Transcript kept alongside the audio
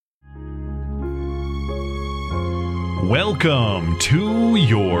Welcome to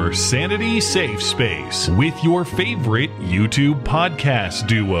your Sanity Safe Space with your favorite YouTube podcast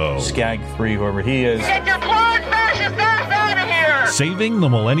duo. Skag3, whoever he is. Get your plug fascist ass out of here! Saving the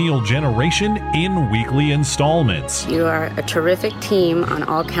millennial generation in weekly installments. You are a terrific team on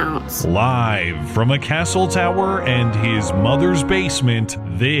all counts. Live from a castle tower and his mother's basement,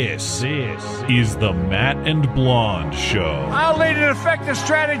 this is the Matt and Blonde Show. I'll lead an effective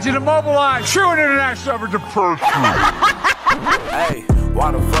strategy to mobilize true international effort to pursue. Hey,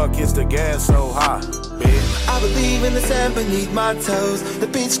 why the fuck is the gas so high, bitch? I believe in the sand beneath my toes. The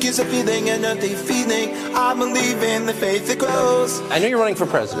beach gives a feeling, an earthly feeling. I believe in the faith that grows. I know you're running for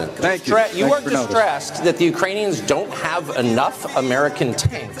president. Thank you. You are distressed that the Ukrainians don't have enough American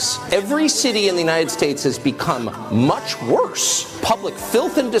tanks. Every city in the United States has become much worse. Public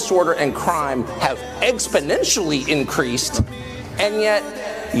filth and disorder and crime have exponentially increased, and yet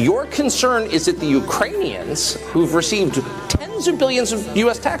your concern is that the Ukrainians, who've received tens of billions of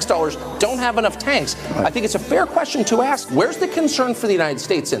U.S. tax dollars, don't have enough tanks. I think it's a fair question to ask. Where's the concern for the United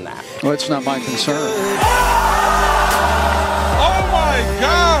States in that? Well, it's not my concern. Oh my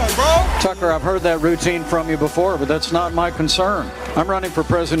God, bro! Tucker, I've heard that routine from you before, but that's not my concern. I'm running for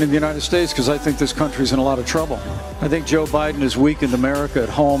president of the United States because I think this country's in a lot of trouble. I think Joe Biden has weakened America at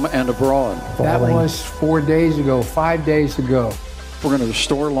home and abroad. That was 4 days ago, 5 days ago. We're going to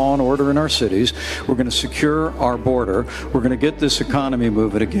restore law and order in our cities. We're going to secure our border. We're going to get this economy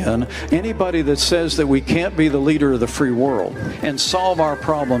moving again. Anybody that says that we can't be the leader of the free world and solve our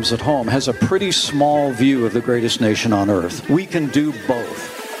problems at home has a pretty small view of the greatest nation on earth. We can do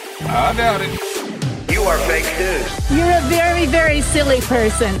both. I doubt it. You are fake news. You're a very, very silly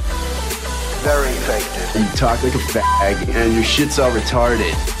person. Very fake news. You talk like a fag and your shit's all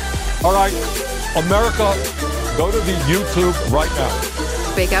retarded. All right, America, go to the YouTube right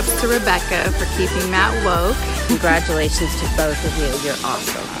now. Big ups to Rebecca for keeping Matt woke. Congratulations to both of you. You're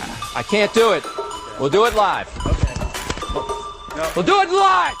awesome. I can't do it. We'll do it live. Okay. No. We'll do it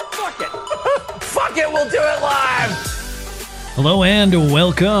live. Fuck it. Fuck it. We'll do it live. Hello and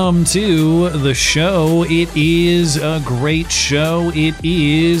welcome to the show. It is a great show. It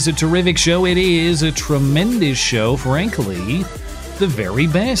is a terrific show. It is a tremendous show, frankly. The very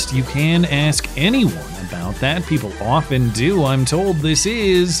best. You can ask anyone about that. People often do. I'm told this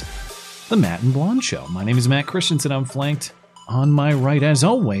is the Matt and Blonde Show. My name is Matt Christensen. I'm flanked on my right, as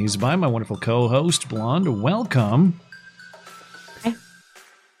always, by my wonderful co-host, Blonde. Welcome. Hi.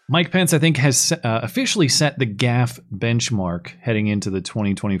 Mike Pence, I think, has officially set the gaffe benchmark heading into the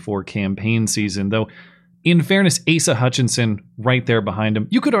 2024 campaign season, though, in fairness, Asa Hutchinson right there behind him.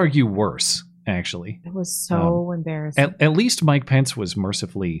 You could argue worse, actually. It was so embarrassing. At least Mike Pence was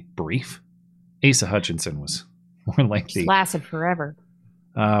mercifully brief. Asa Hutchinson was more like Just lasted forever.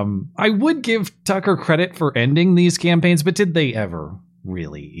 I would give Tucker credit for ending these campaigns, but did they ever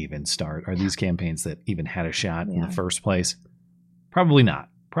really even start? Are these campaigns that even had a shot in the first place? Probably not.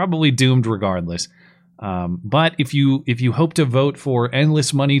 Probably doomed regardless. But if you hope to vote for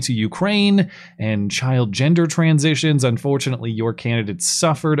endless money to Ukraine and child gender transitions, unfortunately your candidate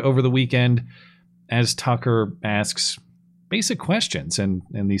suffered over the weekend as Tucker asks basic questions and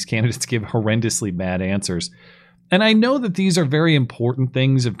these candidates give horrendously bad answers. And I know that these are very important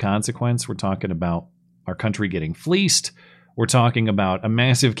things of consequence. We're talking about our country getting fleeced. We're talking about a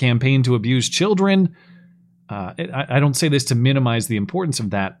massive campaign to abuse children. I don't say this to minimize the importance of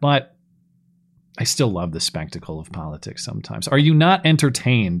that, but I still love the spectacle of politics sometimes. Are you not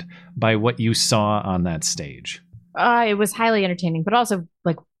entertained by what you saw on that stage? It was highly entertaining, but also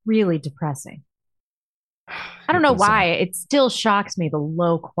like really depressing. I don't know why. It still shocks me, the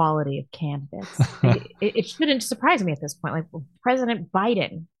low quality of candidates. it shouldn't surprise me at this point. Like President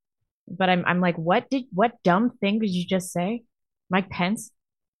Biden. But I'm like, what dumb thing did you just say? Mike Pence?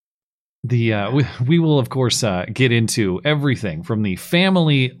 We will, of course, get into everything from the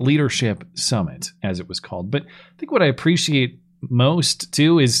Family Leadership Summit, as it was called. But I think what I appreciate most,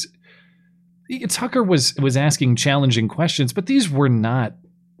 too, is Tucker was asking challenging questions, but these were not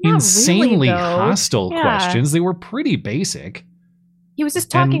insanely really, hostile questions. They were pretty basic. He was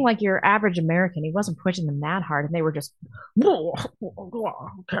just talking like your average American. He wasn't pushing them that hard, and they were just, I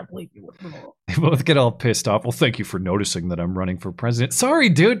can't believe you. They both get all pissed off. Well, thank you for noticing that I'm running for president. Sorry,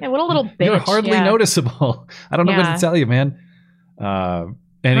 dude. Yeah, what a little bitch. You're hardly noticeable. I don't know what to tell you, man. Anyway.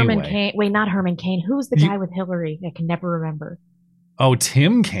 Herman Cain. Wait, not Herman Cain. Who's the guy with Hillary? I can never remember. Oh,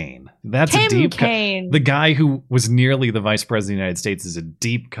 Tim Kaine. That's a deep cut. The guy who was nearly the vice president of the United States is a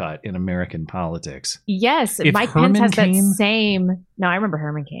deep cut in American politics. Yes. Mike Pence has that same. No, I remember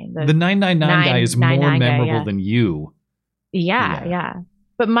Herman Cain. The 999 guy is more memorable than you. Yeah.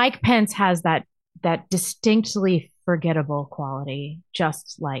 But Mike Pence has that distinctly unforgettable quality,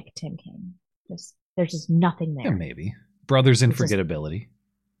 just like Tim Kaine. There's just nothing there. Yeah, maybe. Brothers in forgettability.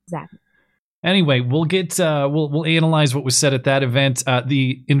 Exactly. Anyway, we'll get we'll analyze what was said at that event.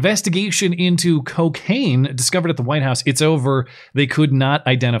 The investigation into cocaine discovered at the White House, it's over. They could not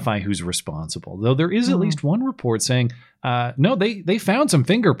identify who's responsible, though there is at least one report saying no, they found some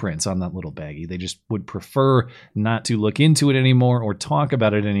fingerprints on that little baggie. They just would prefer not to look into it anymore or talk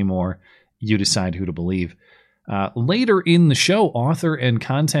about it anymore. You decide who to believe. Later in the show, author and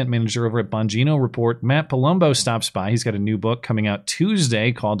content manager over at Bongino Report, Matt Palumbo, stops by. He's got a new book coming out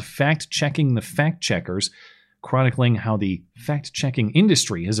Tuesday called Fact-Checking the Fact-Checkers, chronicling how the fact-checking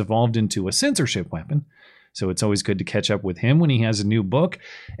industry has evolved into a censorship weapon. So it's always good to catch up with him when he has a new book.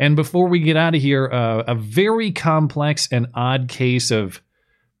 And before we get out of here, a very complex and odd case of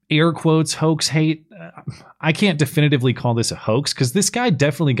air quotes hoax hate. I can't definitively call this a hoax because this guy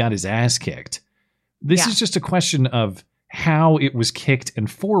definitely got his ass kicked. This is just a question of how it was kicked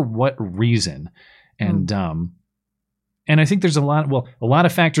and for what reason. And I think there's a lot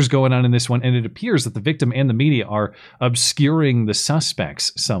of factors going on in this one, and it appears that the victim and the media are obscuring the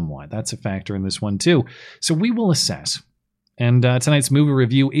suspects somewhat. That's a factor in this one too. So we will assess. And tonight's movie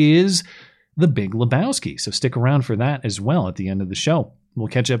review is The Big Lebowski. So stick around for that as well at the end of the show. We'll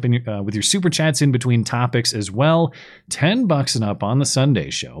catch up with your super chats in between topics as well. $10 and up on the Sunday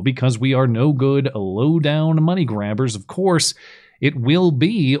show because we are no good low-down money grabbers. Of course, it will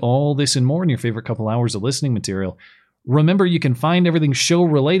be all this and more in your favorite couple hours of listening material. Remember, you can find everything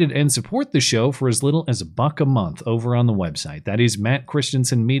show-related and support the show for as little as $1 a month over on the website. That is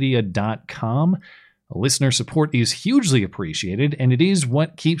mattchristiansenmedia.com. Listener support is hugely appreciated, and it is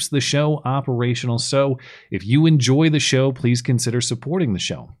what keeps the show operational. So if you enjoy the show, please consider supporting the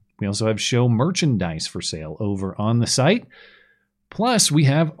show. We also have show merchandise for sale over on the site. Plus, we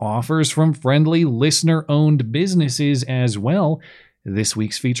have offers from friendly listener-owned businesses as well. This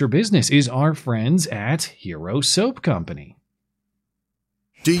week's feature business is our friends at Hero Soap Company.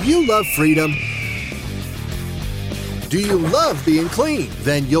 Do you love freedom? Do you love being clean?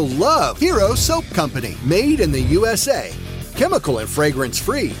 Then you'll love Hero Soap Company, made in the USA. Chemical and fragrance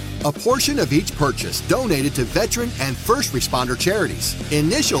free. A portion of each purchase donated to veteran and first responder charities.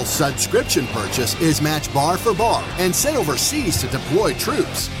 Initial subscription purchase is matched bar for bar and sent overseas to deploy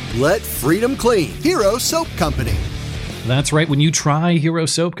troops. Let freedom clean. Hero Soap Company. That's right. When you try Hero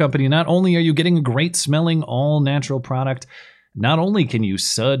Soap Company, not only are you getting a great smelling all natural product, not only can you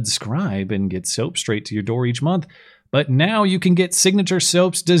subscribe and get soap straight to your door each month, but now you can get signature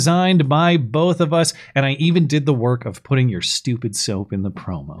soaps designed by both of us. And I even did the work of putting your stupid soap in the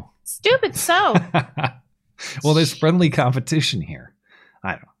promo. Stupid soap. Well, there's friendly competition here.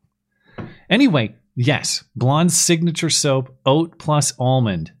 I don't know. Anyway, yes, Blonde's signature soap, Oat Plus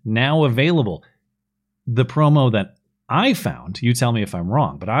Almond, now available. The promo that I found, you tell me if I'm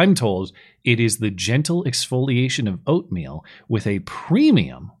wrong, but I'm told it is the gentle exfoliation of oatmeal with a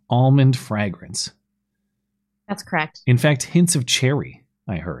premium almond fragrance. That's correct. In fact, hints of cherry,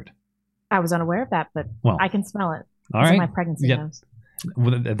 I heard. I was unaware of that, but I can smell it. All right. My pregnancy nose.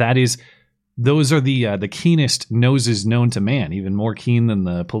 Those are the keenest noses known to man, even more keen than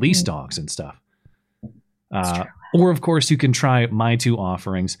the police dogs and stuff. Or, of course, you can try my two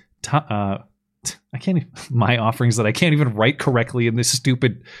offerings. My offerings that I can't even write correctly in this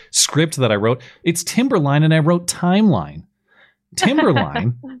stupid script that I wrote. It's Timberline, and I wrote Timeline.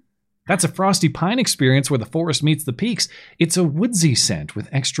 Timberline. That's a frosty pine experience where the forest meets the peaks. It's a woodsy scent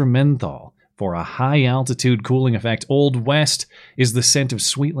with extra menthol for a high-altitude cooling effect. Old West is the scent of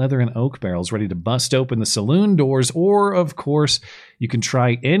sweet leather and oak barrels ready to bust open the saloon doors. Or, of course, you can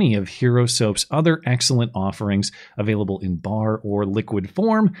try any of Hero Soap's other excellent offerings available in bar or liquid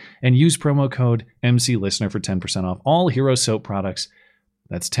form and use promo code MCListener for 10% off all Hero Soap products.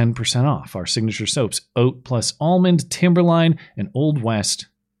 That's 10% off our signature soaps, Oat Plus Almond, Timberline, and Old West,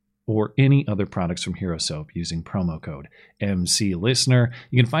 or any other products from Hero Soap using promo code MCListener.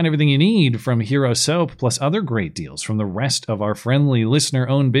 You can find everything you need from Hero Soap, plus other great deals from the rest of our friendly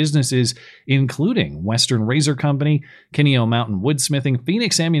listener-owned businesses, including Western Razor Company, Keneo Mountain Woodsmithing,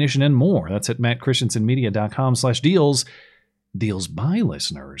 Phoenix Ammunition, and more. That's at mattchristiansenmedia.com/deals. Deals by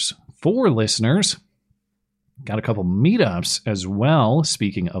listeners. For listeners. Got a couple meetups as well,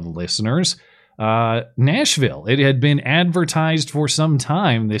 speaking of listeners. Nashville. It had been advertised for some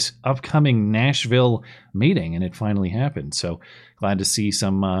time, this upcoming Nashville meeting, and it finally happened. So glad to see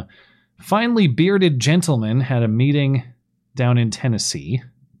some finely bearded gentlemen had a meeting down in Tennessee.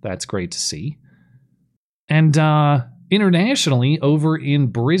 That's great to see. And internationally, over in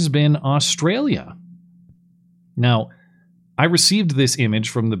Brisbane, Australia. Now, I received this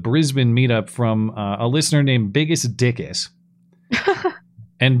image from the Brisbane meetup from a listener named Biggest Dickus.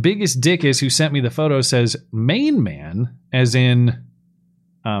 And Biggest Dickus, who sent me the photo, says Main Man, as in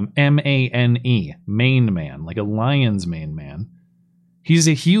M-A-N-E, Main Man, like a lion's main man. He's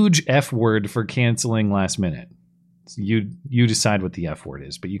a huge F word for canceling last minute. So you decide what the F word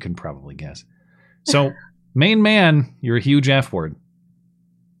is, but you can probably guess. So, Main Man, you're a huge F word.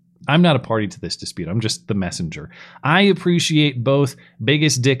 I'm not a party to this dispute. I'm just the messenger. I appreciate both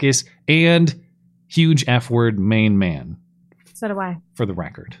Biggest Dickus and huge F word Main Man. So do I. For the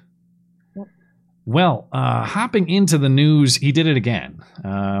record. Yep. Well, hopping into the news, he did it again.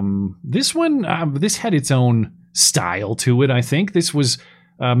 This one, this had its own style to it, I think. This was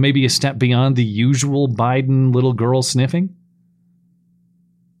maybe a step beyond the usual Biden little girl sniffing.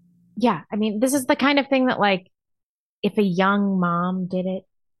 Yeah, I mean, this is the kind of thing that, like, if a young mom did it,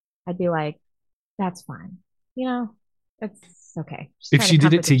 I'd be like, that's fine. You know, it's okay. Just if she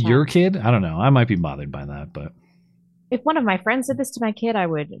did it to your kid, I don't know. I might be bothered by that, but if one of my friends did this to my kid, I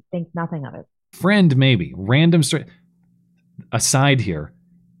would think nothing of it. Friend, maybe. Random story. Aside here,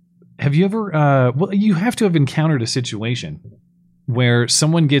 have you ever, well, you have to have encountered a situation where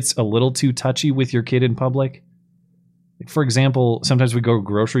someone gets a little too touchy with your kid in public. For example, sometimes we go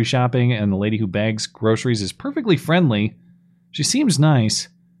grocery shopping and the lady who bags groceries is perfectly friendly. She seems nice,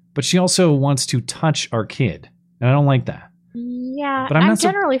 but she also wants to touch our kid. And I don't like that. Yeah, but I'm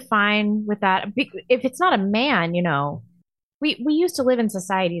generally fine with that. If it's not a man, you know, we used to live in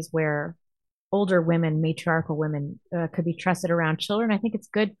societies where older women, matriarchal women, could be trusted around children. I think it's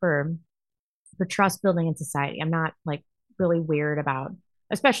good for trust building in society. I'm not like really weird about,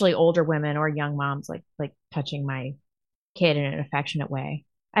 especially older women or young moms, like touching my kid in an affectionate way.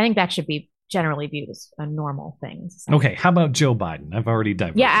 I think that should be generally viewed as a normal thing. Okay, how about Joe Biden? I've already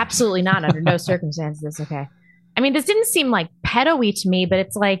diverted. Yeah, absolutely not. Under no circumstances is okay. I mean, this didn't seem like pedo-y to me, but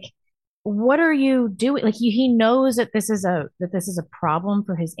it's like, what are you doing? Like, he knows that this is a problem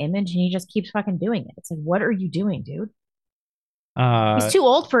for his image, and he just keeps fucking doing it. It's like, what are you doing, dude? He's too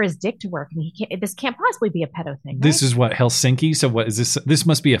old for his dick to work, and this can't possibly be a pedo thing. Right? This is what, Helsinki? So what is this? This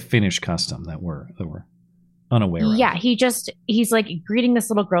must be a Finnish custom that we're unaware of. Yeah, he's like greeting this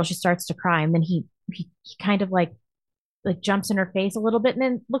little girl. She starts to cry, and then he kind of like jumps in her face a little bit, and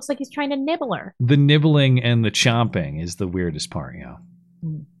then looks like he's trying to nibble her. The nibbling and the chomping is the weirdest part, yeah.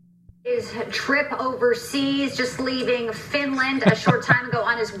 His trip overseas, just leaving Finland a short time ago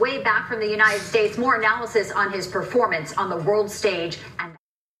on his way back from the United States. More analysis on his performance on the world stage. And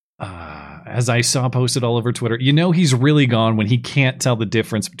as I saw posted all over Twitter, you know he's really gone when he can't tell the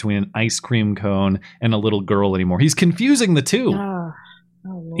difference between an ice cream cone and a little girl anymore. He's confusing the two.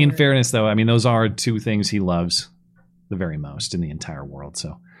 In fairness, though, I mean, those are two things he loves the very most in the entire world.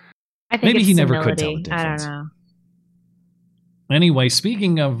 So I think maybe he never senility. could tell the difference. I don't know. Anyway,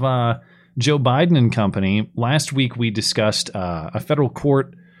 speaking of Joe Biden and company, last week we discussed a federal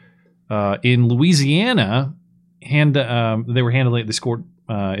court in Louisiana, and they were handling this court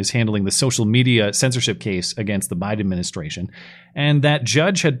is handling the social media censorship case against the Biden administration, and that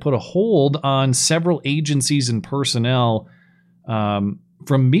judge had put a hold on several agencies and personnel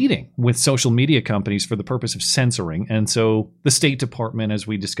from meeting with social media companies for the purpose of censoring. And so the State Department, as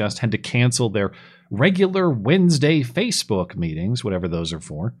we discussed, had to cancel their regular Wednesday Facebook meetings, whatever those are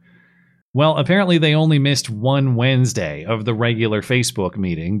for. Well, apparently they only missed one Wednesday of the regular Facebook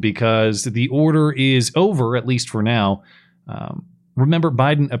meeting because the order is over, at least for now. Remember,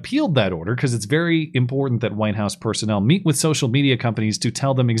 Biden appealed that order because it's very important that White House personnel meet with social media companies to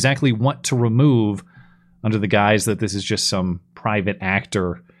tell them exactly what to remove under the guise that this is just some private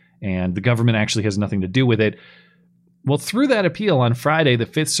actor and the government actually has nothing to do with it. Well, through that appeal on Friday, the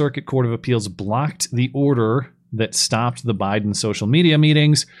Fifth Circuit Court of Appeals blocked the order that stopped the Biden social media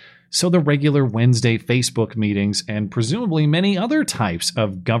meetings. So the regular Wednesday Facebook meetings and presumably many other types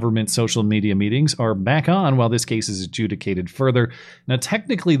of government social media meetings are back on while this case is adjudicated further. Now,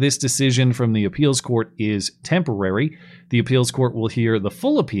 technically, this decision from the appeals court is temporary. The appeals court will hear the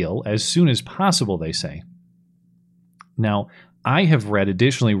full appeal as soon as possible, they say. Now, I have read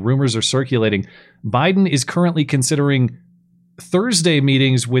additionally, rumors are circulating. Biden is currently considering Thursday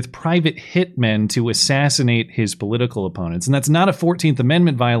meetings with private hitmen to assassinate his political opponents. And that's not a 14th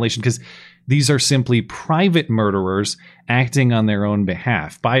Amendment violation because these are simply private murderers acting on their own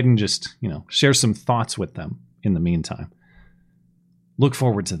behalf. Biden just, shares some thoughts with them in the meantime. Look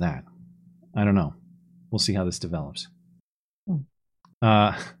forward to that. I don't know. We'll see how this develops.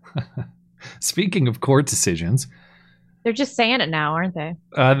 Speaking of court decisions. They're just saying it now, aren't they?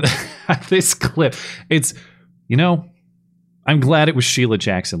 This clip, I'm glad it was Sheila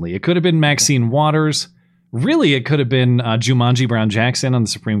Jackson Lee. It could have been Maxine Waters, Really, it could have been Jumanji Brown Jackson on the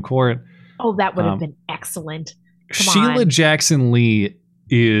Supreme Court. Oh, that would have been excellent. Sheila Jackson Lee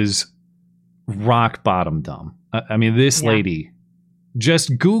is rock bottom dumb. I mean, this lady,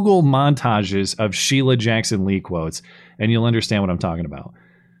 just Google montages of Sheila Jackson Lee quotes, and you'll understand what I'm talking about.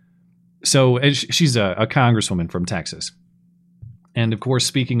 So she's a congresswoman from Texas. And of course,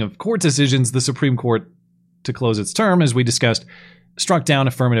 speaking of court decisions, the Supreme Court, to close its term, as we discussed, struck down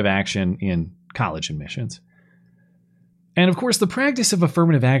affirmative action in college admissions. And of course, the practice of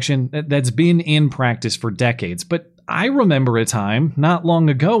affirmative action, that's been in practice for decades. But I remember a time not long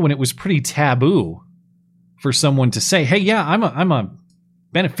ago when it was pretty taboo for someone to say, hey, yeah, I'm a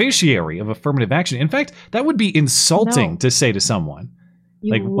beneficiary of affirmative action. In fact, that would be insulting to say to someone.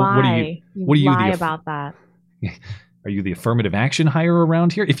 You like, lie. What are you lie about that. Are you the affirmative action hire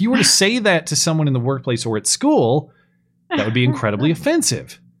around here? If you were to say that to someone in the workplace or at school, that would be incredibly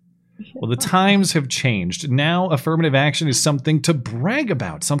offensive. Well, the times have changed. Now, affirmative action is something to brag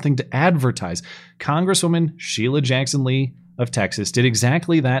about, something to advertise. Congresswoman Sheila Jackson Lee of Texas did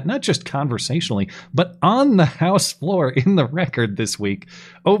exactly that, not just conversationally, but on the House floor in the record this week,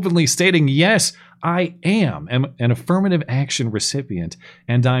 openly stating, yes, I am an affirmative action recipient,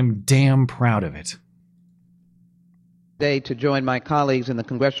 and I'm damn proud of it. To join my colleagues in the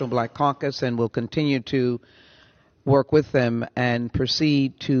Congressional Black Caucus, and will continue to work with them and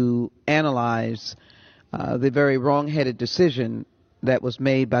proceed to analyze the very wrong-headed decision that was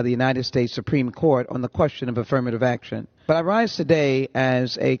made by the United States Supreme Court on the question of affirmative action. But I rise today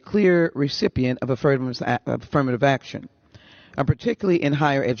as a clear recipient of affirmative action, particularly in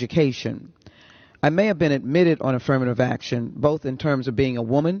higher education. I may have been admitted on affirmative action, both in terms of being a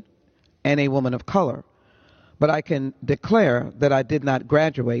woman and a woman of color. But I can declare that I did not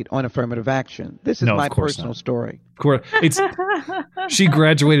graduate on affirmative action. This is my personal story. Of course, she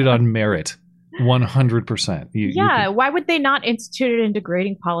graduated on merit, 100%. Why would they not institute it into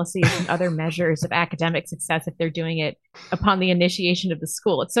grading policies and other measures of academic success if they're doing it upon the initiation of the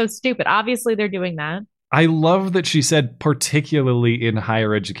school? It's so stupid. Obviously, they're doing that. I love that she said particularly in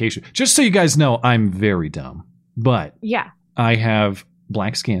higher education. Just so you guys know, I'm very dumb. But I have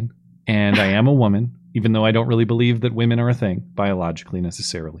black skin, and I am a woman. Even though I don't really believe that women are a thing, biologically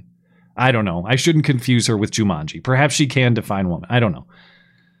necessarily. I don't know. I shouldn't confuse her with Jumanji. Perhaps she can define woman. I don't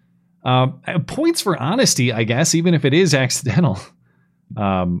know. Points for honesty, I guess, even if it is accidental.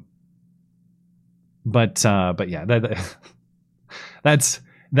 But yeah,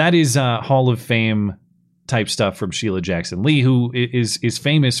 that is Hall of Fame type stuff from Sheila Jackson Lee, who is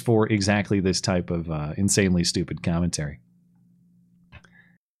famous for exactly this type of insanely stupid commentary.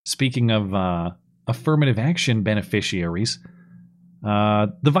 Speaking of affirmative action beneficiaries,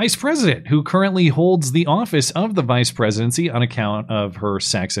 the vice president, who currently holds the office of the vice presidency on account of her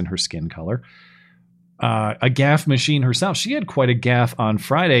sex and her skin color, a gaffe machine herself. She had quite a gaffe on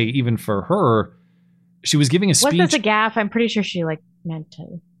Friday, even for her. She was giving a speech. Was this a gaffe? I'm pretty sure she meant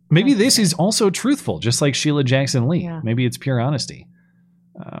to. Maybe this is also truthful, just like Sheila Jackson Lee. Yeah. Maybe it's pure honesty.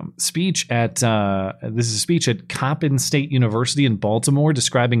 Speech at this is a speech at Coppin State University in Baltimore,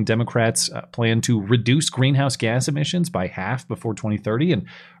 describing Democrats' plan to reduce greenhouse gas emissions by half before 2030 and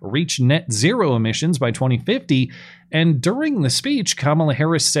reach net zero emissions by 2050. And during the speech, Kamala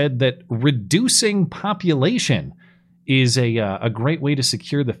Harris said that reducing population is a great way to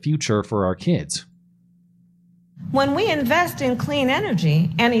secure the future for our kids. When we invest in clean energy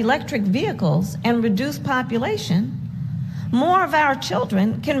and electric vehicles and reduce population, more of our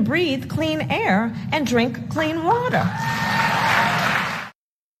children can breathe clean air and drink clean water.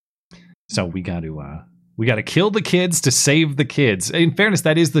 So we got to kill the kids to save the kids. In fairness,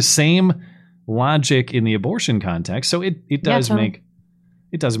 that is the same logic in the abortion context. So it does make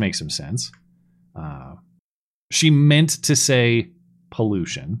some sense. She meant to say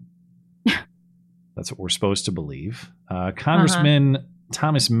pollution. That's what we're supposed to believe. Congressman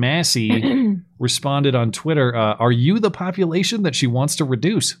Thomas Massey responded on Twitter, are you the population that she wants to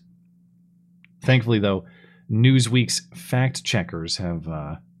reduce? Thankfully, though, Newsweek's fact checkers have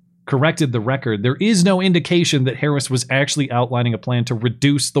corrected the record. There is no indication that Harris was actually outlining a plan to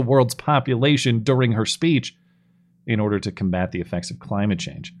reduce the world's population during her speech in order to combat the effects of climate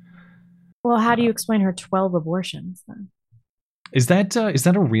change. Well, how do you explain her 12 abortions then? Is that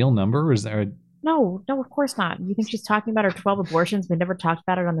a real number? Or is there No, of course not. You think she's talking about her 12 abortions? We never talked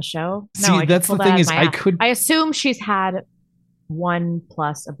about it on the show. No, see, that's the thing is, I assume she's had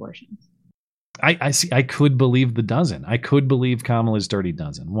 1+ abortions. I see. I could believe the dozen. I could believe Kamala's dirty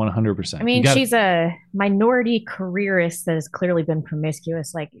dozen, 100%. I mean, she's a minority careerist that has clearly been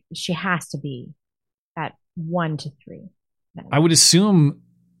promiscuous. Like, she has to be at 1 to 3. I would assume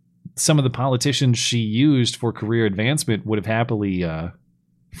some of the politicians she used for career advancement would have happily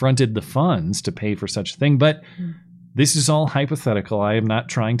fronted the funds to pay for such a thing. But this is all hypothetical. I am not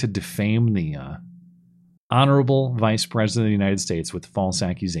trying to defame the honorable Vice President of the United States with false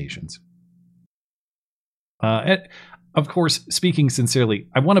accusations. Of course, speaking sincerely,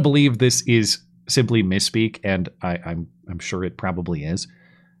 I want to believe this is simply misspeak, and I'm sure it probably is.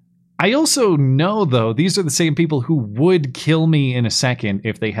 I also know, though, these are the same people who would kill me in a second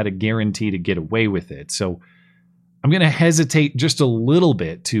if they had a guarantee to get away with it. So I'm going to hesitate just a little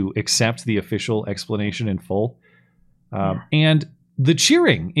bit to accept the official explanation in full. And the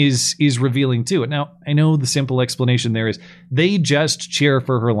cheering is revealing, too. Now, I know the simple explanation there is they just cheer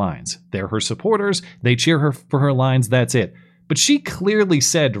for her lines. They're her supporters. They cheer her for her lines. That's it. But she clearly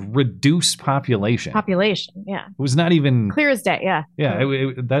said reduce population. Population, yeah. It was not even... Clear as day, yeah. Yeah,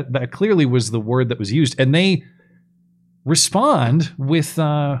 that clearly was the word that was used. And they respond with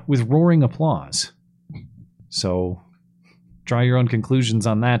roaring applause. So draw your own conclusions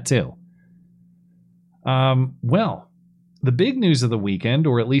on that, too. Well, the big news of the weekend,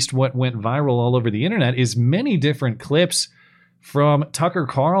 or at least what went viral all over the internet, is many different clips from Tucker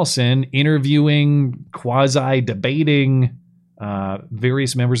Carlson interviewing, quasi-debating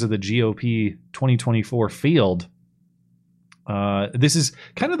various members of the GOP 2024 field. This is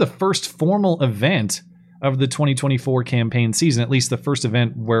kind of the first formal event of the 2024 campaign season, at least the first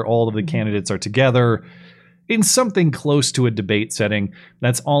event where all of the candidates are together in something close to a debate setting.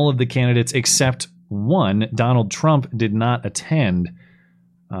 That's all of the candidates except one. Donald Trump did not attend.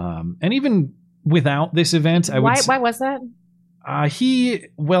 And even without this event, why was that?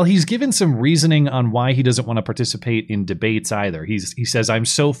 He's given some reasoning on why he doesn't want to participate in debates either. He says, I'm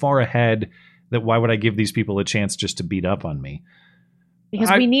so far ahead that why would I give these people a chance just to beat up on me? Because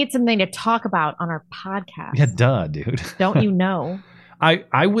we need something to talk about on our podcast. Yeah, duh, dude. Don't you know?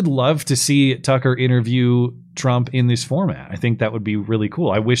 I would love to see Tucker interview Trump in this format. I think that would be really cool.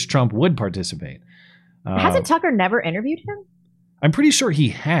 I wish Trump would participate. Hasn't Tucker never interviewed him? I'm pretty sure he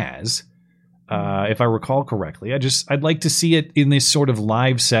has. If I recall correctly. I'd like to see it in this sort of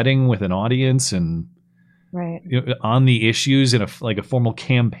live setting with an audience and right on the issues in a formal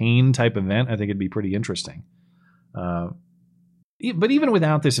campaign type event. I think it'd be pretty interesting. But even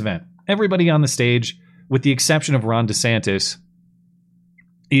without this event, everybody on the stage, with the exception of Ron DeSantis,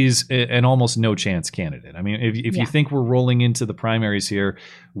 is an almost no chance candidate. I mean, if you think we're rolling into the primaries here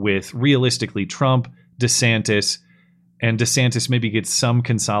with realistically Trump, DeSantis, and DeSantis maybe gets some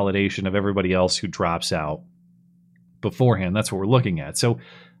consolidation of everybody else who drops out beforehand. That's what we're looking at. So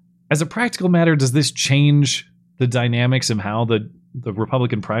as a practical matter, does this change the dynamics of how the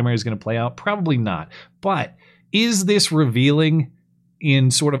Republican primary is going to play out? Probably not. But is this revealing in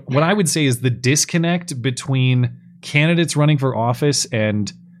sort of what I would say is the disconnect between candidates running for office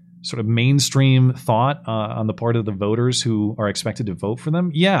and sort of mainstream thought on the part of the voters who are expected to vote for them?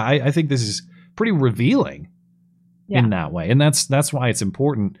 Yeah, I think this is pretty revealing. In that way. And that's why it's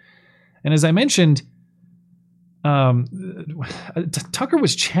important. And as I mentioned, Tucker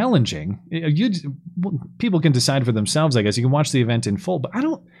was challenging. People can decide for themselves, I guess. You can watch the event in full, but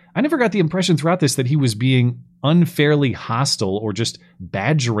I never got the impression throughout this that he was being unfairly hostile or just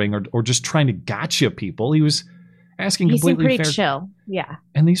badgering or just trying to gotcha people. He was asking completely pretty fair. Chill. Yeah.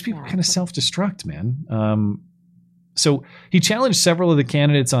 And these people kind of self-destruct, man. So he challenged several of the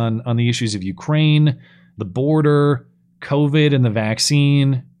candidates on the issues of Ukraine, the border, COVID and the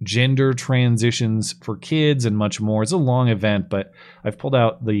vaccine, gender transitions for kids, and much more. It's a long event, but I've pulled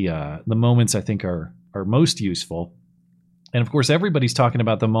out the moments I think are most useful. And of course, everybody's talking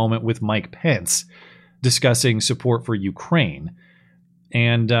about the moment with Mike Pence discussing support for Ukraine.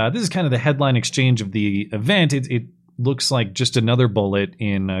 And this is kind of the headline exchange of the event. It looks like just another bullet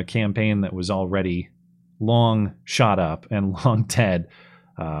in a campaign that was already long shot up and long dead.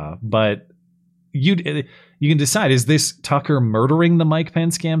 But you can decide, is this Tucker murdering the Mike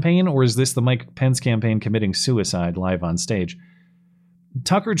Pence campaign, or is this the Mike Pence campaign committing suicide live on stage?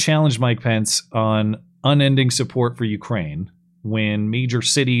 Tucker challenged Mike Pence on unending support for Ukraine when major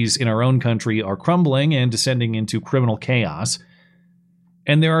cities in our own country are crumbling and descending into criminal chaos.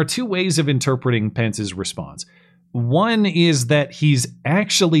 And there are two ways of interpreting Pence's response. One is that he's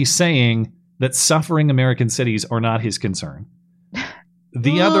actually saying that suffering American cities are not his concern.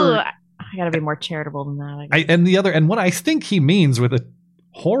 The other... I gotta be more charitable than that. And what I think he means with a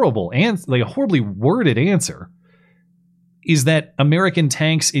horrible answer, like a horribly worded answer, is that American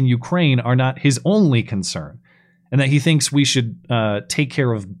tanks in Ukraine are not his only concern, and that he thinks we should take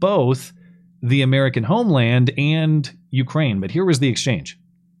care of both the American homeland and Ukraine. But here was the exchange.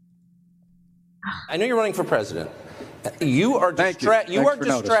 I know you're running for president, You are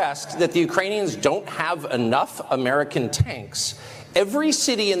noticing. distressed that the Ukrainians don't have enough American tanks. Every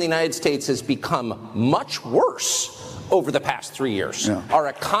city in the United States has become much worse over the past 3 years. Yeah. Our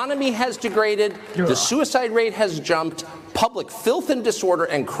economy has degraded. The suicide rate has jumped. Public filth and disorder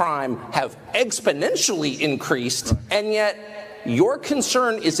and crime have exponentially increased. And yet your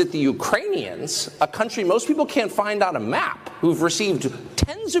concern is that the Ukrainians, a country most people can't find on a map, who've received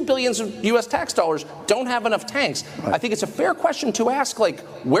tens of billions of U.S. tax dollars, don't have enough tanks. I think it's a fair question to ask, like,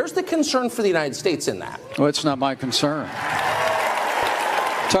 where's the concern for the United States in that? Well, it's not my concern.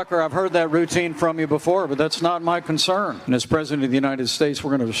 Tucker, I've heard that routine from you before, but that's not my concern. And as President of the United States, we're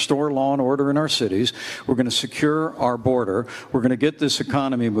going to restore law and order in our cities. We're going to secure our border. We're going to get this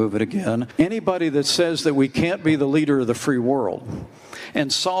economy moving again. Anybody that says that we can't be the leader of the free world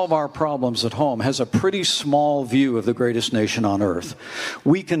and solve our problems at home has a pretty small view of the greatest nation on earth.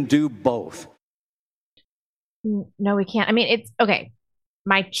 We can do both. No, we can't. I mean, it's okay.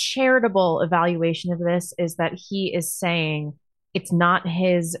 My charitable evaluation of this is that he is saying it's not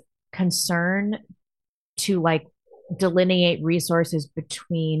his concern to like delineate resources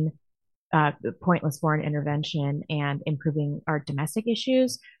between pointless foreign intervention and improving our domestic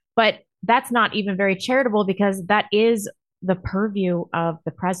issues. But that's not even very charitable because that is the purview of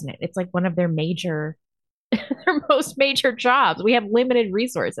the president. It's like one of their most major jobs. We have limited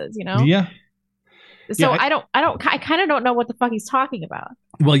resources, you know? Yeah. So I kind of don't know what the fuck he's talking about.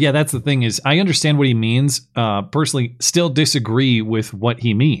 Well, yeah, that's the thing is I understand what he means. Personally, still disagree with what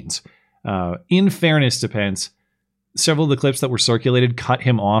he means. In fairness to Pence, several of the clips that were circulated cut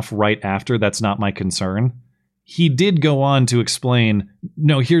him off right after. That's not my concern. He did go on to explain,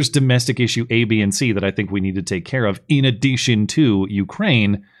 no, here's domestic issue A, B, and C that I think we need to take care of in addition to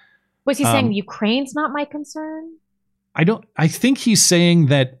Ukraine. Was he saying Ukraine's not my concern? I think he's saying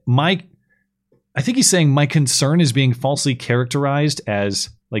that my concern is being falsely characterized as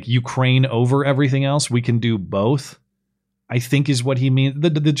like Ukraine over everything else. We can do both, I think is what he means.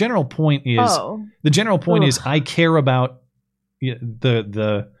 The general point is I care about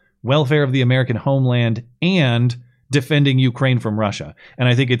the welfare of the American homeland and defending Ukraine from Russia. And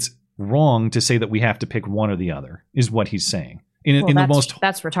I think it's wrong to say that we have to pick one or the other is what he's saying. In the most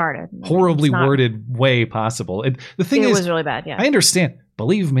that's retarded, horribly worded way possible. The thing is, it was really bad. Yeah, I understand.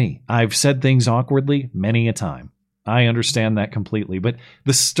 Believe me, I've said things awkwardly many a time. I understand that completely. But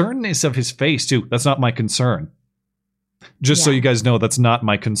the sternness of his face, too, that's not my concern. Just so you guys know, that's not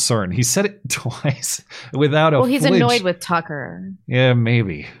my concern. He said it twice without a Well, he's flinch. Annoyed with Tucker. Yeah,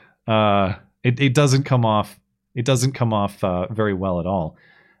 maybe. It doesn't come off. It doesn't come off very well at all.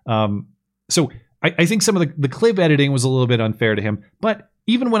 So I think some of the clip editing was a little bit unfair to him. But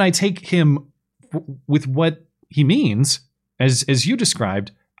even when I take him with what he means, as you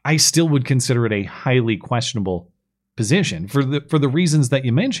described, I still would consider it a highly questionable position for the reasons that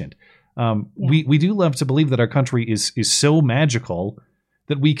you mentioned. We do love to believe that our country is so magical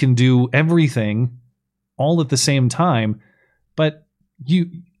that we can do everything all at the same time. But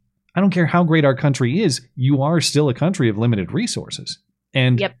I don't care how great our country is, you are still a country of limited resources.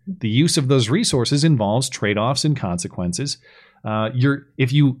 And the use of those resources involves trade-offs and consequences.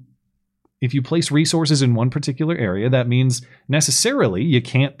 If you place resources in one particular area, that means necessarily you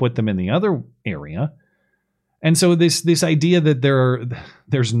can't put them in the other area. And so this idea that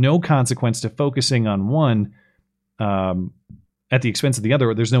there's no consequence to focusing on one at the expense of the other,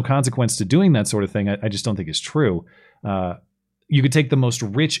 or there's no consequence to doing that sort of thing, I just don't think is true. You could take the most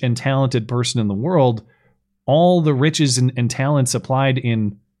rich and talented person in the world, all the riches and talents applied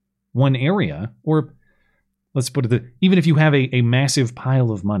in one area, or let's put it, even if you have a massive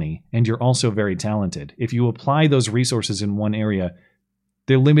pile of money and you're also very talented, if you apply those resources in one area,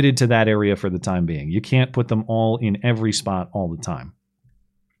 they're limited to that area for the time being. You can't put them all in every spot all the time.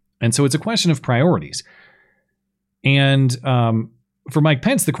 And so it's a question of priorities. And for Mike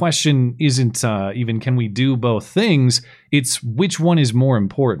Pence, the question isn't even can we do both things? It's which one is more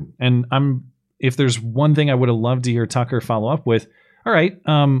important. And if there's one thing I would have loved to hear Tucker follow up with, all right,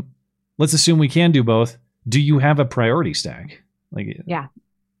 let's assume we can do both. Do you have a priority stack? Yeah.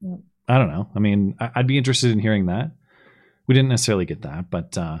 I don't know. I mean, I'd be interested in hearing that. We didn't necessarily get that,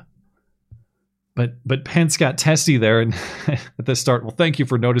 but Pence got testy there and at the start. Well, thank you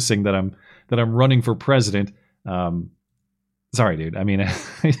for noticing that I'm running for president. Sorry, dude. I mean,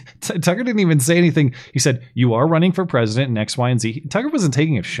 Tucker didn't even say anything. He said, you are running for president in X, Y, and Z. Tucker wasn't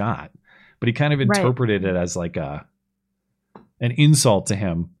taking a shot, but he kind of interpreted it as like an insult to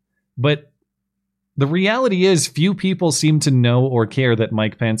him. But the reality is few people seem to know or care that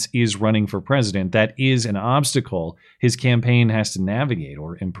Mike Pence is running for president. That is an obstacle his campaign has to navigate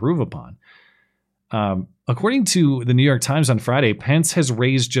or improve upon. According to the New York Times on Friday, Pence has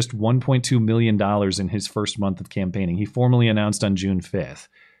raised just $1.2 million in his first month of campaigning. He formally announced on June 5th.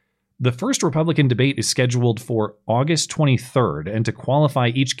 The first Republican debate is scheduled for August 23rd, and to qualify,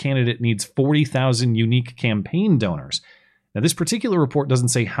 each candidate needs 40,000 unique campaign donors. Now, this particular report doesn't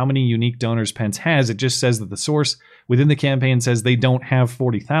say how many unique donors Pence has. It just says that the source within the campaign says they don't have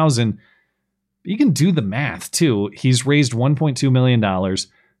 40,000. You can do the math, too. He's raised $1.2 million.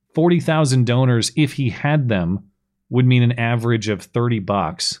 40,000 donors, if he had them, would mean an average of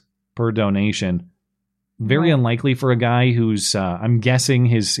 $30 per donation. Very unlikely for a guy who's, I'm guessing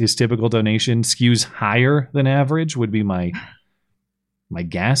his typical donation skews higher than average would be my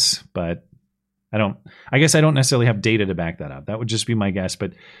guess, but I guess I don't necessarily have data to back that up. That would just be my guess,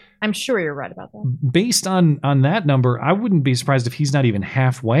 but I'm sure you're right about that. Based on that number, I wouldn't be surprised if he's not even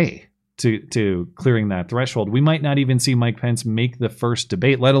halfway to clearing that threshold. We might not even see Mike Pence make the first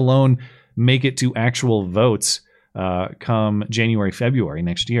debate, let alone make it to actual votes come January, February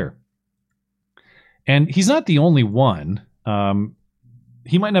next year. And he's not the only one.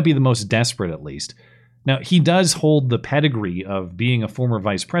 He might not be the most desperate, at least. Now, he does hold the pedigree of being a former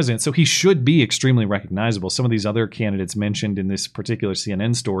vice president, so he should be extremely recognizable. Some of these other candidates mentioned in this particular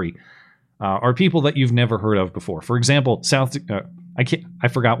CNN story are people that you've never heard of before. For example, I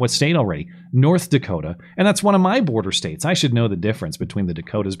forgot what state already. North Dakota. And that's one of my border states. I should know the difference between the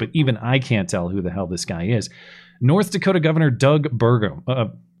Dakotas, but even I can't tell who the hell this guy is. North Dakota Governor Doug Burgum.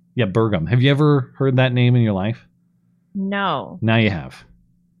 Burgum. Have you ever heard that name in your life? No. Now you have.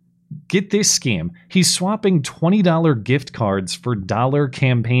 Get this scam. He's swapping $20 gift cards for dollar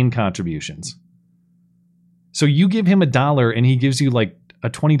campaign contributions. So you give him $1 and he gives you like a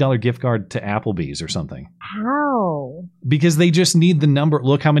 $20 gift card to Applebee's or something. How? Because they just need the number.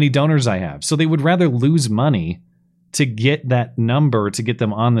 Look how many donors I have. So they would rather lose money to get that number to get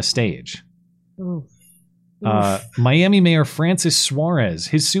them on the stage. Oof. Miami Mayor Francis Suarez,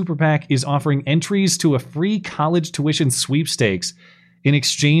 his super PAC is offering entries to a free college tuition sweepstakes in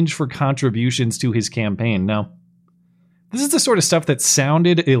exchange for contributions to his campaign. Now, this is the sort of stuff that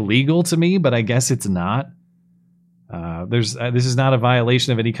sounded illegal to me, but I guess it's not. This is not a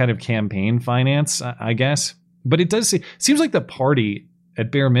violation of any kind of campaign finance, I guess. But it does seems like the party,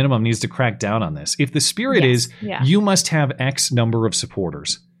 at bare minimum, needs to crack down on this. If the spirit is you must have X number of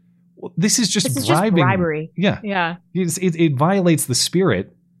supporters, well, this is just bribery. Yeah. It violates the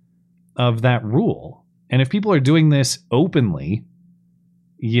spirit of that rule. And if people are doing this openly,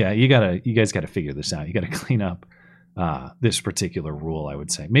 you guys gotta figure this out. You gotta clean up this particular rule, I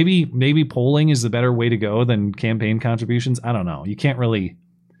would say. Maybe polling is the better way to go than campaign contributions. I don't know. You can't really,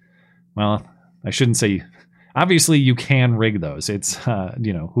 well, I shouldn't say, obviously you can rig those. It's,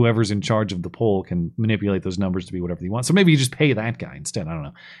 whoever's in charge of the poll can manipulate those numbers to be whatever they want. So maybe you just pay that guy instead. I don't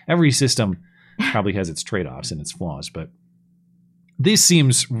know. Every system probably has its trade-offs and its flaws, but this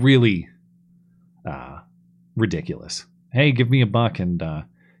seems really ridiculous. Hey, give me $1 and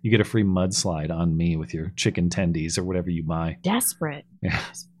you get a free mudslide on me with your chicken tendies or whatever you buy. Desperate. Yeah.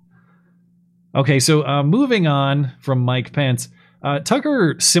 Okay, so moving on from Mike Pence,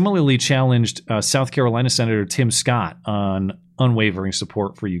 Tucker similarly challenged South Carolina Senator Tim Scott on unwavering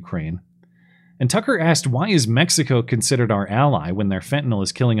support for Ukraine. And Tucker asked, why is Mexico considered our ally when their fentanyl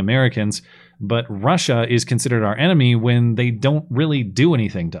is killing Americans, but Russia is considered our enemy when they don't really do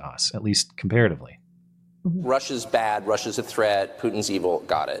anything to us, at least comparatively? Russia's bad, Russia's a threat, Putin's evil,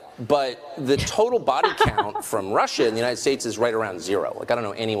 got it. But the total body count from Russia in the United States is right around 0. Like, I don't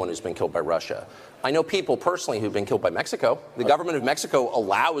know anyone who's been killed by Russia. I know people personally who've been killed by Mexico. The government of Mexico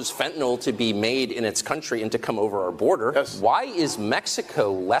allows fentanyl to be made in its country and to come over our border. Yes. Why is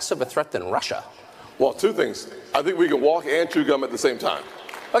Mexico less of a threat than Russia? Well, two things. I think we can walk and chew gum at the same time.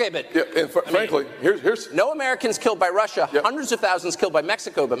 Okay, but frankly, here's no Americans killed by Russia, hundreds of thousands killed by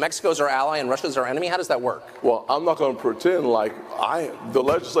Mexico, but Mexico's our ally and Russia's our enemy. How does that work? Well, I'm not going to pretend like the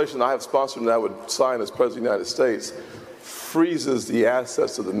legislation I have sponsored and I would sign as President of the United States freezes the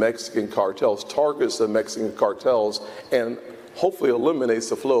assets of the Mexican cartels, targets the Mexican cartels, and hopefully eliminates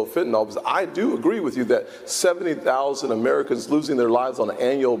the flow of fentanyl. Because I do agree with you that 70,000 Americans losing their lives on an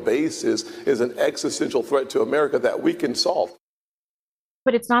annual basis is an existential threat to America that we can solve.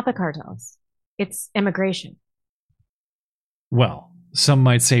 But it's not the cartels. It's immigration. Well, some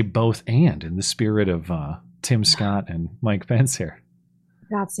might say both and in the spirit of Tim Scott and Mike Pence here.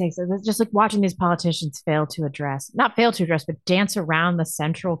 For God's sakes, it's just like watching these politicians not fail to address, but dance around the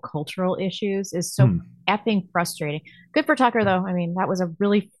central cultural issues is so effing frustrating. Good for Tucker, though. I mean, that was a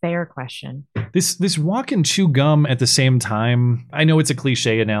really fair question. This walk and chew gum at the same time, I know it's a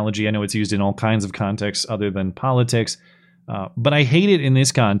cliche analogy. I know it's used in all kinds of contexts other than politics. But I hate it in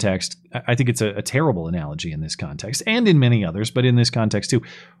this context. I think it's a terrible analogy in this context and in many others, but in this context too.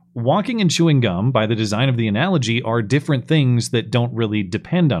 Walking and chewing gum, by the design of the analogy, are different things that don't really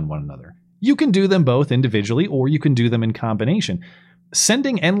depend on one another. You can do them both individually, or you can do them in combination.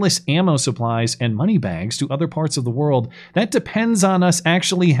 Sending endless ammo supplies and money bags to other parts of the world, that depends on us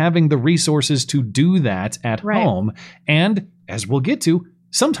actually having the resources to do that at home. And, as we'll get to,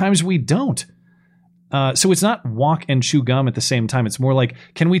 sometimes we don't. So it's not walk and chew gum at the same time. It's more like,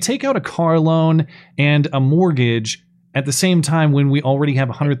 can we take out a car loan and a mortgage at the same time when we already have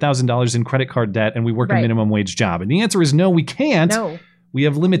 $100,000 in credit card debt and we work a minimum wage job? And the answer is no, we can't. No. We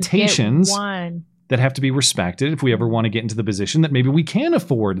have limitations that have to be respected if we ever want to get into the position that maybe we can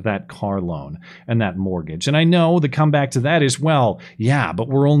afford that car loan and that mortgage. And I know the comeback to that is, well, yeah, but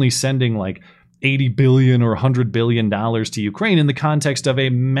we're only sending like $80 billion or $100 billion to Ukraine in the context of a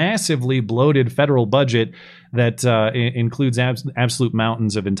massively bloated federal budget that includes absolute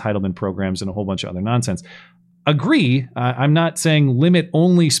mountains of entitlement programs and a whole bunch of other nonsense. Agree. I'm not saying limit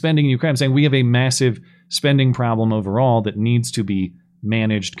only spending in Ukraine. I'm saying we have a massive spending problem overall that needs to be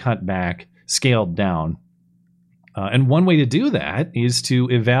managed, cut back, scaled down. And one way to do that is to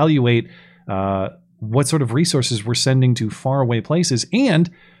evaluate what sort of resources we're sending to faraway places and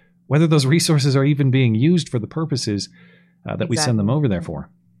whether those resources are even being used for the purposes that we send them over there for.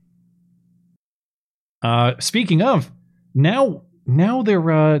 Speaking of, now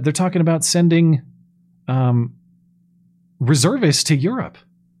they're talking about sending reservists to Europe.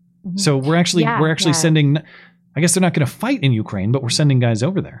 Mm-hmm. So we're actually sending. I guess they're not going to fight in Ukraine, but we're sending guys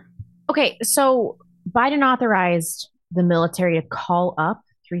over there. Okay, so Biden authorized the military to call up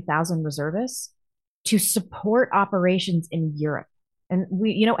 3,000 reservists to support operations in Europe. And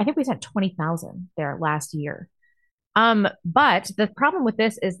I think we sent 20,000 there last year. But the problem with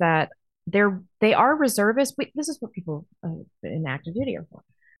this is that they are reservists. This is what people in active duty are for.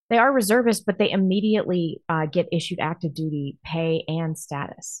 They are reservists, but they immediately get issued active duty pay and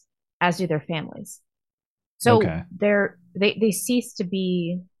status, as do their families. So they cease to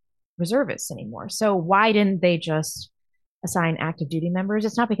be reservists anymore. So why didn't they just assign active duty members?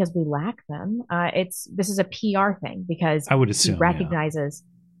 It's not because we lack them. This is a PR thing because I would assume he recognizes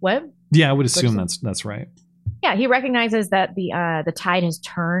what? Yeah, I would assume that's right. Yeah, he recognizes that the tide has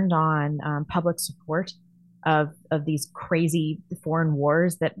turned on public support of these crazy foreign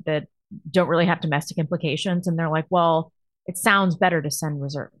wars that don't really have domestic implications, and they're like, well, it sounds better to send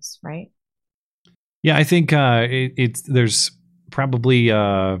reservists, right? Yeah, I think there's probably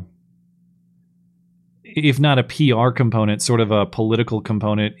if not a PR component, sort of a political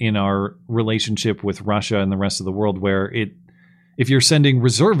component in our relationship with Russia and the rest of the world, where if you're sending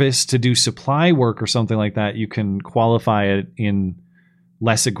reservists to do supply work or something like that, you can qualify it in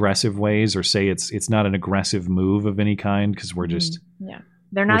less aggressive ways or say it's not an aggressive move of any kind because we're just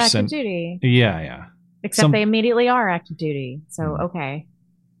they're not active duty. Yeah. Except they immediately are active duty. So okay.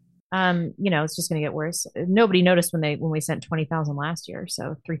 It's just going to get worse. Nobody noticed when we sent 20,000 last year,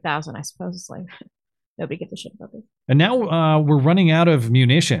 so 3,000, I suppose, is like nobody gives a shit about this. And now we're running out of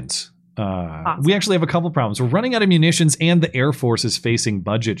munitions. Awesome. We actually have a couple problems. We're running out of munitions, and the Air Force is facing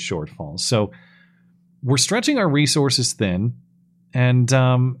budget shortfalls. So we're stretching our resources thin, and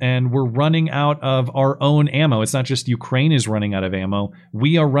we're running out of our own ammo. It's not just Ukraine is running out of ammo.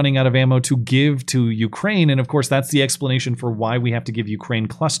 We are running out of ammo to give to Ukraine. And of course, that's the explanation for why we have to give Ukraine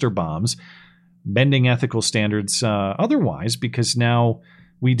cluster bombs, bending ethical standards otherwise, because now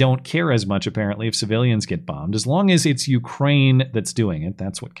we don't care as much, apparently, if civilians get bombed. As long as it's Ukraine that's doing it,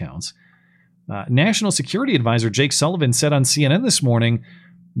 that's what counts. National Security Advisor Jake Sullivan said on CNN this morning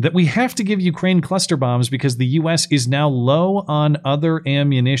that we have to give Ukraine cluster bombs because the U.S. is now low on other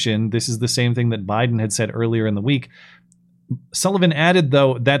ammunition. This is the same thing that Biden had said earlier in the week. Sullivan added,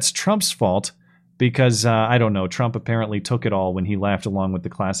 though, that's Trump's fault because, I don't know, Trump apparently took it all when he left along with the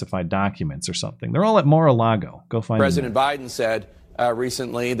classified documents or something. They're all at Mar-a-Lago. Go find President Biden said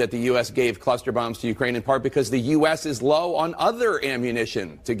recently that the U.S. gave cluster bombs to Ukraine in part because the U.S. is low on other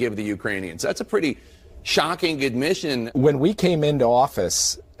ammunition to give the Ukrainians. That's a pretty shocking admission. When we came into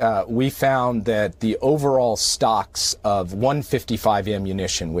office, we found that the overall stocks of 155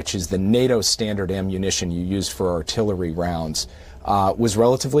 ammunition, which is the NATO standard ammunition you use for artillery rounds, was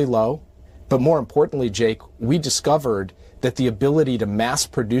relatively low. But more importantly, Jake, we discovered that the ability to mass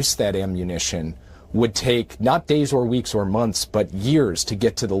produce that ammunition would take not days or weeks or months, but years to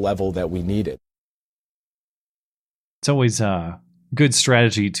get to the level that we needed. It's always good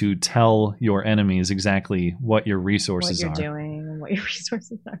strategy to tell your enemies exactly what your resources what you're are. doing and what your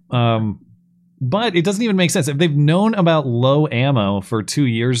resources are. But it doesn't even make sense. If they've known about low ammo for 2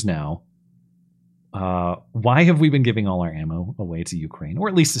 years now, Why have we been giving all our ammo away to Ukraine, or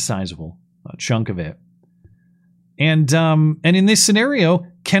at least a sizable chunk of it? And in this scenario,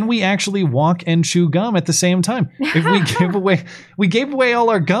 can we actually walk and chew gum at the same time? If we gave away all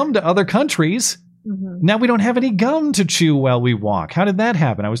our gum to other countries. Mm-hmm. Now we don't have any gum to chew while we walk. How did that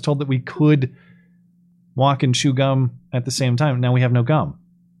happen? I was told that we could walk and chew gum at the same time. Now we have no gum.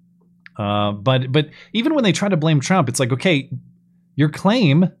 But even when they try to blame Trump, it's like, okay, your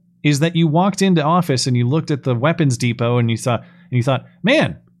claim is that you walked into office and you looked at the weapons depot and you thought,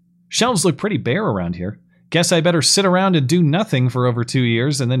 man, shelves look pretty bare around here. Guess I better sit around and do nothing for over 2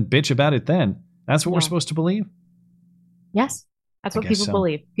 years and then bitch about it then. That's what we're supposed to believe? Yes, that's what people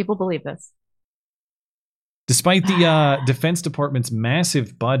believe. People believe this. Despite the Defense Department's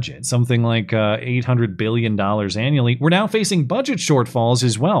massive budget, something like $800 billion annually, we're now facing budget shortfalls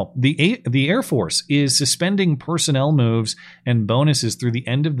as well. The Air Force is suspending personnel moves and bonuses through the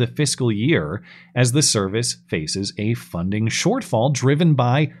end of the fiscal year as the service faces a funding shortfall driven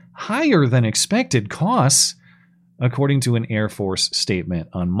by higher than expected costs, according to an Air Force statement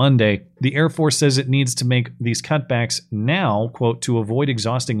on Monday. The Air Force says it needs to make these cutbacks now, quote, to avoid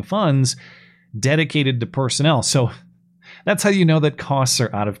exhausting funds dedicated to personnel. So that's how you know that costs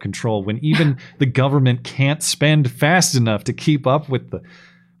are out of control, when even the government can't spend fast enough to keep up with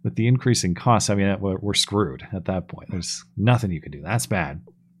the increasing costs. I mean, we're screwed at that point. There's nothing you can do. That's bad.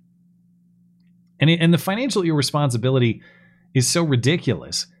 And the financial irresponsibility is so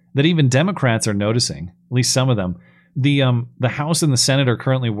ridiculous that even Democrats are noticing, at least some of them. The House and the Senate are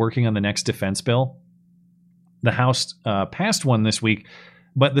currently working on the next defense bill. The House passed one this week,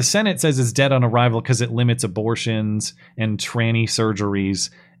 but the Senate says it's dead on arrival because it limits abortions and tranny surgeries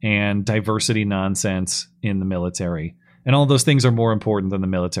and diversity nonsense in the military. And all those things are more important than the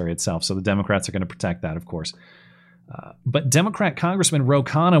military itself. So the Democrats are going to protect that, of course. But Democrat Congressman Ro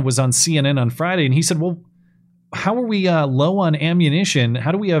Khanna was on CNN on Friday, and he said, well, how are we low on ammunition?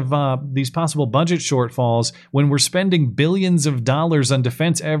 How do we have these possible budget shortfalls when we're spending billions of dollars on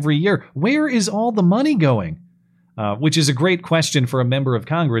defense every year? Where is all the money going? Which is a great question for a member of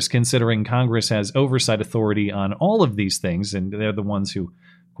Congress, considering Congress has oversight authority on all of these things, and they're the ones who,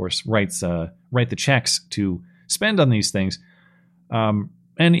 of course, write the checks to spend on these things.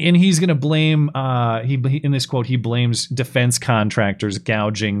 And he's going to blame, in this quote, he blames defense contractors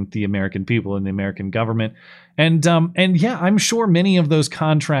gouging the American people and the American government. And yeah, I'm sure many of those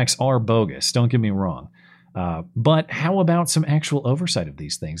contracts are bogus. Don't get me wrong. But how about some actual oversight of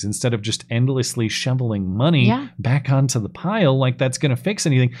these things instead of just endlessly shoveling money back onto the pile like that's going to fix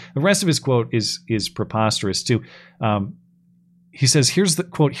anything? The rest of his quote is preposterous too. He says, here's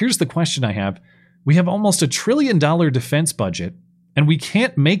the question I have. We have almost $1 trillion defense budget, and we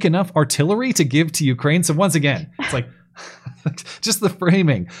can't make enough artillery to give to Ukraine. So once again, it's like just the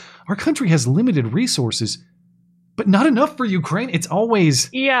framing. Our country has limited resources, but not enough for Ukraine. It's always,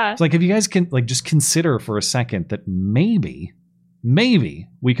 it's like, if you guys can just consider for a second that maybe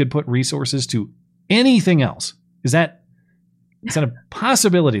we could put resources to anything else. Is that a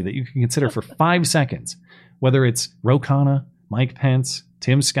possibility that you can consider for 5 seconds? Whether it's Ro Khanna, Mike Pence,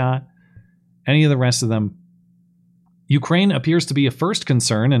 Tim Scott, any of the rest of them. Ukraine appears to be a first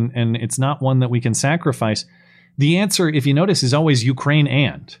concern, and it's not one that we can sacrifice. The answer, if you notice, is always Ukraine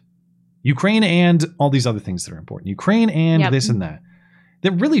and all these other things that are important. Ukraine and this and that.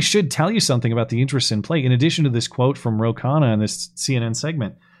 That really should tell you something about the interests in play, in addition to this quote from Ro Khanna in this CNN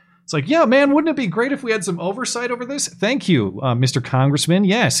segment. It's like, yeah, man, wouldn't it be great if we had some oversight over this? Thank you, Mr. Congressman.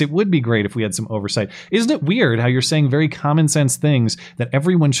 Yes, it would be great if we had some oversight. Isn't it weird how you're saying very common sense things that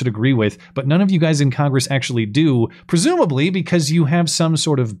everyone should agree with, but none of you guys in Congress actually do, presumably because you have some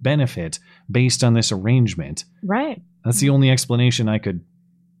sort of benefit based on this arrangement. Right. That's the only explanation I could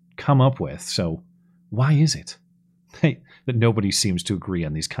come up with. So why is it that nobody seems to agree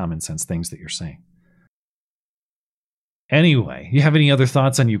on these common sense things that you're saying? Anyway, you have any other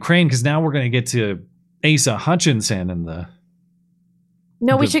thoughts on Ukraine? Because now we're going to get to Asa Hutchinson and the...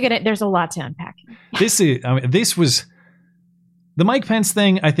 No, we should get it. There's a lot to unpack. This was... The Mike Pence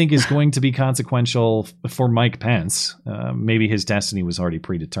thing, I think, is going to be consequential for Mike Pence. Maybe his destiny was already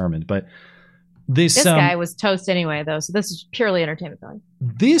predetermined, but this guy was toast anyway, though, so this is purely entertainment value.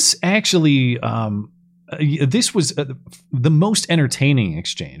 This actually... this was the most entertaining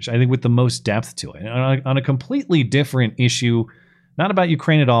exchange, I think, with the most depth to it. On a completely different issue, not about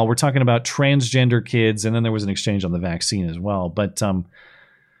Ukraine at all. We're talking about transgender kids, and then there was an exchange on the vaccine as well. But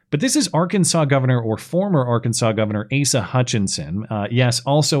this is Arkansas governor, or former Arkansas governor, Asa Hutchinson. Yes,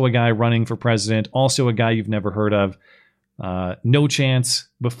 also a guy running for president, also a guy you've never heard of. No chance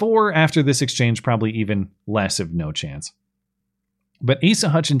before, after this exchange, probably even less of no chance. But Asa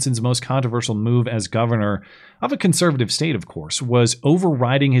Hutchinson's most controversial move as governor of a conservative state, of course, was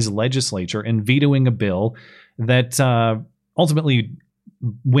overriding his legislature and vetoing a bill that ultimately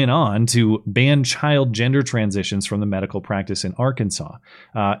went on to ban child gender transitions from the medical practice in Arkansas.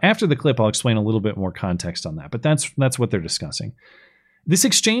 After the clip, I'll explain a little bit more context on that, but that's what they're discussing. This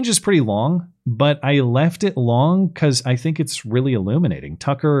exchange is pretty long, but I left it long because I think it's really illuminating.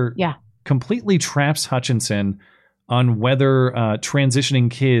 Tucker completely traps Hutchinson on whether transitioning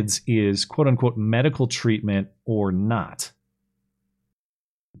kids is quote-unquote medical treatment or not.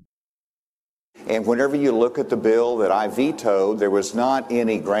 And whenever you look at the bill that I vetoed, there was not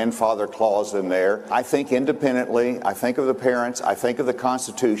any grandfather clause in there. I think independently, I think of the parents, I think of the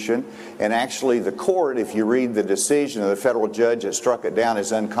Constitution, and actually the court, if you read the decision of the federal judge that struck it down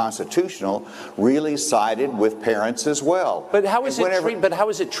as unconstitutional, really sided with parents as well. But how is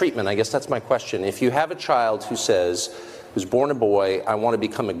it treatment? I guess that's my question. If you have a child who was born a boy, I want to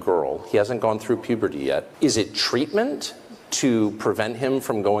become a girl, he hasn't gone through puberty yet, is it treatment to prevent him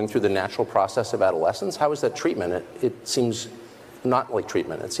from going through the natural process of adolescence? How is that treatment? It seems not like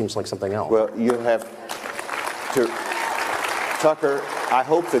treatment. It seems like something else. Well, you have to, Tucker, I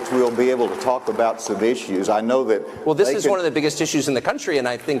hope that we'll be able to talk about some issues. I know that... Well, this is one of the biggest issues in the country, and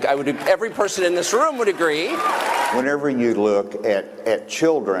I think every person in this room would agree. Whenever you look at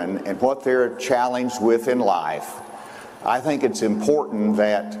children and what they're challenged with in life, I think it's important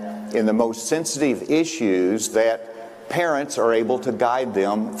that in the most sensitive issues that parents are able to guide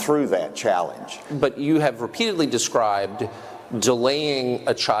them through that challenge. But you have repeatedly described delaying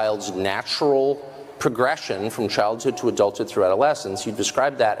a child's natural progression from childhood to adulthood through adolescence. You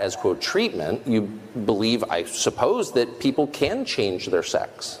described that as, quote, treatment. You believe, I suppose, that people can change their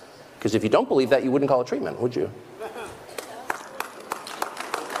sex. Because if you don't believe that, you wouldn't call it treatment, would you?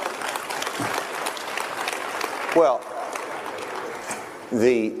 Well,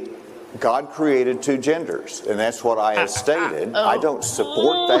 God created two genders, and that's what I have stated. I don't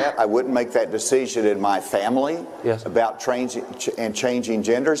support that. I wouldn't make that decision in my family about changing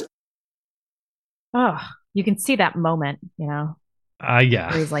genders. Oh, you can see that moment, you know.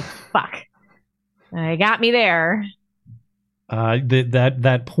 Yeah. Where he's like, fuck. He got me there.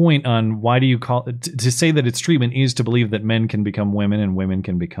 That point on why do you call it, to say that it's treatment is to believe that men can become women and women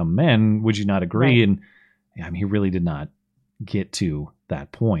can become men. Would you not agree? Right. And I mean, he really did not get to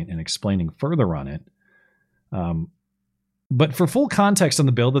that point and explaining further on it. But for full context on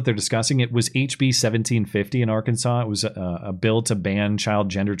the bill that they're discussing, it was HB 1750 in Arkansas. It was a bill to ban child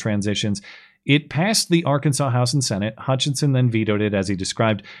gender transitions. It passed the Arkansas House and Senate. Hutchinson then vetoed it, as he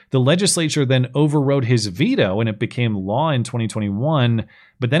described. The legislature then overrode his veto, and it became law in 2021.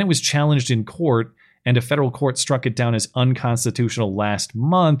 But then it was challenged in court, and a federal court struck it down as unconstitutional last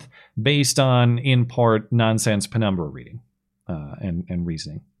month based on, in part, nonsense penumbra reading. And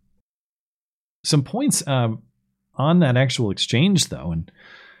reasoning. Some points on that actual exchange, though, and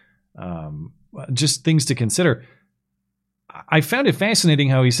just things to consider. I found it fascinating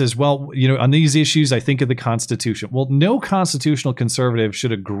how he says, well, you know, on these issues, I think of the Constitution. Well, no constitutional conservative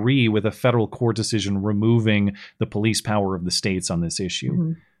should agree with a federal court decision removing the police power of the states on this issue.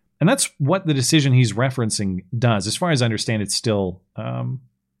 Mm-hmm. And that's what the decision he's referencing does. As far as I understand, it's still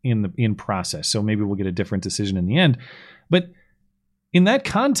in process. So maybe we'll get a different decision in the end. But in that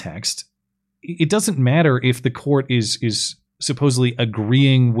context, it doesn't matter if the court is supposedly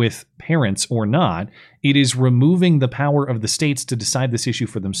agreeing with parents or not. It is removing the power of the states to decide this issue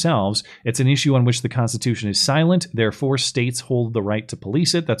for themselves. It's an issue on which the Constitution is silent. Therefore, states hold the right to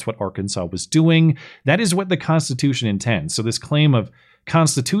police it. That's what Arkansas was doing. That is what the Constitution intends. So this claim of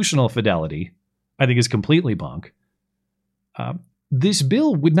constitutional fidelity, I think, is completely bunk. This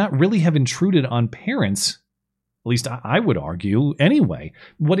bill would not really have intruded on parents. At least I would argue anyway.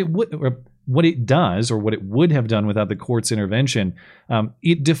 What it does, or what it would have done without the court's intervention,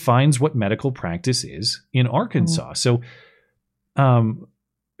 it defines what medical practice is in Arkansas. So when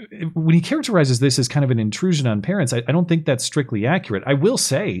he characterizes this as kind of an intrusion on parents, I don't think that's strictly accurate. I will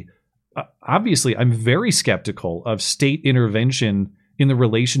say, obviously, I'm very skeptical of state intervention in the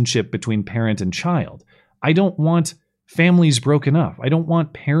relationship between parent and child. I don't want families broken up. I don't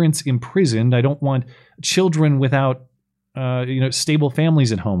want parents imprisoned. I don't want children without stable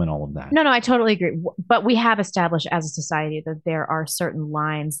families at home and all of that. No, I totally agree. But we have established as a society that there are certain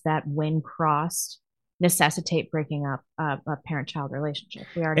lines that, when crossed, necessitate breaking up a parent-child relationship.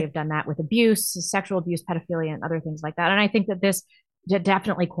 We already have done that with abuse, sexual abuse, pedophilia, and other things like that. And I think that this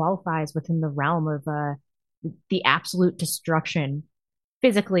definitely qualifies within the realm of the absolute destruction,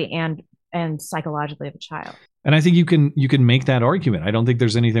 physically and and psychologically of a child. And I think you can make that argument. I don't think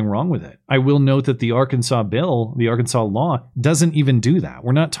there's anything wrong with it. I will note that the Arkansas bill, the Arkansas law, doesn't even do that.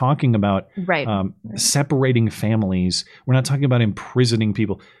 We're not talking about separating families. We're not talking about imprisoning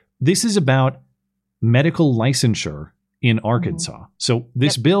people. This is about medical licensure in Arkansas. Mm-hmm. So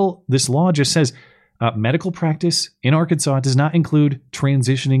this bill, this law just says medical practice in Arkansas does not include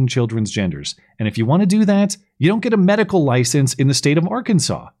transitioning children's genders. And if you want to do that, you don't get a medical license in the state of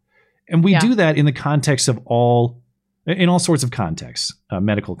Arkansas. And we do that in the context of all sorts of contexts,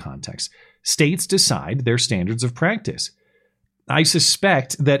 medical contexts. States decide their standards of practice. I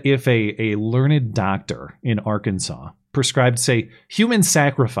suspect that if a learned doctor in Arkansas prescribed, say, human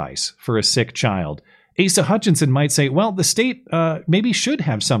sacrifice for a sick child, Asa Hutchinson might say, well, the state maybe should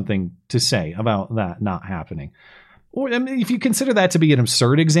have something to say about that not happening. Or I mean, if you consider that to be an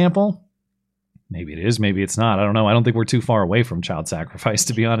absurd example, maybe it is, maybe it's not. I don't know. I don't think we're too far away from child sacrifice,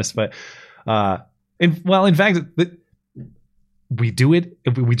 to be honest. But, in fact, we do it.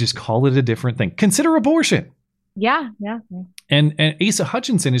 We just call it a different thing. Consider abortion. Yeah. And Asa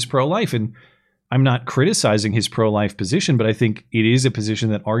Hutchinson is pro-life, and I'm not criticizing his pro-life position, but I think it is a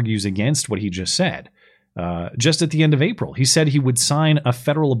position that argues against what he just said. Just at the end of April, he said he would sign a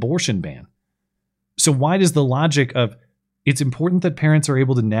federal abortion ban. So why does the logic of it's important that parents are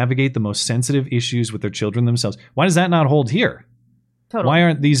able to navigate the most sensitive issues with their children themselves, why does that not hold here? Totally. Why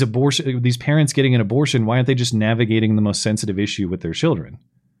aren't these parents getting an abortion? Why aren't they just navigating the most sensitive issue with their children?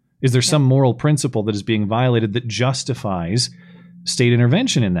 Is there some moral principle that is being violated that justifies state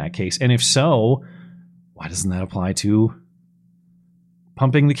intervention in that case? And if so, why doesn't that apply to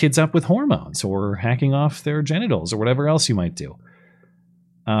pumping the kids up with hormones or hacking off their genitals or whatever else you might do?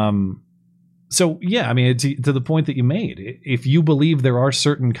 So, yeah, I mean, to the point that you made, if you believe there are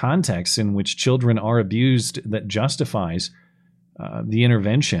certain contexts in which children are abused that justifies the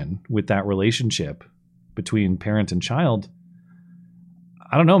intervention with that relationship between parent and child,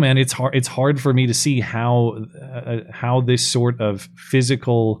 I don't know, man. It's hard for me to see how this sort of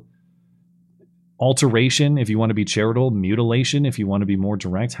physical alteration, if you want to be charitable, mutilation, if you want to be more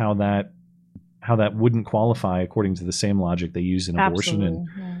direct, how that wouldn't qualify according to the same logic they use in abortion and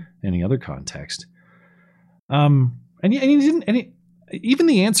any other context. And even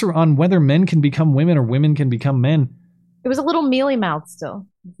the answer on whether men can become women or women can become men, it was a little mealy mouth still.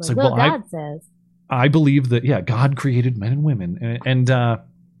 It's like, well, God says. I believe that, God created men and women. And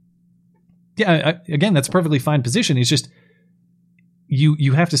again, that's a perfectly fine position. It's just,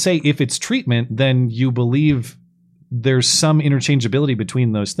 you have to say, if it's treatment, then you believe there's some interchangeability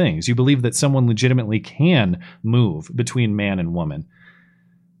between those things. You believe that someone legitimately can move between man and woman.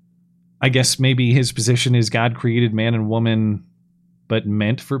 I guess maybe his position is God created man and woman, but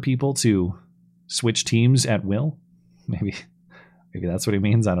meant for people to switch teams at will. Maybe that's what he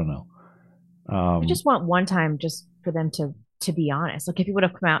means. I don't know. I just want one time just for them to be honest. Like if he would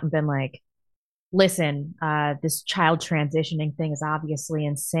have come out and been like, listen, this child transitioning thing is obviously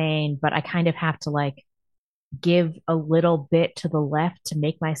insane, but I kind of have to like give a little bit to the left to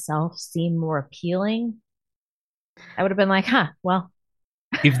make myself seem more appealing. I would have been like, well,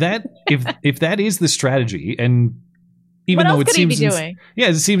 if that is the strategy, and even though it seems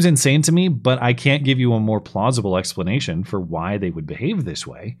it seems insane to me, but I can't give you a more plausible explanation for why they would behave this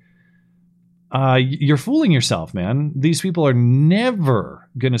way. You're fooling yourself, man. These people are never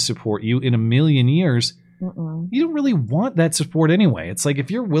going to support you in a million years. You don't really want that support anyway. It's like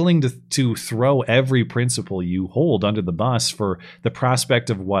if you're willing to throw every principle you hold under the bus for the prospect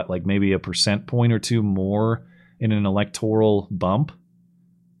of what, like maybe a percent point or two more in an electoral bump,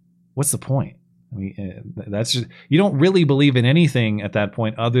 what's the point? I mean, that's just, you don't really believe in anything at that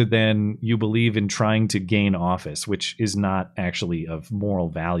point other than you believe in trying to gain office, which is not actually of moral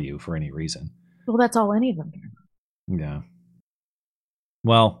value for any reason. Well, that's all any of them care about. Yeah.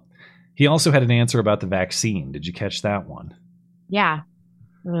 Well, he also had an answer about the vaccine. Did you catch that one? Yeah.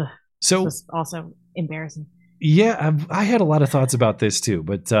 Ugh. So this was also embarrassing. Yeah, I had a lot of thoughts about this too,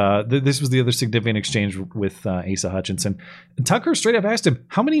 but this was the other significant exchange with Asa Hutchinson. Tucker straight up asked him,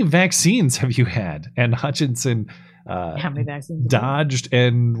 how many vaccines have you had? And Hutchinson how many vaccines dodged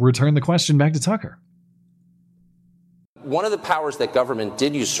and returned the question back to Tucker. One of the powers that government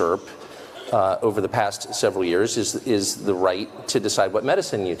did usurp over the past several years is the right to decide what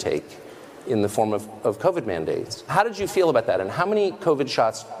medicine you take in the form of COVID mandates. How did you feel about that? And how many COVID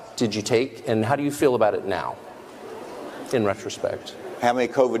shots did you take? And how do you feel about it now, in retrospect? How many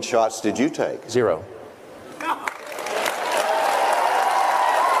COVID shots did you take? 0.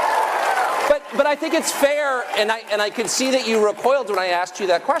 But I think it's fair, and I can see that you recoiled when I asked you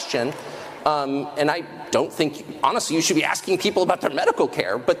that question. And I don't think, honestly, you should be asking people about their medical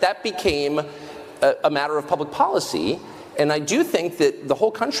care, but that became a matter of public policy. And I do think that the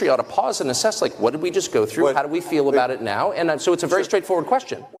whole country ought to pause and assess, like, what did we just go through? How do we feel about it now? And so it's a very straightforward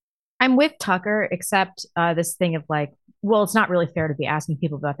question. I'm with Tucker, except this thing of like, well, it's not really fair to be asking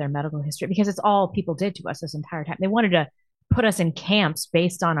people about their medical history because it's all people did to us this entire time. They wanted to put us in camps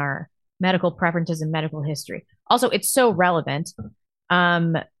based on our medical preferences and medical history. Also, it's so relevant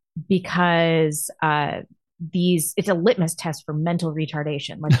because it's a litmus test for mental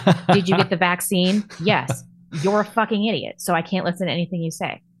retardation. Like, did you get the vaccine? Yes. You're a fucking idiot, so I can't listen to anything you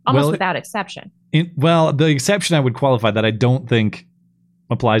say, almost without exception. The exception I would qualify that I don't think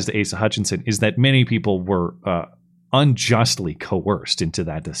applies to Asa Hutchinson is that many people were unjustly coerced into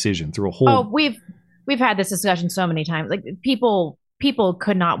that decision through a whole... Oh, we've had this discussion so many times. Like, people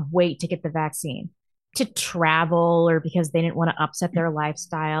could not wait to get the vaccine, to travel, or because they didn't want to upset their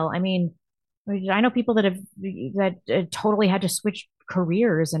lifestyle. I mean, I know people that totally had to switch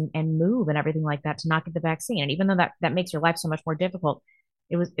careers and move and everything like that to not get the vaccine. And even though that makes your life so much more difficult,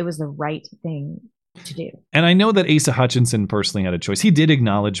 it was the right thing to do. And I know that Asa Hutchinson personally had a choice. He did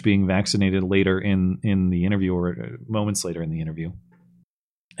acknowledge being vaccinated later in the interview, or moments later in the interview.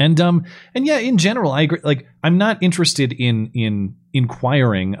 And yeah, in general, I agree. Like, I'm not interested in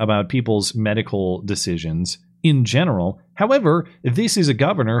inquiring about people's medical decisions in general. However, this is a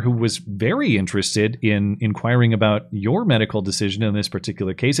governor who was very interested in inquiring about your medical decision in this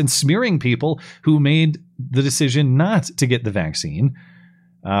particular case and smearing people who made the decision not to get the vaccine.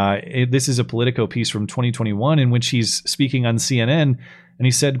 This is a Politico piece from 2021 in which he's speaking on CNN, and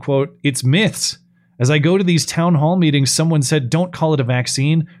he said, quote, "It's myths. As I go to these town hall meetings, someone said, don't call it a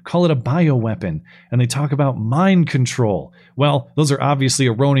vaccine, call it a bioweapon. And they talk about mind control. Well, those are obviously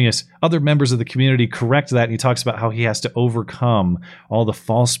erroneous. Other members of the community correct that. And he talks about how he has to overcome all the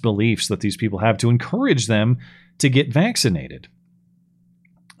false beliefs that these people have to encourage them to get vaccinated.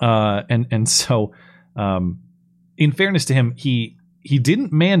 So, in fairness to him, he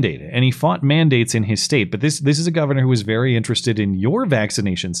didn't mandate it, and he fought mandates in his state. But this is a governor who was very interested in your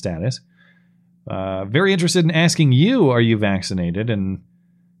vaccination status. Very interested in asking you, are you vaccinated? And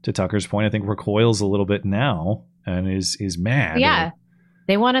to Tucker's point, I think recoils a little bit now and is mad. Yeah.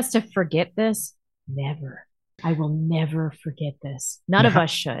 They want us to forget this? Never. I will never forget this. None of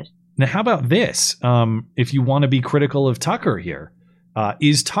us should. Now, how about this? If you want to be critical of Tucker here,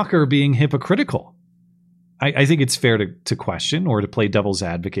 is Tucker being hypocritical? I think it's fair to question or to play devil's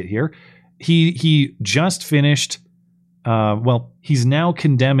advocate here. He just finished... he's now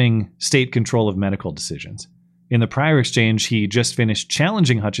condemning state control of medical decisions. In the prior exchange, he just finished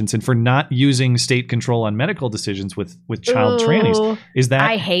challenging Hutchinson for not using state control on medical decisions with child trannies. Is that...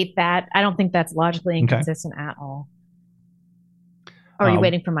 I hate that. I don't think that's logically inconsistent at all. Or are you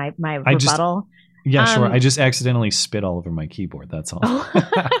waiting for my rebuttal? Sure. I just accidentally spit all over my keyboard. That's all.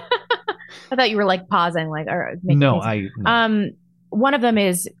 I thought you were like pausing, like, or no. One of them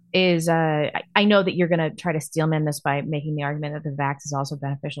is I know that you're going to try to steelman this by making the argument that the vax is also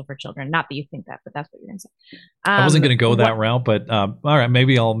beneficial for children. Not that you think that, but that's what you're going to say. I wasn't going to go that route, but all right,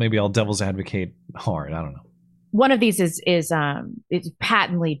 maybe I'll devil's advocate hard. I don't know. One of these is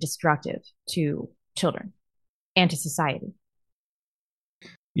patently destructive to children and to society.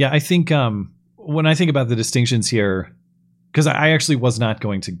 Yeah, I think when I think about the distinctions here, because I actually was not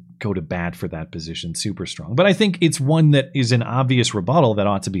going to go to bat for that position super strong. But I think it's one that is an obvious rebuttal that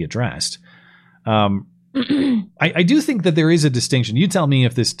ought to be addressed. I do think that there is a distinction. You tell me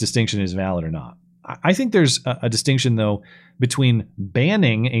if this distinction is valid or not. I think there's a distinction, though, between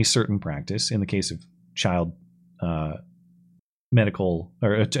banning a certain practice, in the case of child medical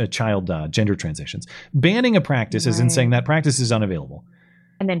or child gender transitions, banning a practice as in saying that practice is unavailable.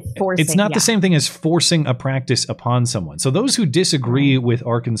 And then forcing. It's not the same thing as forcing a practice upon someone. So those who disagree with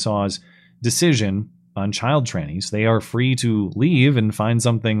Arkansas's decision on child trannies, they are free to leave and find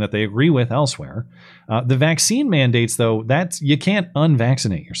something that they agree with elsewhere. The vaccine mandates, though, you can't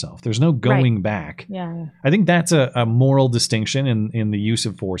unvaccinate yourself. There's no going back. Yeah. I think that's a moral distinction in the use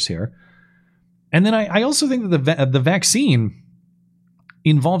of force here. And then I also think that the vaccine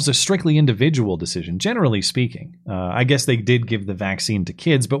involves a strictly individual decision, generally speaking. I guess they did give the vaccine to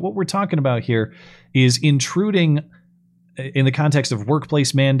kids, but what we're talking about here is intruding in the context of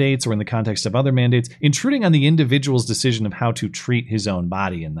workplace mandates or in the context of other mandates, intruding on the individual's decision of how to treat his own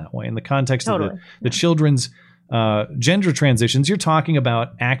body in that way. In the context of the children's gender transitions, you're talking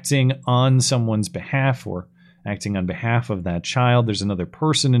about acting on someone's behalf or acting on behalf of that child. There's another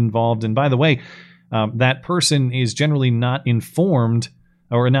person involved. And by the way, that person is generally not informed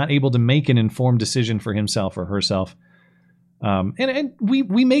or not able to make an informed decision for himself or herself. And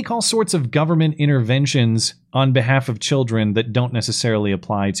we make all sorts of government interventions on behalf of children that don't necessarily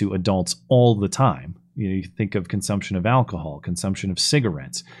apply to adults all the time. You think of consumption of alcohol, consumption of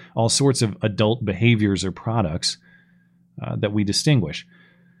cigarettes, all sorts of adult behaviors or products that we distinguish.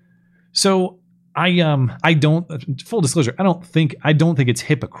 So I don't, full disclosure, I don't think it's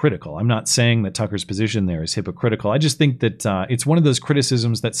hypocritical. I'm not saying that Tucker's position there is hypocritical. I just think that it's one of those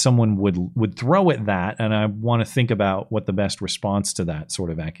criticisms that someone would throw at that, and I want to think about what the best response to that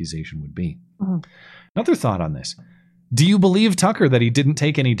sort of accusation would be. Mm-hmm. Another thought on this. Do you believe Tucker that he didn't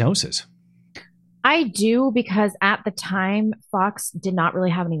take any doses? I do, because at the time, Fox did not really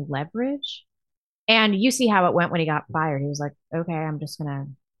have any leverage. And you see how it went when he got fired. He was like, okay, I'm just going to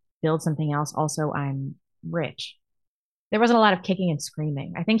build something else. Also, I'm rich. There wasn't a lot of kicking and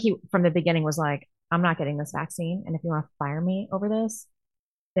screaming. I think he, from the beginning, was like, I'm not getting this vaccine. And if you want to fire me over this,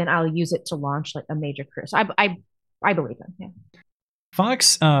 then I'll use it to launch like a major career. So I believe him. Yeah.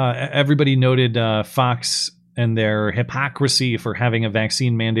 Fox, everybody noted Fox and their hypocrisy for having a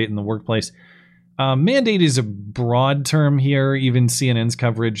vaccine mandate in the workplace. Mandate is a broad term here. Even CNN's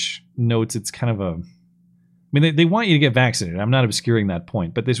coverage notes it's kind of a... I mean, they want you to get vaccinated. I'm not obscuring that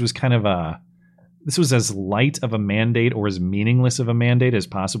point, but this was kind of this was as light of a mandate or as meaningless of a mandate as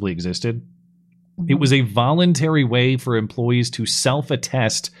possibly existed. Mm-hmm. It was a voluntary way for employees to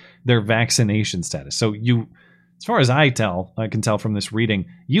self-attest their vaccination status. So you, as far as I can tell from this reading,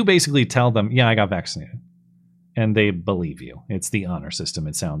 you basically tell them, yeah, I got vaccinated. And they believe you. It's the honor system,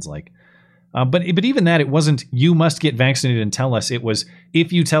 it sounds like. But even that, it wasn't, you must get vaccinated and tell us. It was,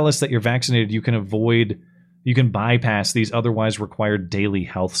 if you tell us that you're vaccinated, you can bypass these otherwise required daily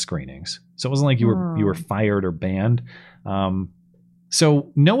health screenings. So it wasn't like you were fired or banned.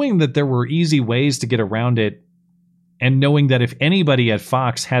 So knowing that there were easy ways to get around it, and knowing that if anybody at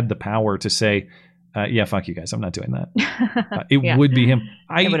Fox had the power to say, yeah, fuck you guys, I'm not doing that, it would be him.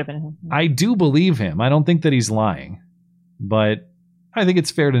 It would have been him. I do believe him. I don't think that he's lying, but I think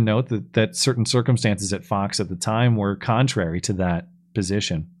it's fair to note that certain circumstances at Fox at the time were contrary to that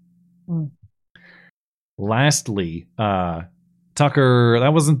position. Mm. Lastly, Tucker,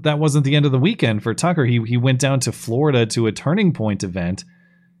 that wasn't the end of the weekend for Tucker. He went down to Florida to a Turning Point event,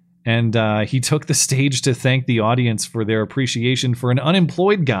 and he took the stage to thank the audience for their appreciation for an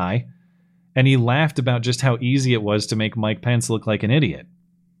unemployed guy, and he laughed about just how easy it was to make Mike Pence look like an idiot.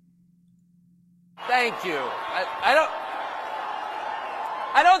 Thank you.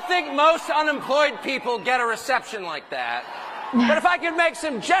 I don't think most unemployed people get a reception like that. But if I could make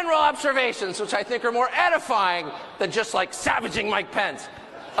some general observations, which I think are more edifying than just like savaging Mike Pence,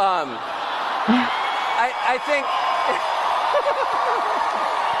 I think,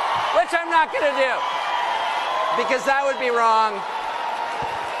 which I'm not going to do, because that would be wrong,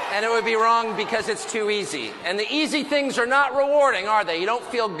 and it would be wrong because it's too easy. And the easy things are not rewarding, are they? You don't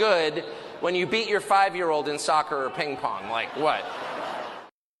feel good when you beat your 5-year-old in soccer or ping pong. Like what?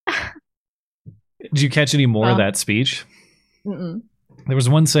 Did you catch any more of that speech? Mm-mm. There was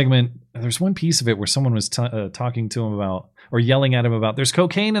one segment, there's one piece of it where someone was talking to him about, or yelling at him about, there's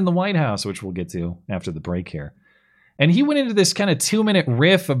cocaine in the White House, which we'll get to after the break here. And he went into this kind of 2-minute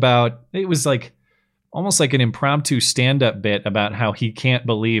riff about, it was like almost like an impromptu stand-up bit about how he can't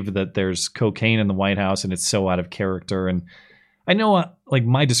believe that there's cocaine in the White House and it's so out of character. And I know like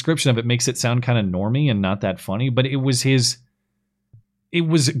my description of it makes it sound kind of normy and not that funny, but it was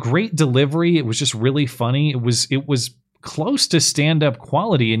great delivery. It was just really funny. It was close to stand-up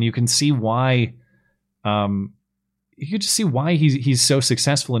quality, and you can see why. You could just see why he's so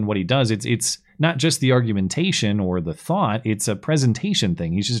successful in what he does. It's not just the argumentation or the thought; it's a presentation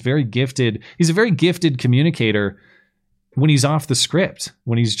thing. He's just very gifted. He's a very gifted communicator when he's off the script.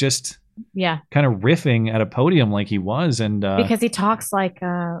 When he's just kind of riffing at a podium like he was, and because he talks like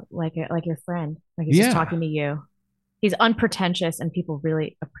your friend, like he's just talking to you. He's unpretentious, and people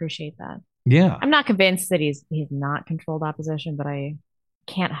really appreciate that. Yeah. I'm not convinced that he's not controlled opposition, but I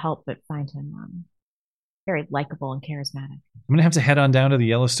can't help but find him very likable and charismatic. I'm going to have to head on down to the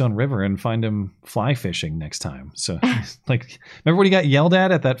Yellowstone River and find him fly fishing next time. So, like, remember when he got yelled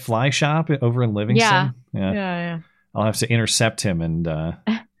at that fly shop over in Livingston? Yeah. I'll have to intercept him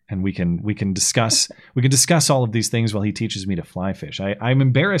and we can discuss all of these things while he teaches me to fly fish. I'm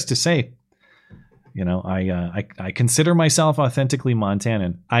embarrassed to say, you know, I consider myself authentically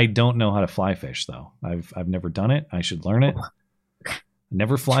Montanan. I don't know how to fly fish, though. I've never done it. I should learn it.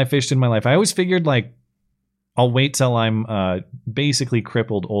 Never fly fished in my life. I always figured, like, I'll wait till I'm basically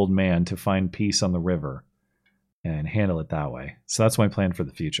crippled old man to find peace on the river and handle it that way. So that's my plan for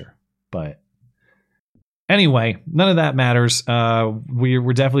the future. But anyway, none of that matters.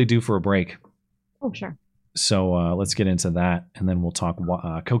 We're definitely due for a break. Oh, sure. So let's get into that, and then we'll talk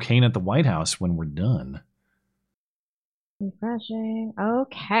cocaine at the White House when we're done. Refreshing.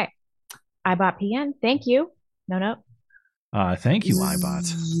 Okay. iBot PN. Thank you. No. Thank you,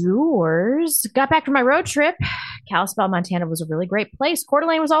 iBot. Yours. Got back from my road trip. Kalispell, Montana was a really great place. Coeur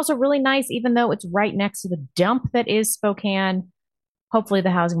d'Alene was also really nice, even though it's right next to the dump that is Spokane. Hopefully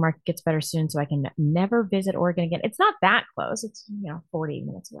the housing market gets better soon so I can never visit Oregon again. It's not that close. It's 40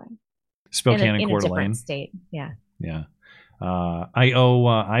 minutes away. Spokane and Coeur d'Alene. In a different state. Yeah. Yeah. I owe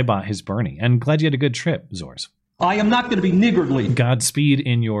iBot his Bernie. And glad you had a good trip, Zors. I am not going to be niggardly. Godspeed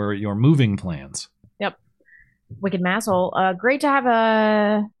in your moving plans. Yep. Wicked Masshole. Great to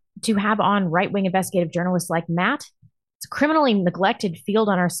have on right-wing investigative journalists like Matt. It's a criminally neglected field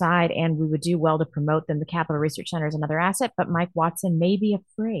on our side, and we would do well to promote them. The Capital Research Center is another asset, but Mike Watson may be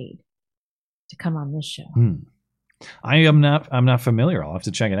afraid to come on this show. I'm not familiar. I'll have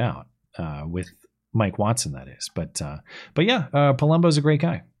to check it out with Mike Watson, that is. But yeah, Palumbo's a great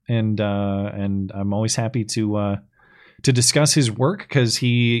guy, and I'm always happy to discuss his work because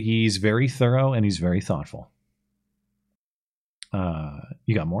he's very thorough and he's very thoughtful.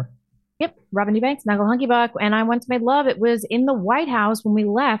 You got more? Yep. Robin Eubanks, Snuggle Hunky Buck, and I once made love. It was in the White House when we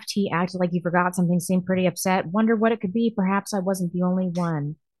left. He acted like he forgot something, seemed pretty upset. Wonder what it could be. Perhaps I wasn't the only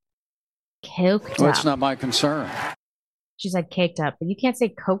one. Coked up. That's not my concern. She said caked up, but you can't say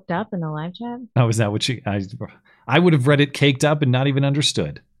coked up in the live chat. Oh, is that what I would have read it caked up and not even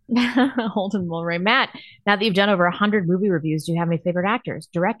understood. Holden Mulray. Matt, now that you've done over 100 movie reviews, do you have any favorite actors,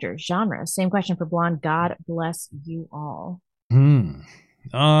 directors, genres? Same question for Blonde. God bless you all. Man,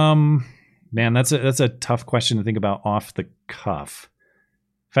 that's a tough question to think about off the cuff.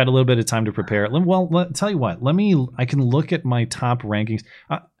 I've had a little bit of time to prepare. Tell you what, I can look at my top rankings.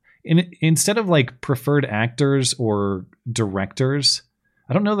 Instead of like preferred actors or directors,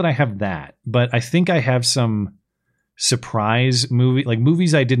 I don't know that I have that, but I think I have some surprise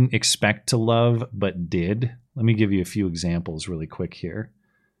movies I didn't expect to love, but did. Let me give you a few examples really quick here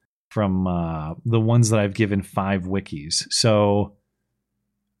from the ones that I've given 5 wikis. So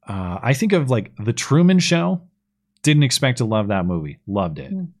I think of like The Truman Show. Didn't expect to love that movie. Loved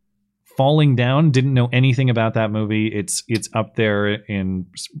it. Falling Down. Didn't know anything about that movie. It's up there in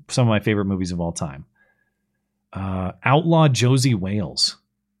some of my favorite movies of all time. Outlaw Josie Wales.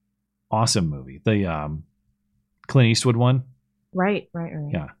 Awesome movie. The Clint Eastwood one. Right.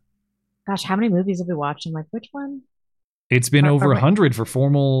 Yeah. Gosh, how many movies have we watched? I'm like, which one? It's been over 100 for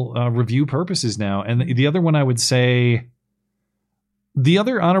formal review purposes now. And the other one I would say, the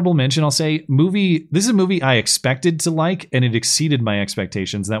other honorable mention, I'll say, this is a movie I expected to like, and it exceeded my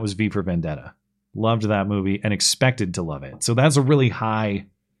expectations. That was V for Vendetta. Loved that movie and expected to love it. So that's a really high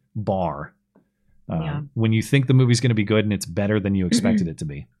bar when you think the movie's going to be good and it's better than you expected it to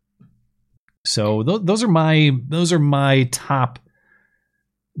be. So those are my top,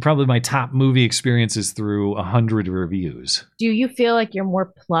 probably my top movie experiences through 100 reviews. Do you feel like you're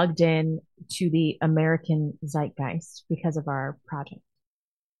more plugged in to the American zeitgeist because of our project?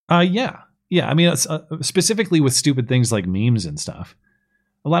 Yeah. I mean, specifically with stupid things like memes and stuff.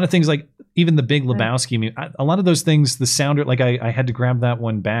 A lot of things like even the Big Lebowski meme. A lot of those things, the sounder, like I had to grab that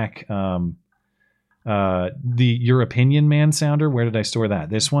one back. The Your Opinion Man sounder. Where did I store that?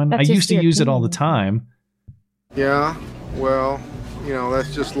 This one. I used to use it all the time. Yeah. Well,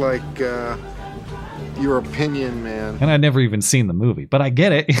 that's just like Your Opinion Man. And I'd never even seen the movie, but I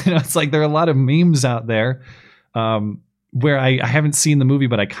get it. It's like there are a lot of memes out there where I haven't seen the movie,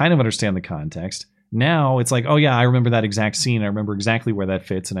 but I kind of understand the context. Now it's like, oh yeah, I remember that exact scene. I remember exactly where that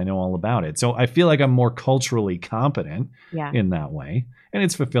fits, and I know all about it. So I feel like I'm more culturally competent in that way, and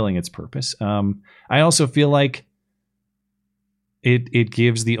it's fulfilling its purpose. I also feel like it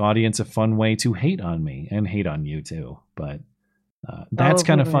gives the audience a fun way to hate on me and hate on you too. But that's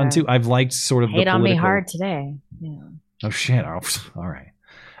kind of fun too. I've liked sort of hate on me hard today. Yeah. Oh shit! All right.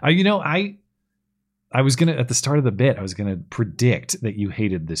 I was gonna, at the start of the bit, I was gonna predict that you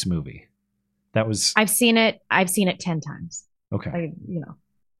hated this movie. That was. I've seen it 10 times. Okay.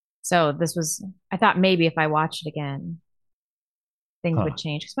 So this was. I thought maybe if I watched it again, things would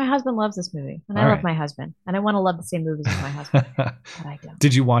change, because my husband loves this movie, and I love my husband, and I want to love the same movies as my husband, but I don't.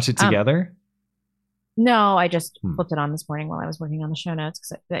 Did you watch it together? No, I just flipped it on this morning while I was working on the show notes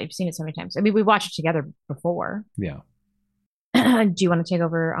because I've seen it so many times. I mean, we watched it together before. Yeah. Do you want to take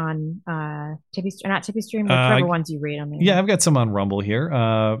over on Tippy Stream, whichever ones you read on there? Yeah, I've got some on Rumble here.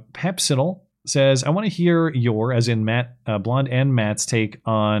 Pepsidle says, I want to hear your, as in Matt, Blonde and Matt's take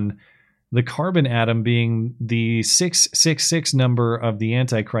on The carbon atom being the 666 number of the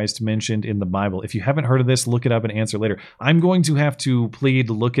Antichrist mentioned in the Bible. If you haven't heard of this, look it up and answer later. I'm going to have to plead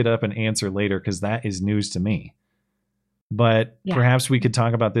look it up and answer later because that is news to me. But perhaps we could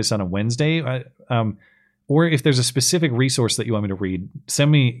talk about this on a Wednesday. Or if there's a specific resource that you want me to read,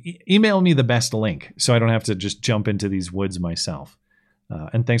 email me the best link so I don't have to just jump into these woods myself.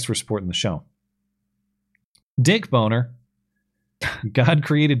 And thanks for supporting the show. Dick Boner. God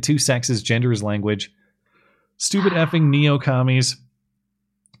created two sexes, gender is language. Stupid effing neo-commies.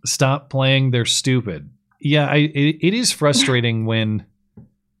 Stop playing, they're stupid. Yeah, it is frustrating when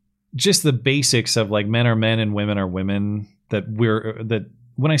just the basics of like men are men and women are women, that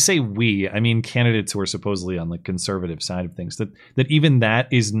when I say we, I mean candidates who are supposedly on the conservative side of things, that even that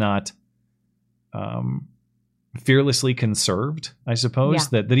is not fearlessly conserved, I suppose,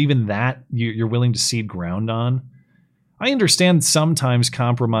 that even that you're willing to cede ground on. I understand sometimes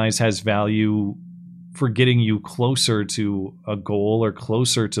compromise has value for getting you closer to a goal or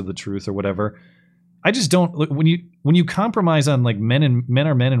closer to the truth or whatever. I just don't look when you compromise on like men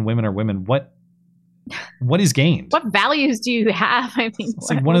are men and women are women. What is gained? What values do you have? I mean, it's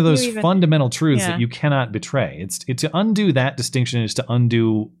like one of those fundamental truths that you cannot betray. It's to undo that distinction is to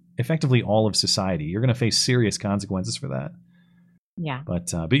undo effectively all of society. You're going to face serious consequences for that. Yeah.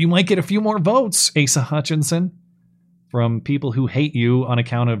 But you might get a few more votes, Asa Hutchinson, from people who hate you on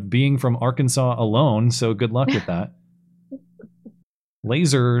account of being from Arkansas alone. So good luck with that.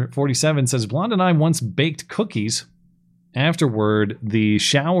 Laser47 says, Blonde and I once baked cookies. Afterward, the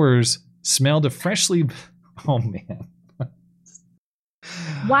showers smelled of freshly... Oh, man.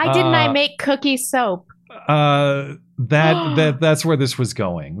 Why didn't I make cookie soap? That's where this was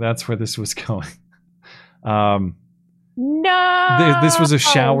going. That's where this was going. No! This was a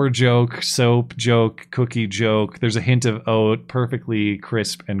shower joke, soap joke, cookie joke. There's a hint of oat, perfectly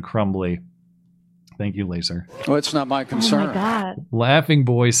crisp and crumbly. Thank you, Laser. Well, it's not my concern. Oh my God. Laughing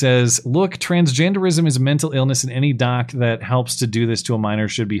Boy says, look, transgenderism is a mental illness, and any doc that helps to do this to a minor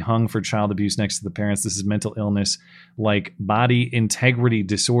should be hung for child abuse next to the parents. This is mental illness like body integrity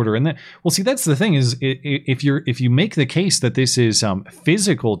disorder. And that's the thing is if you make the case that this is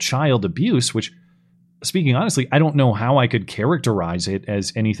physical child abuse, which, speaking honestly, I don't know how I could characterize it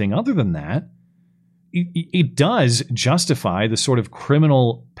as anything other than that. It does justify the sort of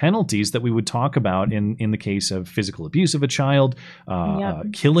criminal penalties that we would talk about in the case of physical abuse of a child,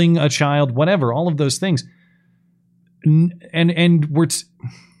 killing a child, whatever, all of those things. And we're,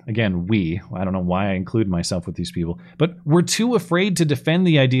 again, I don't know why I include myself with these people, but we're too afraid to defend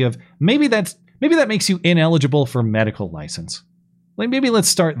the idea of maybe that makes you ineligible for medical license. Like maybe let's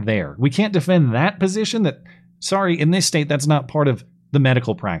start there. We can't defend that position that, sorry, in this state, that's not part of the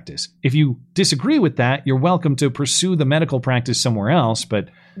medical practice. If you disagree with that, you're welcome to pursue the medical practice somewhere else, but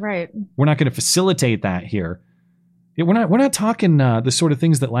right. We're not going to facilitate that here. We're not talking the sort of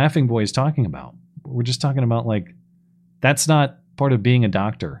things that Laughing Boy is talking about. We're just talking about like, that's not part of being a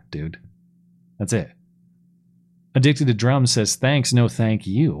doctor, dude. That's it. Addicted to Drums says, thanks, no thank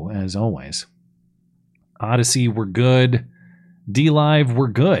you, as always. Odyssey, we're good. D-Live, we're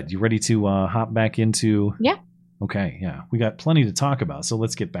good. You ready to hop back into... Yeah. Okay, yeah. We got plenty to talk about, so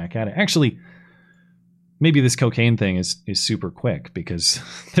let's get back at it. Actually, maybe this cocaine thing is super quick because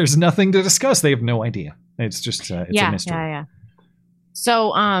there's nothing to discuss. They have no idea. It's just a mystery. Yeah.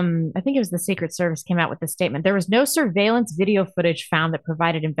 So I think it was the Secret Service came out with this statement. There was no surveillance video footage found that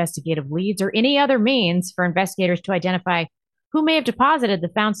provided investigative leads or any other means for investigators to identify who may have deposited the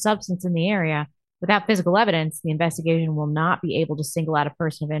found substance in the area. Without physical evidence, the investigation will not be able to single out a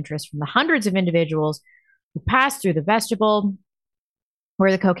person of interest from the hundreds of individuals who passed through the vestibule where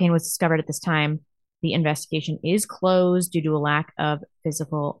the cocaine was discovered at this time. The investigation is closed due to a lack of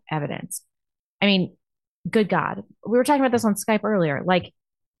physical evidence. I mean, good God. We were talking about this on Skype earlier. Like,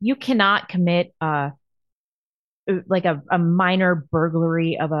 you cannot commit a minor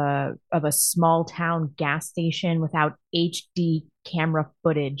burglary of a small town gas station without HD camera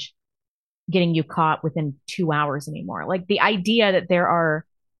footage getting you caught within 2 hours anymore. Like, the idea that there are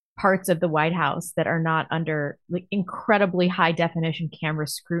parts of the White House that are not under like incredibly high definition camera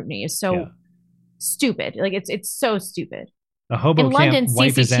scrutiny is so stupid. Like it's so stupid. A hobo can't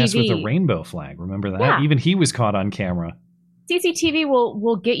wipe his ass with a rainbow flag. Remember that? Yeah. Even he was caught on camera. CCTV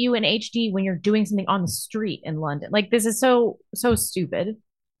will get you in HD when you're doing something on the street in London. Like, this is so stupid.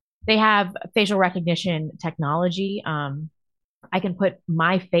 They have facial recognition technology. I can put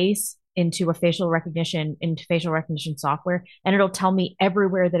my face into facial recognition software, and it'll tell me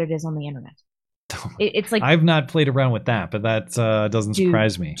everywhere that it is on the internet. It's like, I've not played around with that, but that doesn't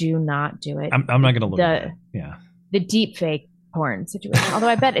surprise me. Do not do it. I'm not going to look at it. Yeah. The deep fake porn situation. Although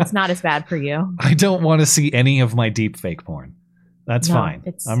I bet it's not as bad for you. I don't want to see any of my deep fake porn. That's fine.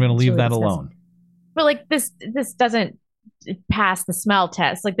 I'm going to leave that alone. But like this doesn't pass the smell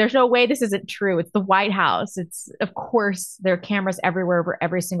test. Like there's no way this isn't true. It's the White House. It's, of course, there are cameras everywhere over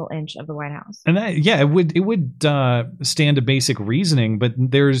every single inch of the White House. And that, yeah, it would stand to basic reasoning, but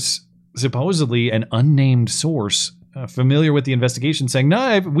there's supposedly an unnamed source familiar with the investigation saying,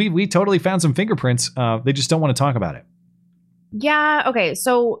 no, we totally found some fingerprints. They just don't want to talk about it. Yeah. Okay.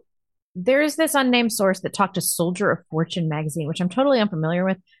 So there's this unnamed source that talked to Soldier of Fortune magazine, which I'm totally unfamiliar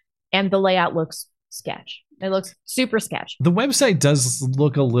with. And the layout looks sketch. It looks super sketch. The website does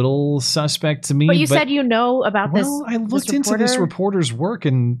look a little suspect to me. But you said you know about this. Well, I looked into this reporter's work,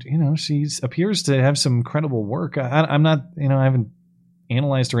 and she appears to have some credible work. I'm not, I haven't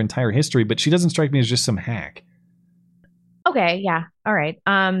analyzed her entire history, but she doesn't strike me as just some hack. Okay, yeah, all right.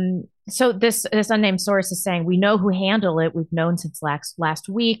 So this unnamed source is saying we know who handled it. We've known since last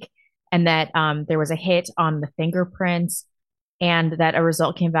week, and that there was a hit on the fingerprints, and that a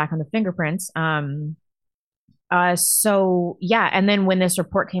result came back on the fingerprints. So yeah, and then when this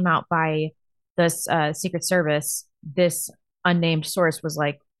report came out by the Secret Service, this unnamed source was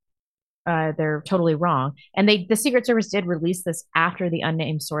like, they're totally wrong. And the Secret Service did release this after the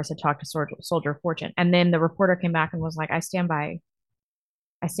unnamed source had talked to Soldier of Fortune, and then the reporter came back and was like, I stand by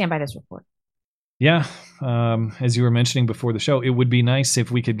this report. Yeah, as you were mentioning before the show, it would be nice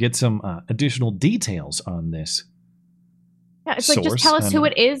if we could get some additional details on this. Yeah, it's like, just tell us who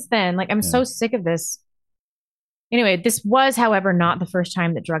it is then. Like, I'm so sick of this. Anyway, this was, however, not the first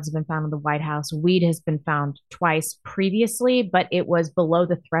time that drugs have been found in the White House. Weed has been found twice previously, but it was below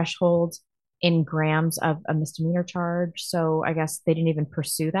the threshold in grams of a misdemeanor charge. So I guess they didn't even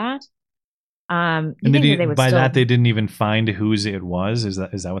pursue that. And they didn't even find whose it was. Is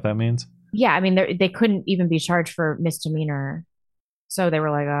that what that means? Yeah, I mean, they couldn't even be charged for misdemeanor. So they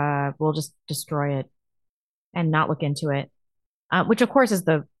were like, we'll just destroy it and not look into it. Which, of course, is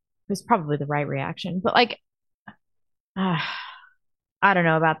probably the right reaction. But like, I don't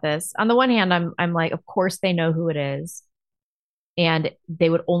know about this. On the one hand, I'm like, of course they know who it is, and they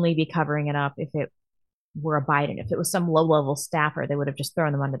would only be covering it up if it were a Biden. If it was some low-level staffer, they would have just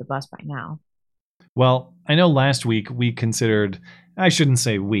thrown them under the bus by now. Well, I know last week we considered, I shouldn't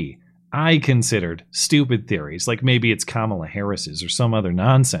say I considered stupid theories, like maybe it's Kamala Harris's or some other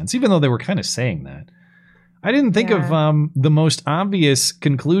nonsense, even though they were kind of saying that. I didn't think of the most obvious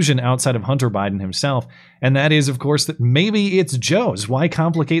conclusion outside of Hunter Biden himself, and that is, of course, that maybe it's Joe's. Why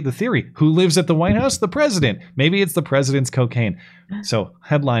complicate the theory? Who lives at the White House? The president. Maybe it's the president's cocaine. So,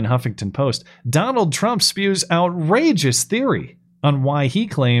 headline Huffington Post, Donald Trump spews outrageous theory on why he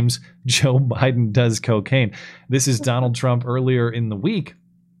claims Joe Biden does cocaine. This is Donald Trump earlier in the week,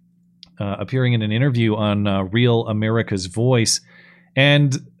 appearing in an interview on Real America's Voice.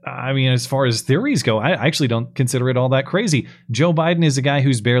 And I mean, as far as theories go, I actually don't consider it all that crazy. Joe Biden is a guy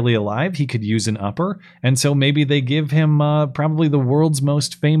who's barely alive. He could use an upper. And so maybe they give him probably the world's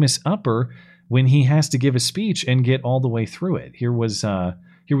most famous upper when he has to give a speech and get all the way through it. Here was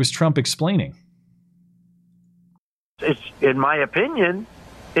Trump explaining. It's, in my opinion,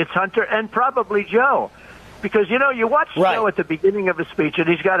 it's Hunter and probably Joe. Because, you watch Joe at the beginning of his speech, and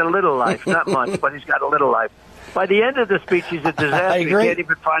he's got a little life. Not much, but he's got a little life. By the end of the speech, he's a disaster. He can't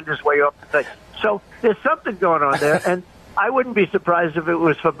even find his way up the thing. So there's something going on there, and I wouldn't be surprised if it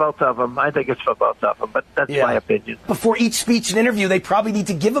was for both of them. I think it's for both of them, but that's my opinion. Before each speech and interview, they probably need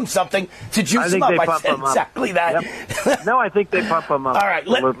to give him something to juice him up. I said exactly that. Yep. No, I think they pump him up. All right,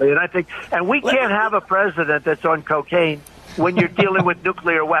 absolutely. And we can't have a president that's on cocaine when you're dealing with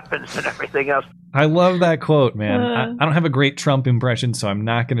nuclear weapons and everything else. I love that quote, man. I don't have a great Trump impression, so I'm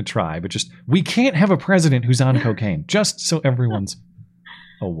not going to try. But just, we can't have a president who's on cocaine, just so everyone's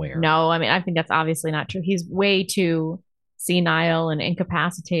aware. No, I mean, I think that's obviously not true. He's way too senile and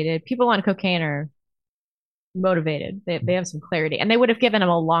incapacitated. People on cocaine are motivated. They have some clarity. And they would have given him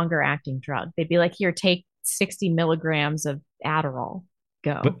a longer acting drug. They'd be like, here, take 60 milligrams of Adderall.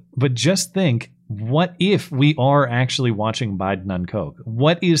 Go. But just think, what if we are actually watching Biden on coke?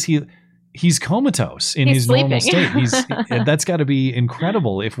 What is he? He's comatose in his sleeping. Normal state. That's got to be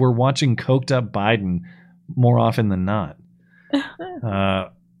incredible if we're watching coked up Biden more often than not.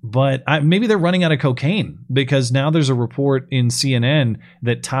 But maybe they're running out of cocaine, because now there's a report in CNN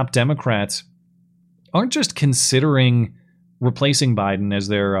that top Democrats aren't just considering replacing Biden as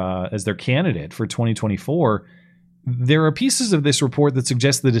their candidate for 2024. There are pieces of this report that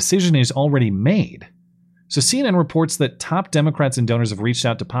suggest the decision is already made. So CNN reports that top Democrats and donors have reached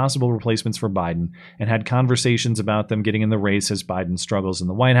out to possible replacements for Biden and had conversations about them getting in the race as Biden struggles in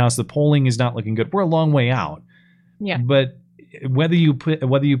the White House. The polling is not looking good. We're a long way out. Yeah. But whether you put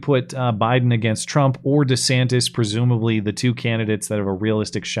Biden against Trump or DeSantis, presumably the two candidates that have a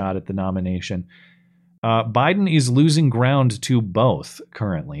realistic shot at the nomination, Biden is losing ground to both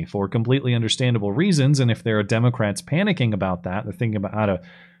currently for completely understandable reasons. And if there are Democrats panicking about that, they're thinking about how to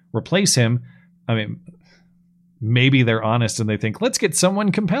replace him. I mean, maybe they're honest and they think, let's get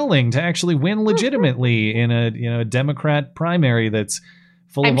someone compelling to actually win legitimately in a Democrat primary that's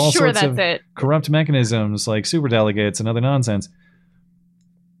full of all sorts of corrupt mechanisms like superdelegates and other nonsense.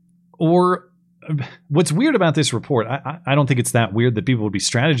 Or what's weird about this report, I don't think it's that weird that people would be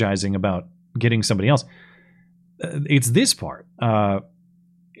strategizing about getting somebody else. It's this part.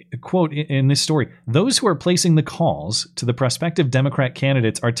 Quote in this story, those who are placing the calls to the prospective Democrat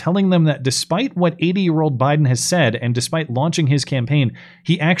candidates are telling them that despite what 80-year-old Biden has said and despite launching his campaign,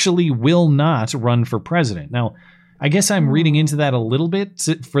 he actually will not run for president. Now, I guess I'm reading into that a little bit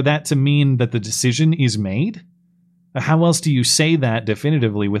for that to mean that the decision is made. How else do you say that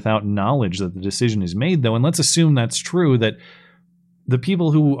definitively without knowledge that the decision is made, though? And let's assume that's true, that the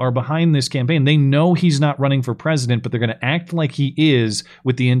people who are behind this campaign, they know he's not running for president, but they're going to act like he is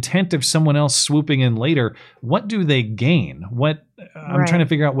with the intent of someone else swooping in later. What do they gain? I'm trying to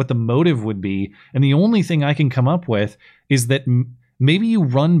figure out what the motive would be. And the only thing I can come up with is that maybe you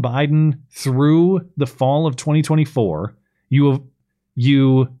run Biden through the fall of 2024. You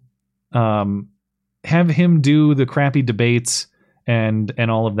have him do the crappy debates and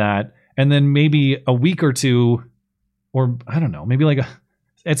all of that. And then maybe a week or two, or I don't know, maybe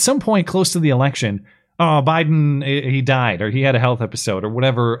at some point close to the election, Biden, he died or he had a health episode or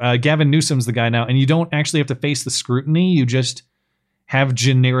whatever. Gavin Newsom's the guy now. And you don't actually have to face the scrutiny. You just have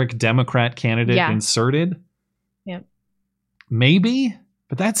generic Democrat candidate inserted. Yep. Maybe,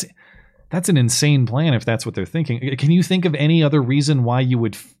 but that's an insane plan if that's what they're thinking. Can you think of any other reason why you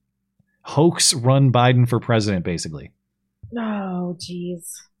would hoax run Biden for president, basically? Oh,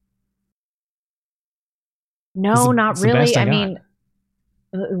 geez. No, not really. I mean,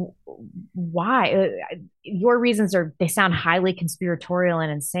 why? Your reasons they sound highly conspiratorial and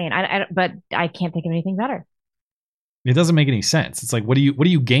insane. But I can't think of anything better. It doesn't make any sense. It's like, what do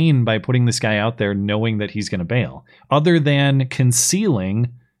you gain by putting this guy out there knowing that he's going to bail, other than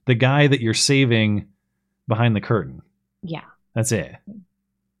concealing the guy that you're saving behind the curtain? Yeah, that's it.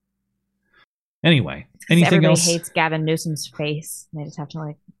 Anyway, anything else? Everybody hates Gavin Newsom's face. They just have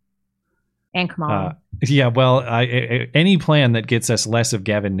to and Kamala. Yeah, well, any plan that gets us less of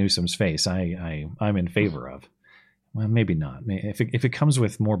Gavin Newsom's face, I'm in favor of. Well, maybe not. If it comes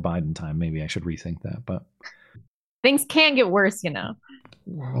with more Biden time, maybe I should rethink that. But things can get worse,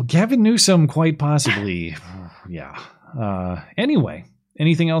 Well, Gavin Newsom, quite possibly. Yeah. Anyway,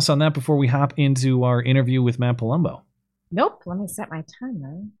 anything else on that before we hop into our interview with Matt Palumbo? Nope. Let me set my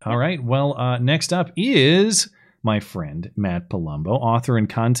timer. All right. Well, next up is my friend Matt Palumbo, author and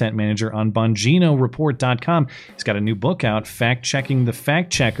content manager on BonginoReport.com. He's got a new book out, Fact-Checking the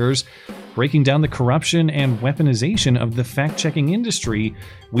Fact Checkers, breaking down the corruption and weaponization of the fact-checking industry.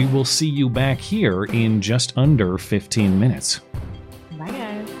 We will see you back here in just under 15 minutes. Bye,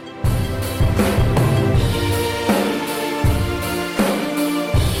 guys.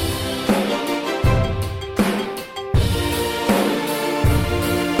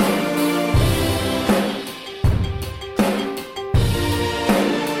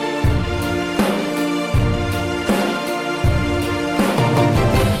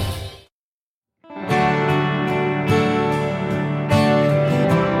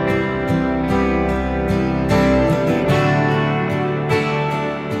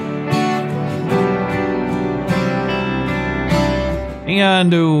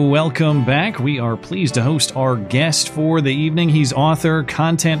 And welcome back. We are pleased to host our guest for the evening. He's author,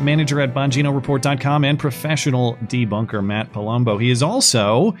 content manager at BonginoReport.com, and professional debunker Matt Palumbo. He is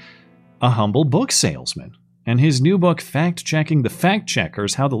also a humble book salesman. And his new book, Fact-Checking the Fact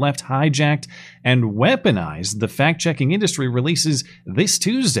Checkers, How the Left Hijacked and Weaponized the Fact-Checking Industry, releases this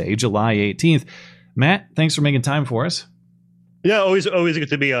Tuesday, July 18th. Matt, thanks for making time for us. Yeah, always good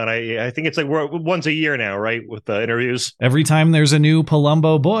to be on. I think it's we're once a year now, right, with the interviews. Every time there's a new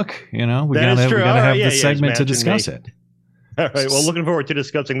Palumbo book, we gotta have the segment to discuss it. All right. Well, looking forward to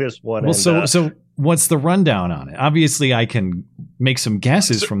discussing this one. Well, so what's the rundown on it? Obviously, I can make some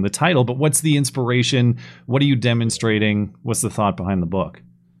guesses from the title, but what's the inspiration? What are you demonstrating? What's the thought behind the book?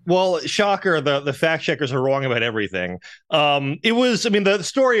 Well, shocker, the fact checkers are wrong about everything. The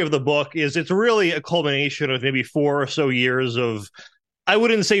story of the book is it's really a culmination of maybe 4 or so years of, I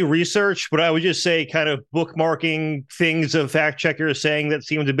wouldn't say research, but I would just say kind of bookmarking things of fact checkers saying that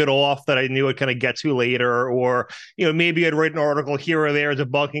seemed a bit off that I knew I'd kind of get to later, or, maybe I'd write an article here or there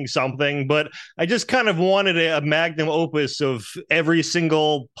debunking something, but I just kind of wanted a magnum opus of every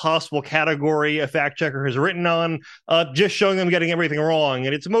single possible category a fact checker has written on, just showing them getting everything wrong.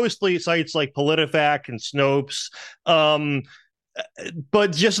 And it's mostly sites like PolitiFact and Snopes.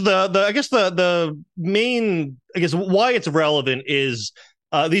 But just the main, why it's relevant is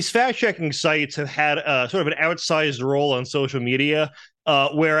these fact-checking sites have had sort of an outsized role on social media,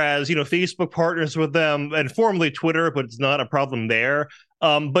 whereas, Facebook partners with them, and formerly Twitter, but it's not a problem there.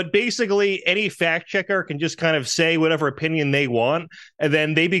 But basically, any fact checker can just kind of say whatever opinion they want, and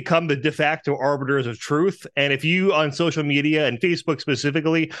then they become the de facto arbiters of truth. And if you on social media, and Facebook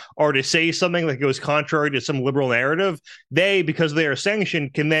specifically, are to say something that goes contrary to some liberal narrative, they, because they are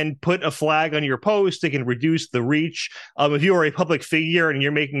sanctioned, can then put a flag on your post. They can reduce the reach. If you are a public figure and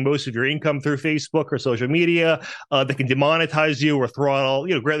you're making most of your income through Facebook or social media, they can demonetize you or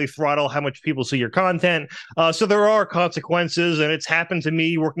greatly throttle how much people see your content. So there are consequences, and it's happened to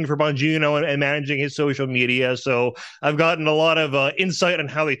me working for Bongino and managing his social media. So I've gotten a lot of insight on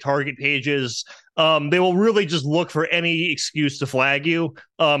how they target pages. They will really just look for any excuse to flag you.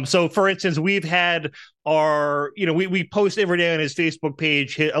 So for instance, we've had we post every day on his Facebook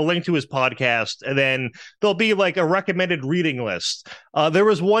page a link to his podcast, and then there'll be like a recommended reading list. There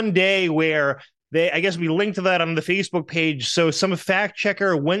was one day where we linked to that on the Facebook page. So some fact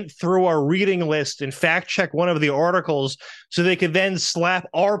checker went through our reading list and fact checked one of the articles so they could then slap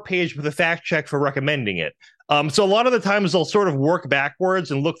our page with a fact check for recommending it. So a lot of the times they'll sort of work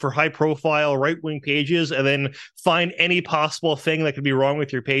backwards and look for high profile right-wing pages and then find any possible thing that could be wrong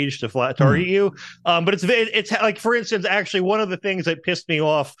with your page to flat target you. But it's like, for instance, actually one of the things that pissed me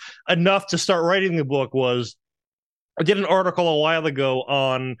off enough to start writing the book was I did an article a while ago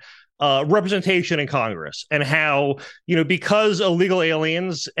on representation in Congress, and how, because illegal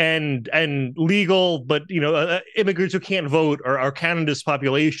aliens and legal, but, immigrants who can't vote are counted as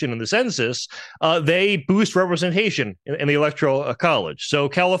population in the census, they boost representation in the electoral college. So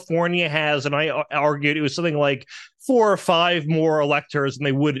California has, and I argued it was something like 4 or 5 more electors than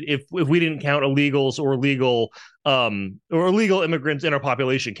they would if we didn't count illegals or illegal immigrants in our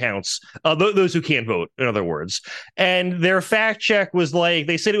population counts, those who can't vote, in other words. And their fact check was like,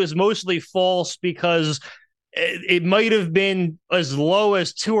 they said it was mostly false because it might have been as low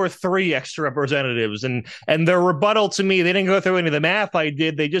as 2 or 3 extra representatives. And their rebuttal to me, they didn't go through any of the math I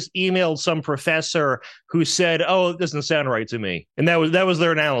did. They just emailed some professor who said, "Oh, it doesn't sound right to me." And that was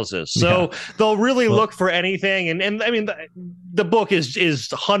their analysis. So they'll really look for anything. And I mean, the book is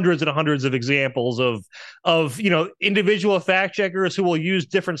hundreds and hundreds of examples of individual fact checkers who will use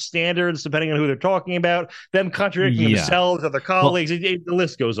different standards depending on who they're talking about, them contradicting themselves or their colleagues. The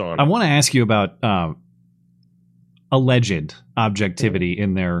list goes on. I want to ask you about alleged objectivity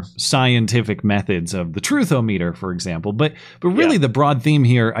in their scientific methods of the truthometer, for example. But really the broad theme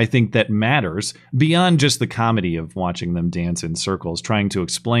here, I think, that matters beyond just the comedy of watching them dance in circles, trying to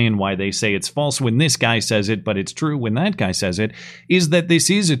explain why they say it's false when this guy says it, but it's true when that guy says it, is that this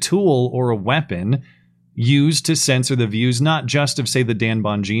is a tool or a weapon used to censor the views, not just of, say, the Dan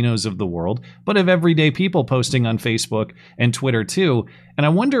Bonginos of the world, but of everyday people posting on Facebook and Twitter too. And I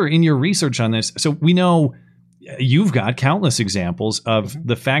wonder, in your research on this, so we know you've got countless examples of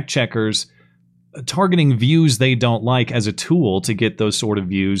the fact checkers targeting views they don't like as a tool to get those sort of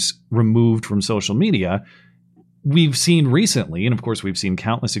views removed from social media. We've seen recently, and of course we've seen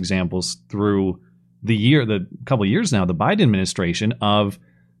countless examples through the couple of years now, the Biden administration, of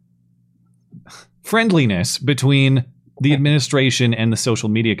friendliness between the administration and the social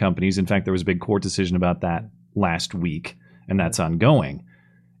media companies. In fact, there was a big court decision about that last week, and that's ongoing.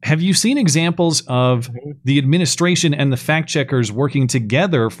 Have you seen examples of the administration and the fact checkers working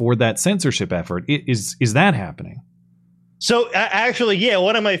together for that censorship effort? Is that happening? So actually, yeah,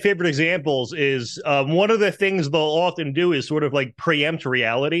 one of my favorite examples is one of the things they'll often do is sort of like preempt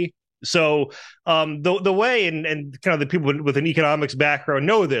reality. So the way, and kind of the people with an economics background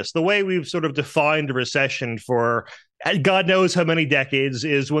know this, the way we've sort of defined a recession for God knows how many decades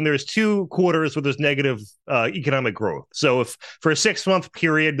is when there's 2 quarters where there's negative economic growth. So if for a 6-month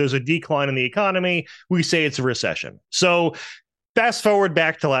period there's a decline in the economy, we say it's a recession. So fast forward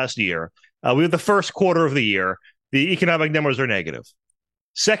back to last year, we have the first quarter of the year. The economic numbers are negative.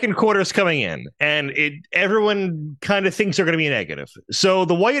 Second quarter is coming in, and everyone kind of thinks they're going to be negative. So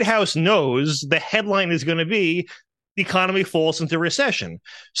the White House knows the headline is going to be the economy falls into recession.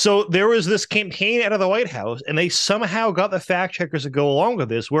 So there was this campaign out of the White House, and they somehow got the fact checkers to go along with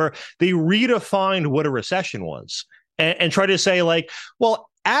this, where they redefined what a recession was. and try to say like, well,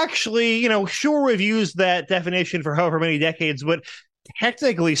 actually, sure, we've used that definition for however many decades, but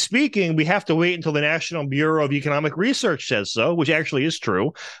technically speaking, we have to wait until the National Bureau of Economic Research says so, which actually is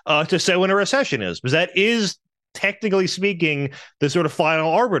true, to say when a recession is, because that is technically speaking the sort of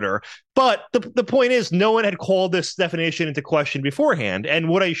final arbiter. But the point is, no one had called this definition into question beforehand. And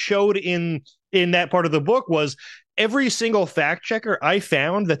what I showed in that part of the book was every single fact checker I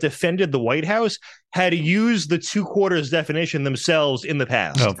found that defended the White House had used the 2/4 definition themselves in the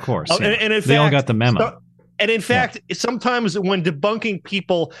past. Oh, of course. And in they fact, all got the memo. And in fact, sometimes when debunking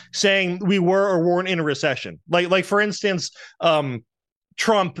people saying we were or weren't in a recession, like for instance,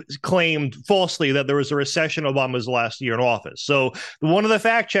 Trump claimed falsely that there was a recession Obama's last year in office. So one of the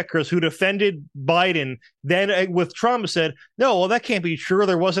fact checkers who defended Biden then with Trump said, no, well, that can't be true.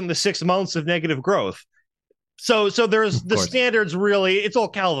 There wasn't the 6 months of negative growth. So there's the standards really, it's all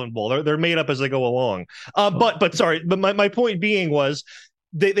Calvin Bull. They're made up as they go along. But my point being was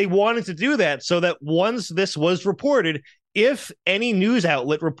they wanted to do that so that once this was reported, if any news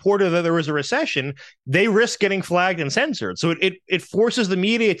outlet reported that there was a recession, they risk getting flagged and censored. So it forces the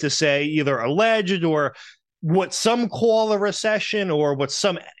media to say either alleged or what some call a recession or what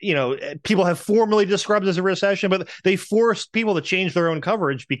some, people have formally described as a recession, but they force people to change their own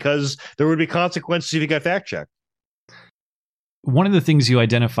coverage because there would be consequences if you got fact checked. One of the things you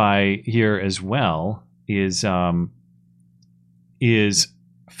identify here as well is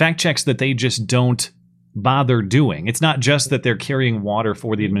fact checks that they just don't bother doing. It's not just that they're carrying water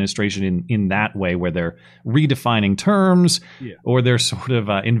for the administration in that way, where they're redefining terms or they're sort of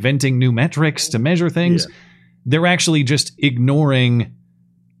inventing new metrics to measure things. Yeah. They're actually just ignoring,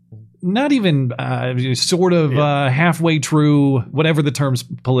 not even halfway true, whatever the terms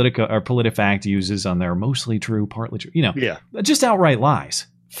Politica or PolitiFact uses on their mostly true, partly true, just outright lies.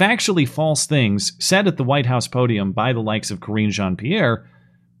 Factually false things said at the White House podium by the likes of Karine Jean-Pierre.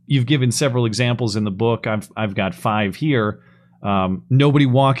 You've given several examples in the book. I've got 5 here. Nobody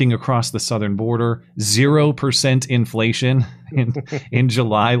walking across the southern border. 0% inflation in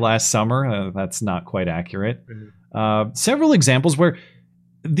July last summer. That's not quite accurate. Several examples where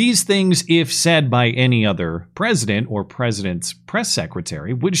these things, if said by any other president or president's press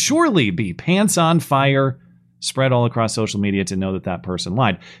secretary, would surely be pants on fire, spread all across social media to know that person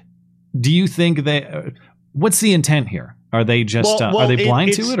lied. Do you think what's the intent here? Are they just are they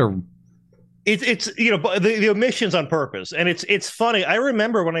blind to it, or it's the omissions on purpose? And it's funny. I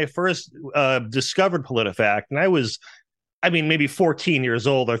remember when I first discovered PolitiFact, and I was, maybe 14 years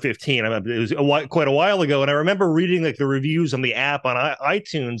old or 15. It was quite a while ago, and I remember reading like the reviews on the app on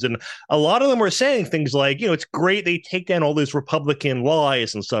iTunes, and a lot of them were saying things like, it's great they take down all these Republican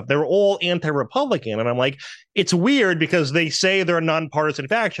lies and stuff. They were all anti-Republican, and I'm like, it's weird because they say they're a nonpartisan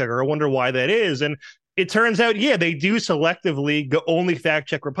fact checker. I wonder why that is, and it turns out, they do selectively only fact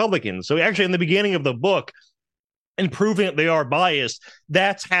check Republicans. So actually, in the beginning of the book, and proving that they are biased,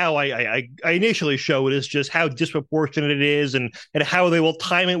 that's how I initially show it, is just how disproportionate it is and how they will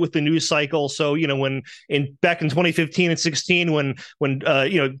time it with the news cycle. So, back in 2015 and 16, when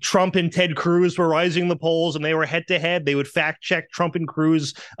Trump and Ted Cruz were rising in the polls and they were head to head, they would fact check Trump and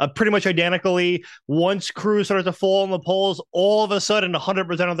Cruz pretty much identically. Once Cruz started to fall in the polls, all of a sudden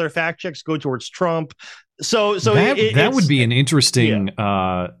 100% of their fact checks go towards Trump. So that would be an interesting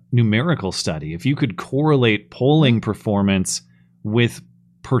numerical study if you could correlate polling performance with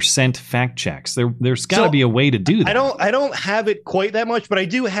percent fact checks. There's got to be a way to do that. I don't have it quite that much, but I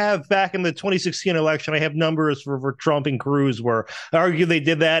do have back in the 2016 election. I have numbers for Trump and Cruz where I argue they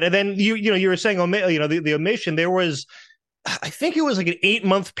did that, and then you were saying the omission. There was, I think it was like an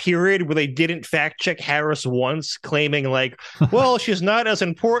 8-month period where they didn't fact check Harris once, claiming like, well, she's not as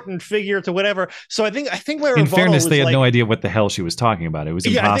important figure to whatever. So I think my rebuttal, in fairness, they had no idea what the hell she was talking about. It was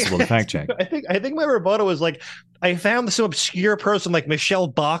impossible to fact check. I think my rebuttal was like, I found some obscure person like Michelle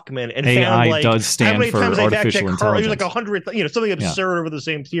Bachmann and AI found like does stand how many for times artificial I fact checked her. It was like 100, something absurd over the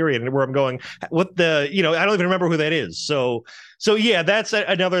same period, and where I'm going, what the, I don't even remember who that is. So that's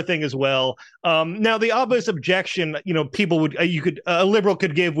another thing as well. Now the obvious objection, people would, a liberal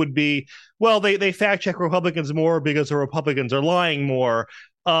could give would be, well, they fact check Republicans more because the Republicans are lying more.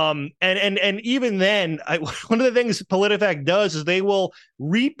 And even then, one of the things PolitiFact does is they will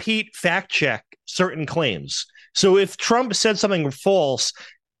repeat fact check certain claims. So if Trump said something false,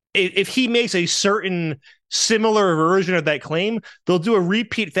 if he makes a certain similar version of that claim, they'll do a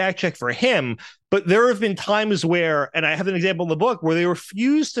repeat fact check for him. But there have been times where, and I have an example in the book, where they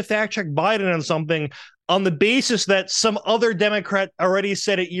refused to fact check Biden on something on the basis that some other Democrat already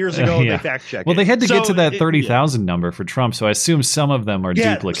said it years ago and they fact checked. Well, they had to get to that 30,000 number for Trump, so I assume some of them are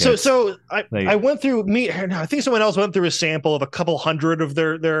duplicates. So I went through I think someone else went through a sample of a couple hundred of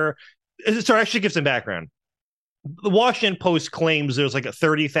their. So actually give some background. The Washington Post claims there's like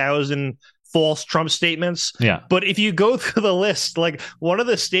 30,000 false Trump statements. Yeah. But if you go through the list, like one of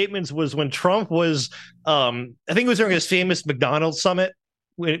the statements was when Trump was, I think it was during his famous McDonald's summit.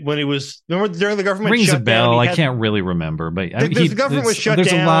 When he was, remember during the government rings shutdown, a bell. I can't really remember, but the government was shut down.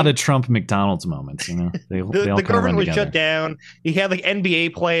 There's a lot of Trump McDonald's moments, you know. The government was shut down. He had like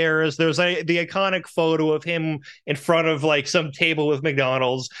NBA players. There was the iconic photo of him in front of like some table with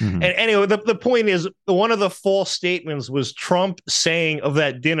McDonald's. Mm-hmm. And anyway, the point is, one of the false statements was Trump saying of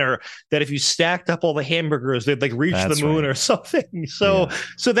that dinner that if you stacked up all the hamburgers, they'd like reach the moon or something. So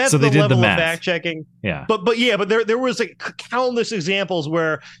that's the level of fact checking. Yeah. But there was like countless examples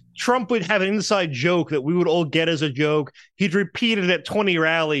where Trump would have an inside joke that we would all get as a joke. He'd repeat it at 20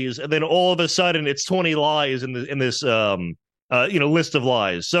 rallies, and then all of a sudden it's 20 lies in this list of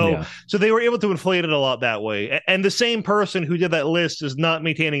lies. So they were able to inflate it a lot that way. And the same person who did that list is not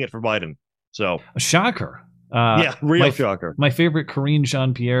maintaining it for Biden. So a shocker. Shocker. My favorite Karine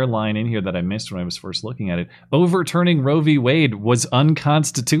Jean-Pierre line in here that I missed when I was first looking at it: overturning Roe v. Wade was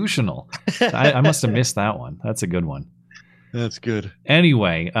unconstitutional. I must have missed that one. That's a good one. That's good.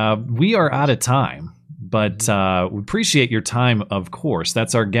 Anyway, we are out of time, but we appreciate your time, of course.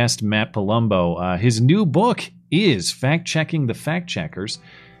 That's our guest, Matt Palumbo. His new book is Fact Checking the Fact Checkers.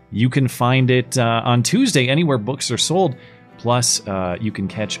 You can find it on Tuesday anywhere books are sold. Plus, you can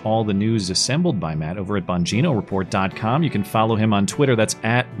catch all the news assembled by Matt over at BonginoReport.com. You can follow him on Twitter. That's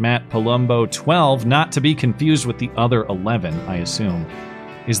at MattPalumbo12, not to be confused with the other 11, I assume.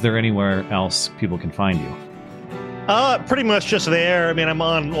 Is there anywhere else people can find you? Pretty much just there. I mean, I'm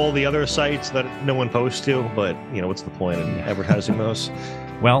on all the other sites that no one posts to, but what's the point in advertising those?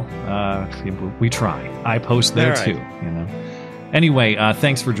 Well, we try. I post there too. Anyway,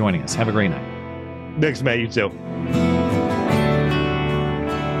 thanks for joining us. Have a great night. Thanks, Matt. You too.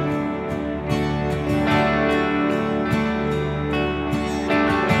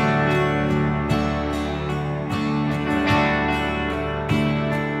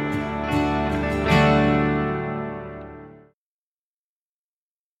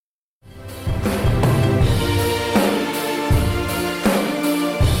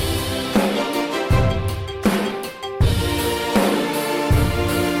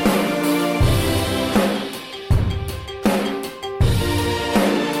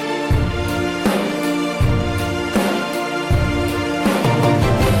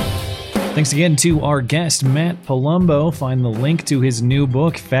 Thanks again to our guest, Matt Palumbo. Find the link to his new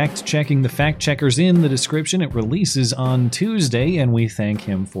book, Fact Checking the Fact Checkers, in the description. It releases on Tuesday, and we thank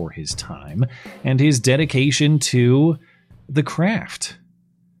him for his time and his dedication to the craft.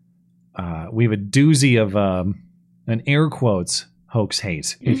 We have a doozy of an air quotes hoax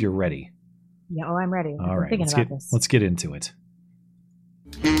hate, if you're ready. Yeah, I'm ready. All right, let's get into it.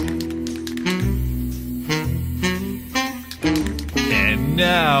 And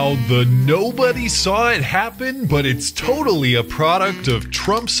now, the nobody saw it happen, but it's totally a product of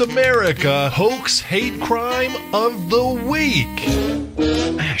Trump's America hoax hate crime of the week.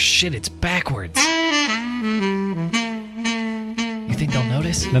 Ah, shit, it's backwards. You think they'll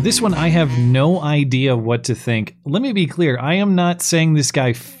notice? Now, this one, I have no idea what to think. Let me be clear. I am not saying this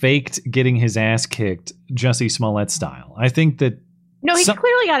guy faked getting his ass kicked Jussie Smollett style. I think that... No, he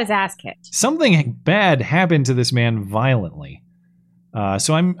clearly got his ass kicked. Something bad happened to this man violently.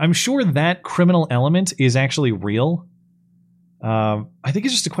 So I'm sure that criminal element is actually real. I think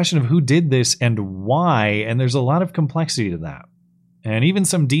it's just a question of who did this and why, and there's a lot of complexity to that. And even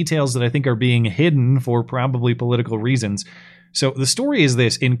some details that I think are being hidden for probably political reasons. So the story is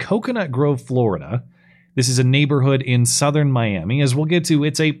this: in Coconut Grove, Florida, this is a neighborhood in southern Miami. As we'll get to,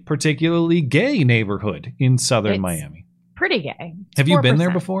 it's a particularly gay neighborhood in southern Miami. Pretty gay. Have you been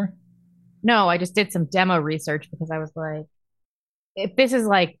there before? No, I just did some demo research because I was like, if this is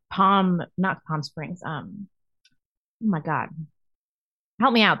like not Palm Springs, oh my God,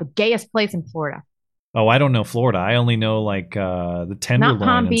 help me out. The gayest place in Florida. Oh, I don't know Florida. I only know like the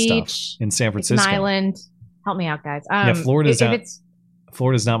Tenderloin and stuff in San Francisco. It's an island. Help me out, guys. Yeah, Florida's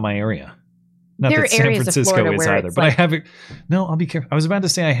not my area. Not that San Francisco is either. But I have it. No, I'll be careful. I was about to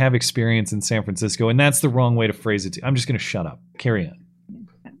say I have experience in San Francisco, and that's the wrong way to phrase it. I'm just going to shut up. Carry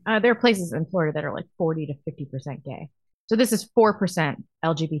on. There are places in Florida that are like 40 to 50% gay. So this is 4%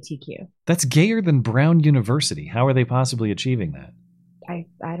 LGBTQ. That's gayer than Brown University. How are they possibly achieving that?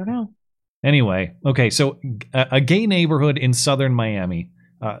 I don't know. Anyway, okay, so a gay neighborhood in southern Miami.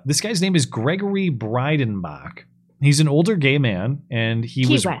 This guy's name is Gregory Breidenbach. He's an older gay man, and he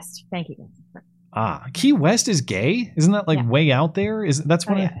Key was... West. Thank you. Key West is gay? Isn't that way out there? That's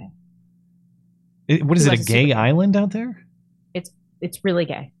what what is it, a gay island out there? It's really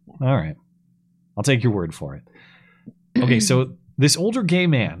gay. All right. I'll take your word for it. Okay, so this older gay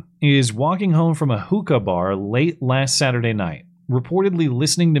man is walking home from a hookah bar late last Saturday night, reportedly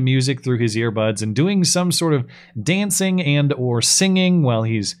listening to music through his earbuds and doing some sort of dancing and or singing while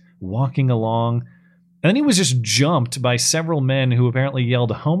he's walking along. And then he was just jumped by several men who apparently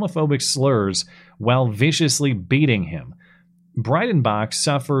yelled homophobic slurs while viciously beating him. Breidenbach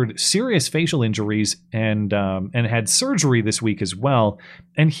suffered serious facial injuries and had surgery this week as well.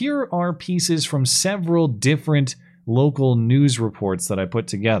 And here are pieces from several different local news reports that I put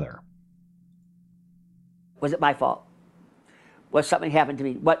together. Was it my fault? Was something happened to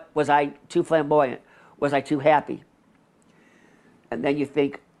me? What was I too flamboyant? Was I too happy? And then you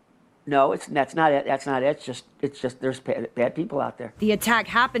think, no, that's not it. That's not it. It's just there's bad people out there. The attack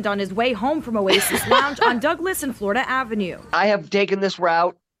happened on his way home from Oasis Lounge on Douglas and Florida Avenue. I have taken this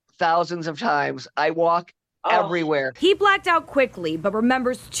route thousands of times. I walk everywhere. He blacked out quickly, but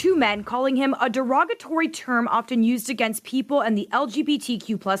remembers two men calling him a derogatory term often used against people in the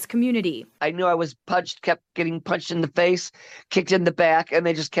LGBTQ+ community. I knew I was punched, kept getting punched in the face, kicked in the back, and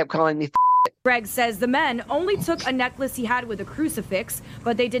they just kept calling me Greg says the men only took a necklace he had with a crucifix,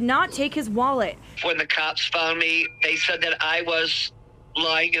 but they did not take his wallet. When the cops found me, they said that I was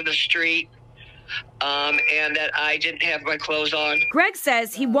lying in the street and that I didn't have my clothes on. Greg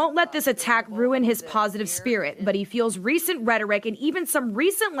says he won't let this attack ruin his positive spirit, but he feels recent rhetoric and even some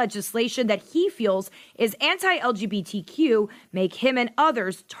recent legislation that he feels is anti-LGBTQ make him and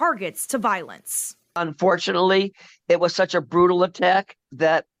others targets to violence. Unfortunately, it was such a brutal attack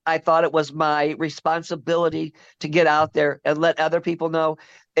that I thought it was my responsibility to get out there and let other people know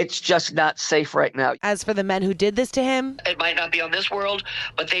it's just not safe right now. As for the men who did this to him, it might not be on this world,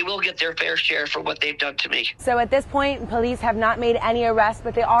 but they will get their fair share for what they've done to me. So at this point, police have not made any arrests,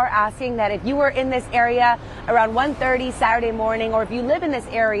 but they are asking that if you were in this area around 1:30 Saturday morning, or if you live in this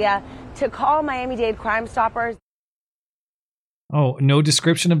area, to call Miami-Dade Crime Stoppers. Oh, no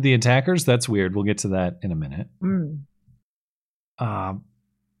description of the attackers? That's weird. We'll get to that in a minute.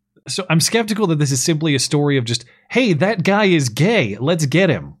 So I'm skeptical that this is simply a story of just, hey, that guy is gay, let's get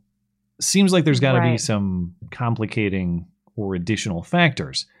him. Seems like there's got to be some complicating or additional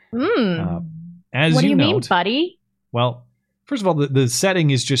factors. As what do you note, mean, buddy? Well, first of all, the setting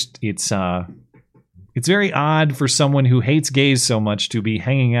is just, it's very odd for someone who hates gays so much to be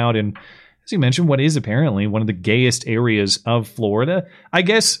hanging out in, as you mentioned, what is apparently one of the gayest areas of Florida. I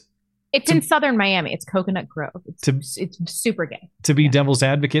guess it's in southern Miami. It's Coconut Grove. It's super gay. To be devil's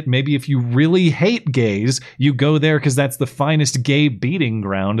advocate, maybe if you really hate gays, you go there because that's the finest gay beating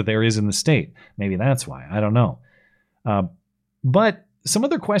ground there is in the state. Maybe that's why. I don't know. But some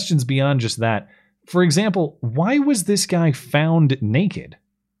other questions beyond just that. For example, why was this guy found naked?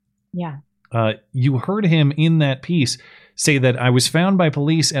 Yeah. You heard him in that piece say that I was found by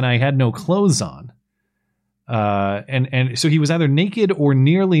police and I had no clothes on. And so he was either naked or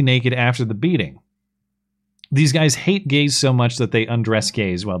nearly naked after the beating. These guys hate gays so much that they undress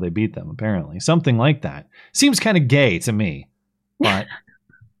gays while they beat them, apparently. Something like that. Seems kind of gay to me, but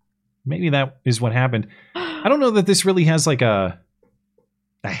maybe that is what happened. I don't know that this really has like a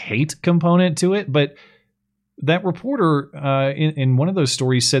hate component to it, but that reporter in one of those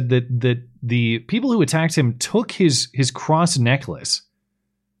stories said that the people who attacked him took his cross necklace.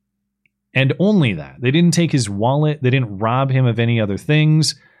 And only that. They didn't take his wallet. They didn't rob him of any other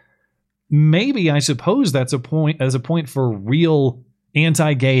things. Maybe, I suppose, that's a point for real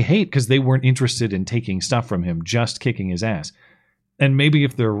anti-gay hate because they weren't interested in taking stuff from him, just kicking his ass. And maybe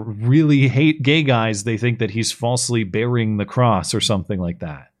if they really hate gay guys, they think that he's falsely bearing the cross or something like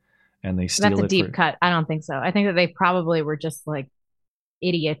that. And they steal it. That's a deep cut. I don't think so. I think that they probably were just like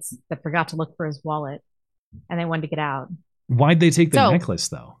idiots that forgot to look for his wallet and they wanted to get out. Why'd they take the necklace,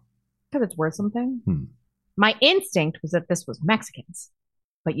 though? Because it's worth something. My instinct was that this was Mexicans,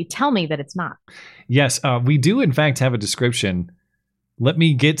 but you tell me that it's not. Yes, we do in fact have a description. Let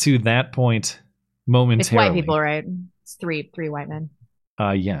me get to that point momentarily. It's white people, right? It's three white men.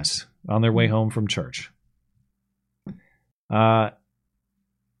 Yes, on their way home from church.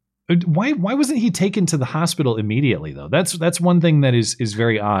 Why wasn't he taken to the hospital immediately, though? That's one thing that is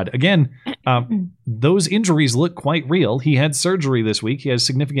very odd. Again, those injuries look quite real. He had surgery this week. He has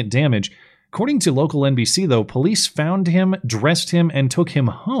significant damage. According to local NBC, though, police found him, dressed him, and took him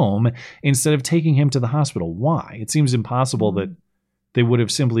home instead of taking him to the hospital. Why? It seems impossible that they would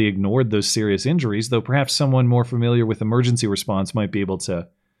have simply ignored those serious injuries, though perhaps someone more familiar with emergency response might be able to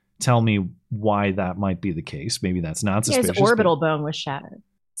tell me why that might be the case. Maybe that's not suspicious. His orbital bone was shattered.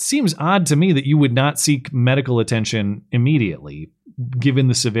 It seems odd to me that you would not seek medical attention immediately, given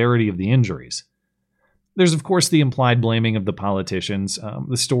the severity of the injuries. There's, of course, the implied blaming of the politicians.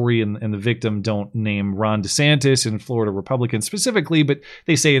 The story and the victim don't name Ron DeSantis and Florida Republicans specifically, but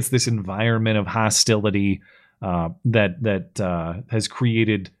they say it's this environment of hostility that has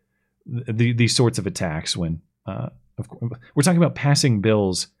created these sorts of attacks. When of course, we're talking about passing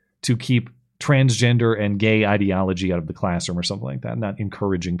bills to keep transgender and gay ideology out of the classroom or something like that, not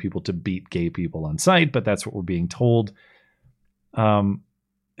encouraging people to beat gay people on sight, but that's what we're being told.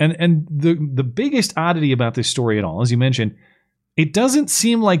 And the biggest oddity about this story at all, as you mentioned, it doesn't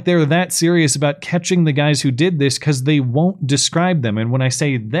seem like they're that serious about catching the guys who did this because they won't describe them. And when I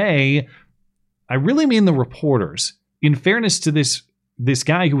say they, I really mean the reporters. In fairness to this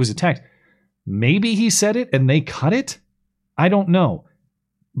guy who was attacked, maybe he said it and they cut it. I don't know.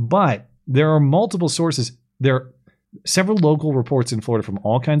 But there are multiple sources. There are several local reports in Florida from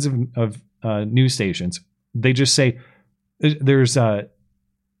all kinds of news stations. They just say there's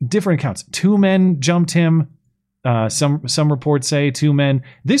different accounts. 2 men jumped him. Some reports say 2 men.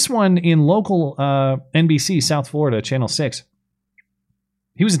 This one in local NBC, South Florida, Channel 6,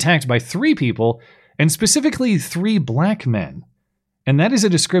 he was attacked by 3 people, and specifically 3 black men. And that is a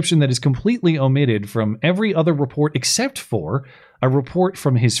description that is completely omitted from every other report except for a report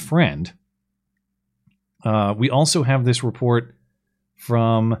from his friend. We also have this report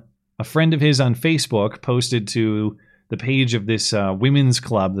from a friend of his on Facebook posted to the page of this women's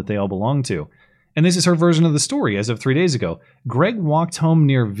club that they all belong to. And this is her version of the story as of 3 days ago. Greg walked home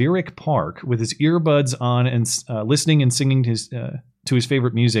near Vyrick Park with his earbuds on and listening and singing to his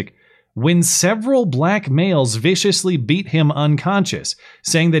favorite music when several black males viciously beat him unconscious,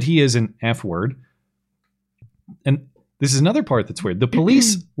 saying that he is an F word. And this is another part that's weird. The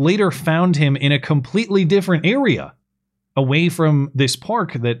police later found him in a completely different area, away from this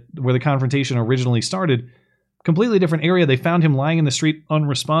park where the confrontation originally started. Completely different area. They found him lying in the street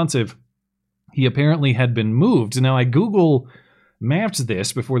unresponsive. He apparently had been moved. Now, I Google mapped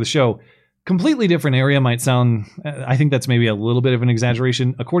this before the show. Completely different area might sound, I think that's maybe a little bit of an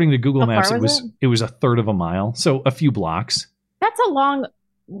exaggeration. According to Google Maps, it was a third of a mile, so a few blocks. That's a long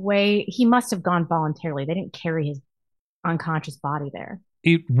way. He must have gone voluntarily. They didn't carry his unconscious body there.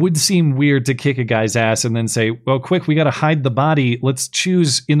 It would seem weird to kick a guy's ass and then say, well, quick, we got to hide the body. Let's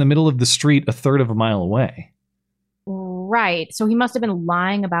choose in the middle of the street a third of a mile away. Right. So he must have been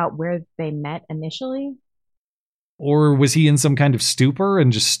lying about where they met initially. Or was he in some kind of stupor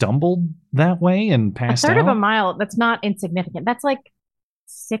and just stumbled that way and passed out? A third of a mile, that's not insignificant. That's like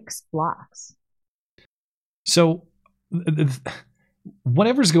 6 blocks. So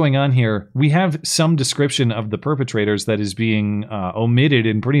whatever's going on here, we have some description of the perpetrators that is being omitted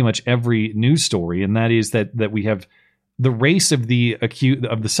in pretty much every news story, and that is that we have the race of the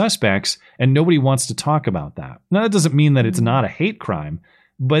suspects, and nobody wants to talk about that. Now, that doesn't mean that it's not a hate crime,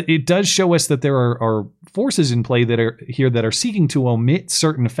 but it does show us that there are forces in play that are seeking to omit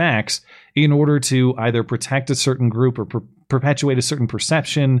certain facts in order to either protect a certain group or perpetuate a certain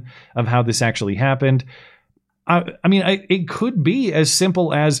perception of how this actually happened. It could be as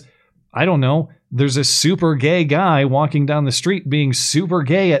simple as, I don't know, there's a super gay guy walking down the street being super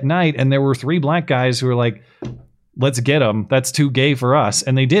gay at night, and there were 3 black guys who were like, let's get him. That's too gay for us.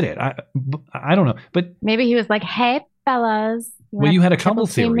 And they did it. I don't know. But maybe he was like, hey, fellas. You had a couple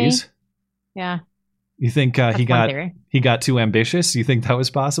theories. Yeah. You think he got too ambitious? You think that was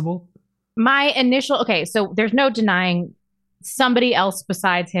possible? My initial, okay, so there's no denying somebody else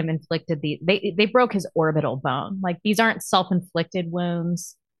besides him inflicted they broke his orbital bone. Like, these aren't self-inflicted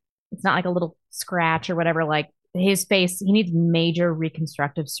wounds. It's not like a little scratch or whatever. Like, his face, he needs major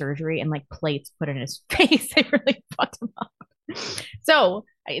reconstructive surgery and like plates put in his face. They really fucked him up. So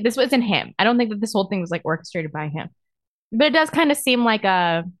this wasn't him. I don't think that this whole thing was like orchestrated by him. But it does kind of seem like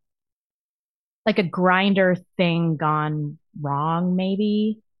a grinder thing gone wrong,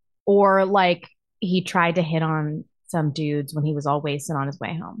 maybe. Or like he tried to hit on some dudes when he was all wasted on his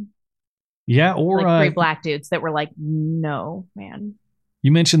way home. Yeah, or like 3 black dudes that were like, no, man.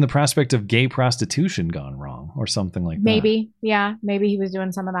 You mentioned the prospect of gay prostitution gone wrong or something like that. Maybe. Yeah. Maybe he was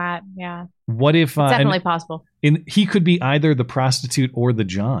doing some of that. Yeah. What if... it's definitely possible. He could be either the prostitute or the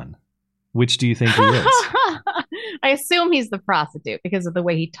John. Which do you think he is? I assume he's the prostitute because of the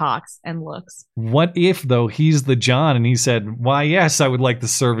way he talks and looks. What if, though, he's the John and he said, why, yes, I would like the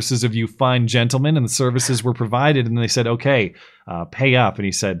services of you fine gentlemen, and the services were provided, and they said, okay, pay up. And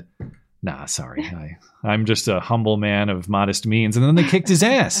he said, Nah, sorry. I'm just a humble man of modest means. And then they kicked his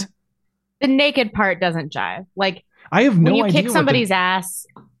ass. The naked part doesn't jive. Like, I have no idea. When you kick somebody's ass,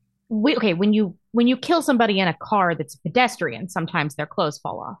 when you kill somebody in a car that's a pedestrian, sometimes their clothes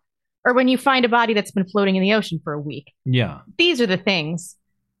fall off. Or when you find a body that's been floating in the ocean for a week. Yeah. These are the things.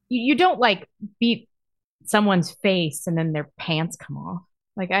 You don't like beat someone's face and then their pants come off.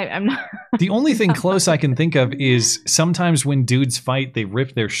 Like, I'm not. The only thing close I can think of is sometimes when dudes fight, they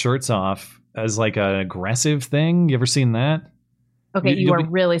rip their shirts off as like an aggressive thing. You ever seen that? Okay,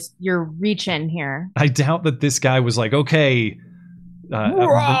 you're reaching here. I doubt that this guy was like, okay,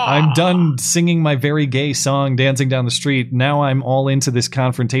 I'm done singing my very gay song, dancing down the street. Now I'm all into this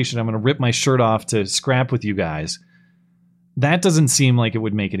confrontation. I'm going to rip my shirt off to scrap with you guys. That doesn't seem like it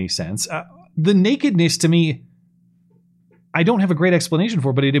would make any sense. The nakedness to me, I don't have a great explanation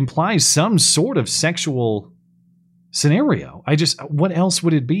for, but it implies some sort of sexual scenario. What else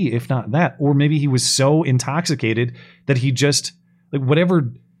would it be if not that? Or maybe he was so intoxicated that he just, like,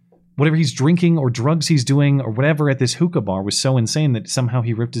 whatever he's drinking or drugs he's doing or whatever at this hookah bar was so insane that somehow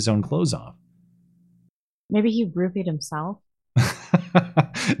he ripped his own clothes off. Maybe he roofied himself.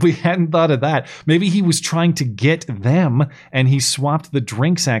 We hadn't thought of that. Maybe he was trying to get them and he swapped the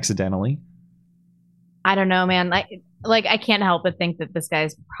drinks accidentally. I don't know, man. Like I can't help but think that this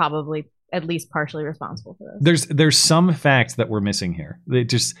guy's probably at least partially responsible for this. There's some facts that we're missing here.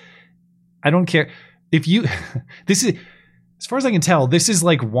 I don't care if you. This is, as far as I can tell, this is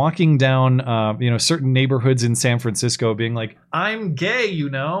like walking down, certain neighborhoods in San Francisco, being like, "I'm gay,"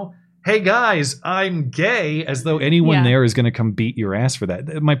 Hey guys, I'm gay, as though anyone there is going to come beat your ass for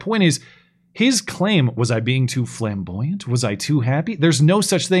that. My point is, his claim, was I being too flamboyant? Was I too happy? There's no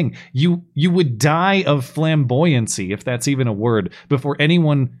such thing. You would die of flamboyancy, if that's even a word, before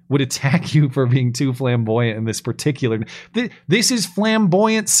anyone would attack you for being too flamboyant in this particular. This is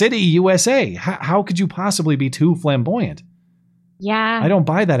Flamboyant City, USA. How could you possibly be too flamboyant? Yeah. I don't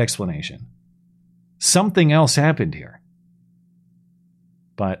buy that explanation. Something else happened here.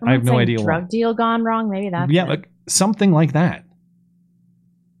 But I have no idea why. Drug deal gone wrong? Maybe that's like something like that.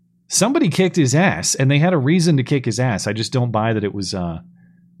 Somebody kicked his ass, and they had a reason to kick his ass. I just don't buy that it was,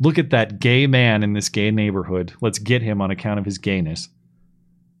 look at that gay man in this gay neighborhood. Let's get him on account of his gayness.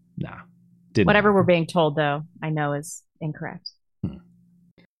 Nah. Whatever we're being told, though, I know is incorrect.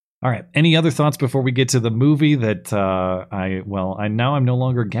 All right. Any other thoughts before we get to the movie that I'm no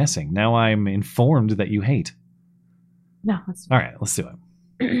longer guessing. Now I'm informed that you hate. No. All right. Let's do it.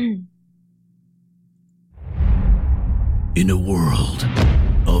 In a world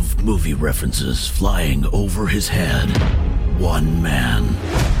of movie references flying over his head, one man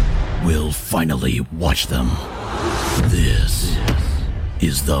will finally watch them. This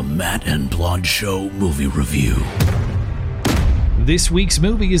is the Matt and Blonde Show movie review. This week's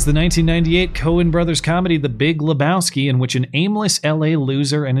movie is the 1998 Coen Brothers comedy The Big Lebowski, in which an aimless LA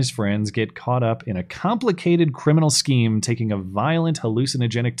loser and his friends get caught up in a complicated criminal scheme, taking a violent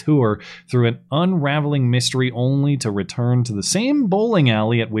hallucinogenic tour through an unraveling mystery, only to return to the same bowling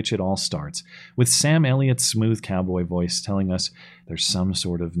alley at which it all starts, with Sam Elliott's smooth cowboy voice telling us there's some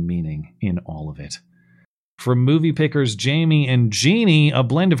sort of meaning in all of it. From movie pickers Jamie and Jeannie, a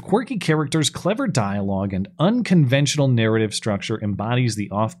blend of quirky characters, clever dialogue, and unconventional narrative structure embodies the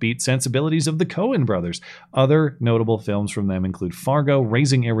offbeat sensibilities of the Coen brothers. Other notable films from them include Fargo,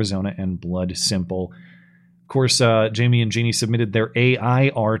 Raising Arizona, and Blood Simple. Of course, Jamie and Jeannie submitted their AI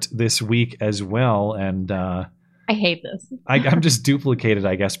art this week as well, and I hate this. I'm just duplicated,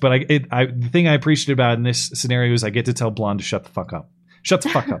 I guess. But the thing I appreciate about in this scenario is I get to tell Blonde to shut the fuck up. Shut the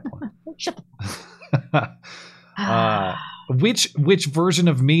fuck up, Blonde. Shut the Which version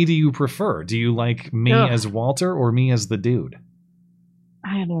of me do you prefer? Do you like me as Walter or me as the dude?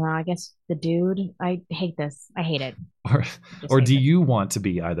 I don't know. I guess the dude. I hate this. I hate it. Or do you want to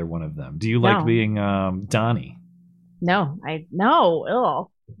be either one of them? Do you like being Donnie? No.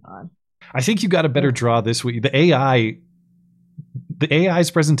 Oh, God. I think you got a better draw this week. The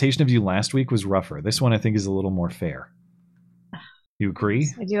AI's presentation of you last week was rougher. This one I think is a little more fair. You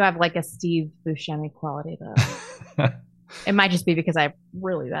agree? I do have like a Steve Buscemi quality though. It might just be because I have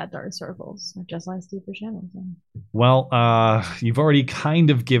really bad dark circles, just like Steve Buscemi. So. Well, you've already kind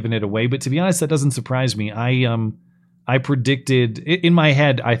of given it away, but to be honest, that doesn't surprise me. I predicted in my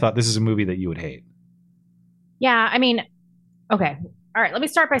head. I thought this is a movie that you would hate. Yeah, I mean, okay, all right. Let me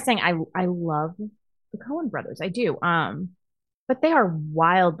start by saying I love the Coen brothers. I do. But they are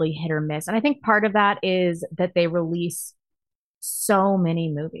wildly hit or miss, and I think part of that is that they release so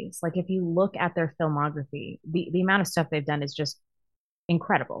many movies. Like if you look at their filmography, the amount of stuff they've done is just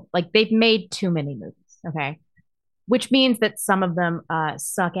incredible. Like they've made too many movies, okay? Which means that some of them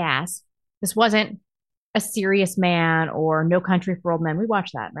suck ass This wasn't A Serious Man or No Country for Old Men. We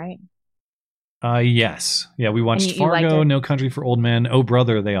watched that, right? Yes. Yeah, we watched Fargo, No Country for Old Men. Oh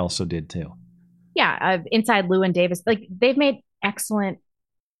Brother, they also did too. Yeah, Inside Llewyn Davis. Like, they've made excellent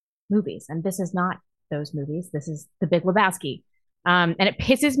movies, and this is not those movies. This is The Big Lebowski. And it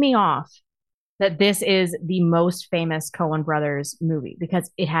pisses me off that this is the most famous Coen Brothers movie because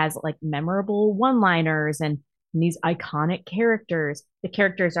it has like memorable one-liners and these iconic characters. The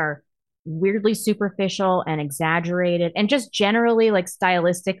characters are weirdly superficial and exaggerated, and just generally, like,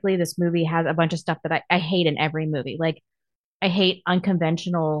 stylistically, this movie has a bunch of stuff that I hate in every movie. Like, I hate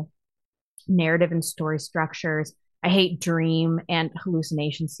unconventional narrative and story structures. I hate dream and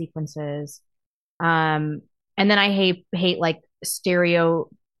hallucination sequences. And then I hate like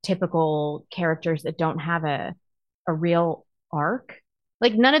stereotypical characters that don't have a real arc.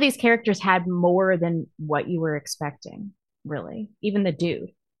 Like, none of these characters had more than what you were expecting, really. Even the dude.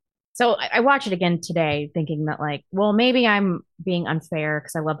 So I watched it again today thinking that, like, well, maybe I'm being unfair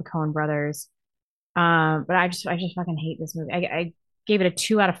because I love the Coen Brothers. But I just fucking hate this movie. I gave it a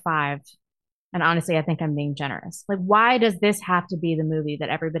 2 out of 5. And honestly, I think I'm being generous. Like, why does this have to be the movie that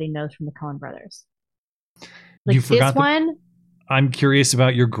everybody knows from the Coen Brothers? Like, You forgot this one, I'm curious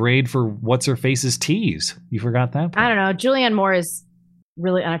about your grade for What's-Her-Face's tease. You forgot that part. I don't know. Julianne Moore is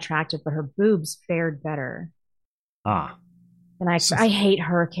really unattractive, but her boobs fared better. Ah. And I hate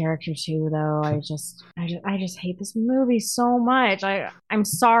her character too, though. I just hate this movie so much. I'm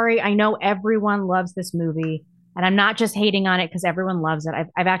sorry. I know everyone loves this movie, and I'm not just hating on it because everyone loves it.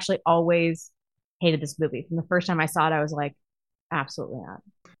 I've actually always hated this movie. From the first time I saw it, I was like, absolutely not.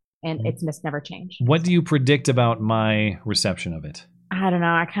 And it's never changed. What do you predict about my reception of it? I don't know.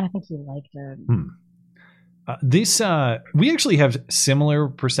 I kind of think you liked it. We actually have similar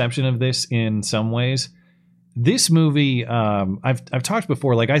perception of this in some ways. This movie, I've talked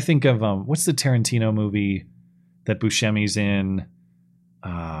before. Like, I think of what's the Tarantino movie that Buscemi's in,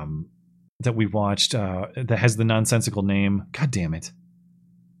 that we watched, that has the nonsensical name. God damn it.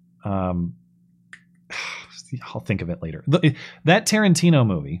 I'll think of it later. That Tarantino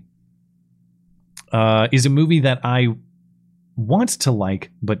movie is a movie that I want to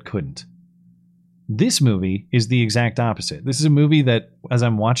like but couldn't. This movie is the exact opposite. This is a movie that, as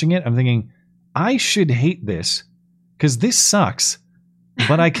I'm watching it, I'm thinking, I should hate this because this sucks,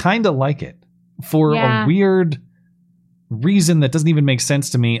 but I kind of like it for a weird reason that doesn't even make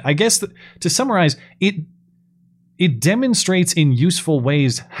sense to me. I guess to summarize, it demonstrates in useful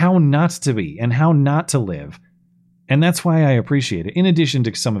ways how not to be and how not to live. And that's why I appreciate it. In addition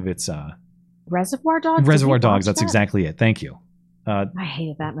to some of its Reservoir Dogs? Reservoir Dogs, that's exactly it. Thank you. I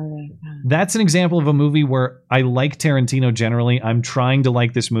hated that movie. That's an example of a movie where I like Tarantino generally. I'm trying to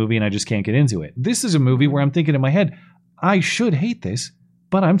like this movie and I just can't get into it. This is a movie where I'm thinking in my head, I should hate this,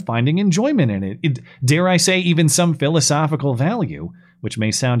 but I'm finding enjoyment in it. Dare I say, even some philosophical value, which may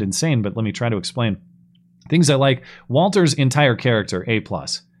sound insane, but let me try to explain. Things I like. Walter's entire character, A+.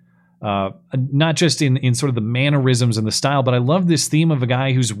 Not just in sort of the mannerisms and the style, but I love this theme of a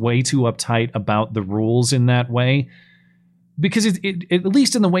guy who's way too uptight about the rules in that way. Because it at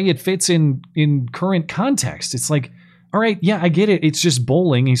least in the way it fits in current context. It's like, all right, yeah, I get it. It's just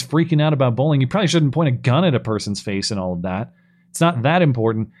bowling. He's freaking out about bowling. You probably shouldn't point a gun at a person's face and all of that. It's not that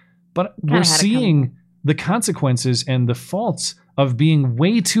important. But we're seeing the consequences and the faults of being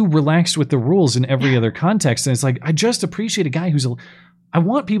way too relaxed with the rules in every other context. And it's like, I just appreciate a guy who's I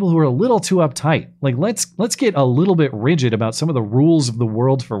want people who are a little too uptight. Like, let's get a little bit rigid about some of the rules of the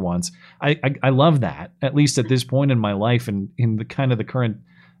world for once. I love that, at least at this point in my life and in the kind of the current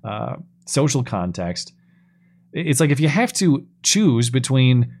social context. It's like, if you have to choose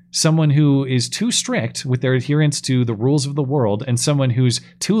between someone who is too strict with their adherence to the rules of the world and someone who's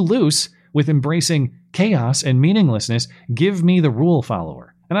too loose with embracing chaos and meaninglessness, give me the rule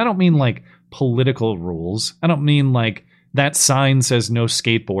follower. And I don't mean like political rules. I don't mean like that sign says no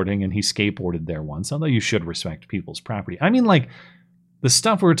skateboarding and he skateboarded there once, although you should respect people's property. I mean, like the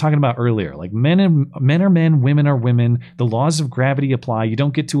stuff we were talking about earlier, like men are men, women are women. The laws of gravity apply. You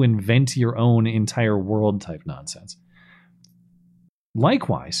don't get to invent your own entire world type nonsense.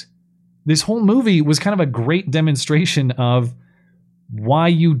 Likewise, this whole movie was kind of a great demonstration of why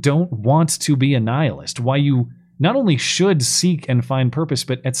you don't want to be a nihilist, why you not only should seek and find purpose,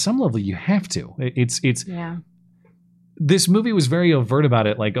 but at some level you have to. Yeah. This movie was very overt about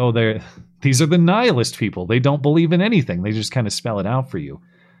it, like, oh, these are the nihilist people. They don't believe in anything. They just kind of spell it out for you.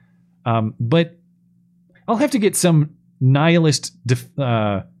 But I'll have to get some nihilist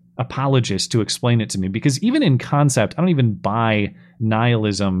apologist to explain it to me, because even in concept, I don't even buy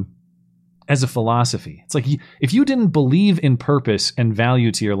nihilism as a philosophy. It's like if you didn't believe in purpose and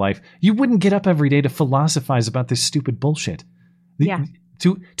value to your life, you wouldn't get up every day to philosophize about this stupid bullshit. Yeah.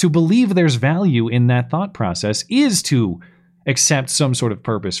 To believe there's value in that thought process is to accept some sort of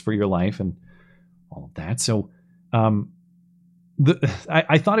purpose for your life and all of that. So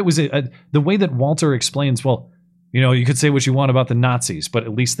I thought it was the way that Walter explains, well, you could say what you want about the Nazis, but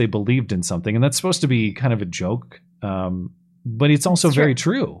at least they believed in something. And that's supposed to be kind of a joke. But it's also very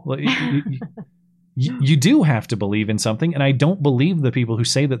true. You do have to believe in something. And I don't believe the people who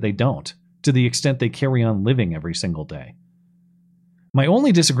say that they don't, to the extent they carry on living every single day. My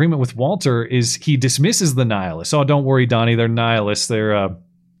only disagreement with Walter is he dismisses the nihilists. Oh, don't worry, Donnie. They're nihilists. They're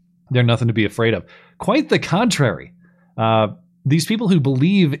nothing to be afraid of. Quite the contrary. These people who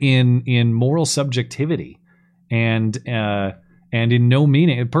believe in moral subjectivity and in no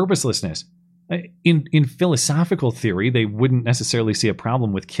meaning, purposelessness. In philosophical theory, they wouldn't necessarily see a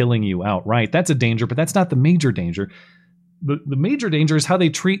problem with killing you outright. That's a danger, but that's not the major danger. The major danger is how they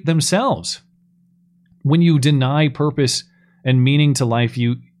treat themselves. When you deny purpose and meaning to life,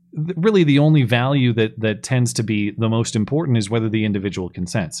 really the only value that tends to be the most important is whether the individual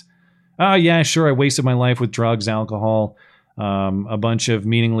consents. Oh, yeah, sure, I wasted my life with drugs, alcohol, a bunch of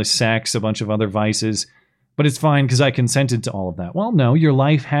meaningless sex, a bunch of other vices, but it's fine because I consented to all of that. Well, no, your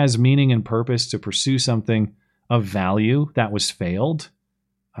life has meaning and purpose to pursue something of value that was failed.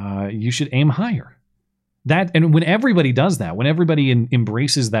 You should aim higher. And when everybody does that, when everybody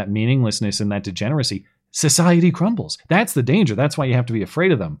embraces that meaninglessness and that degeneracy, society crumbles. That's the danger. That's why you have to be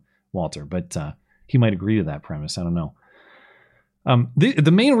afraid of them, Walter. But he might agree to that premise. I don't know.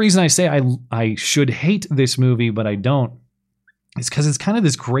 The main reason I say I should hate this movie, but I don't, is because it's kind of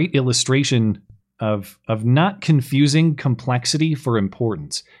this great illustration of not confusing complexity for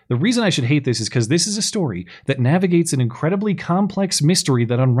importance. The reason I should hate this is because this is a story that navigates an incredibly complex mystery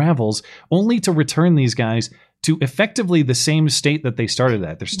that unravels only to return these guys to effectively the same state that they started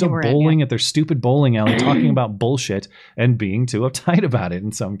at. They're still bowling at their stupid bowling alley, talking about bullshit and being too uptight about it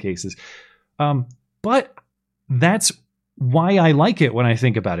in some cases. But that's why I like it when I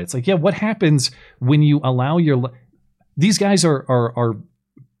think about it. It's like, yeah, what happens when you allow these guys are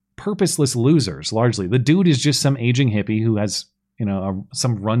purposeless losers, largely. The dude is just some aging hippie who has,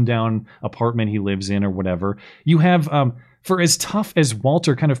 some rundown apartment he lives in or whatever. You have, for as tough as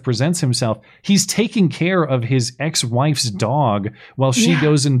Walter kind of presents himself, he's taking care of his ex-wife's dog while she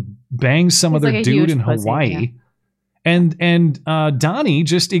goes and bangs some other dude in Hawaii. Yeah. And Donnie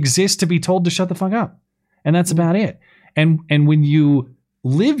just exists to be told to shut the fuck up. And that's about it. And when you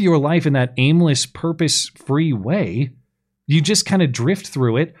live your life in that aimless, purpose-free way, you just kind of drift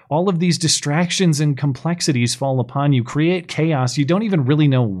through it. All of these distractions and complexities fall upon you, create chaos. You don't even really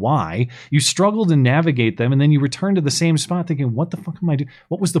know why. You struggle to navigate them, and then you return to the same spot thinking, what the fuck am I doing?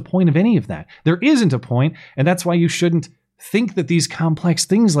 What was the point of any of that? There isn't a point, and that's why you shouldn't think that these complex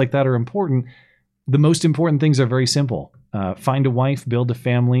things like that are important. The most important things are very simple. Find a wife, build a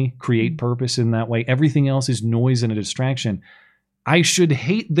family, create purpose in that way. Everything else is noise and a distraction. I should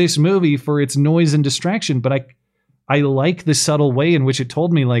hate this movie for its noise and distraction, but I like the subtle way in which it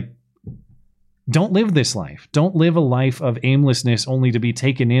told me, like, don't live this life. Don't live a life of aimlessness only to be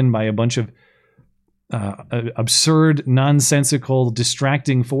taken in by a bunch of absurd, nonsensical,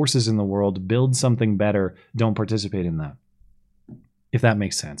 distracting forces in the world. Build something better. Don't participate in that. If that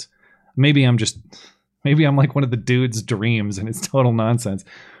makes sense. Maybe I'm like one of the dude's dreams and it's total nonsense.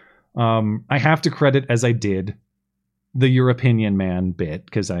 I have to credit, as I did, the Your Opinion Man bit,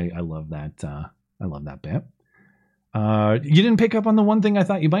 because I love that. I love that bit. You didn't pick up on the one thing I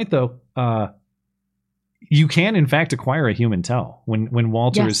thought you might, though. You can, in fact, acquire a human toe. When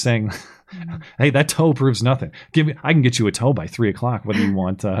Walter is saying, "Hey, that toe proves nothing. I can get you a toe by 3:00, whether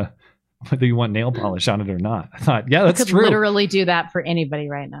you want nail polish on it or not." I thought, yeah, that's true. Literally do that for anybody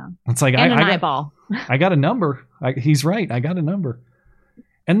right now. It's like an eyeball. I got a number. He's right. I got a number.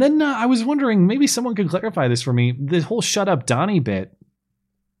 And then I was wondering, maybe someone could clarify this for me. The whole "shut up, Donnie" bit.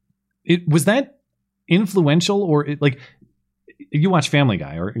 Was that influential, or you watch Family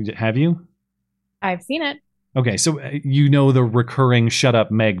Guy, or have you? I've seen it. Okay, so the recurring "shut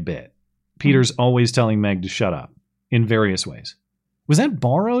up, Meg" bit. Peter's always telling Meg to shut up in various ways. Was that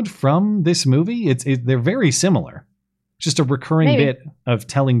borrowed from this movie? They're very similar. Just a recurring bit of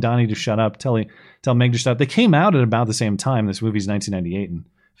telling Donnie to shut up, tell Meg to shut up. They came out at about the same time. This movie's 1998, and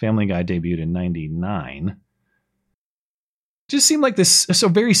Family Guy debuted in 99. Just seemed like this so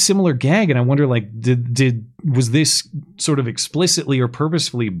very similar gag, and I wonder, was this sort of explicitly or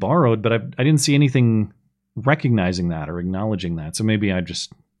purposefully borrowed? But I didn't see anything recognizing that or acknowledging that. So maybe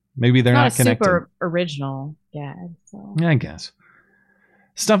they're not connected. Super original gag. So. Yeah, I guess.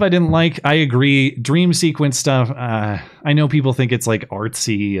 Stuff I didn't like, I agree. Dream sequence stuff, I know people think it's like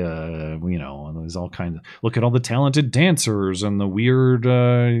artsy, there's all kinds of, look at all the talented dancers and the weird,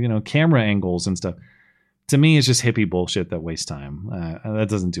 camera angles and stuff. To me, it's just hippie bullshit that wastes time. That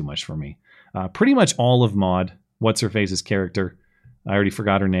doesn't do much for me. Pretty much all of Maude, what's-her-face's character, I already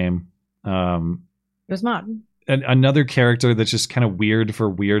forgot her name. It was Maude. Another character that's just kind of weird for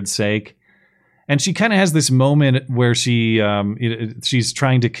weird's sake. And she kind of has this moment where she's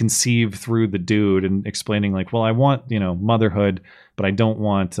trying to conceive through the dude and explaining like, well, I want, motherhood, but I don't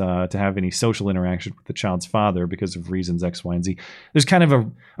want to have any social interaction with the child's father because of reasons X, Y, and Z. There's kind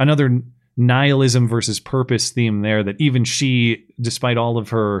of another nihilism versus purpose theme there that even she, despite all of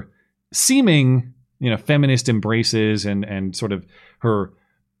her seeming, feminist embraces and sort of her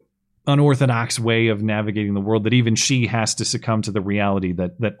unorthodox way of navigating the world, that even she has to succumb to the reality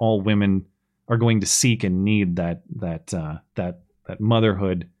that all women are going to seek and need that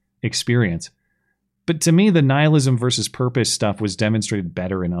motherhood experience. But to me, the nihilism versus purpose stuff was demonstrated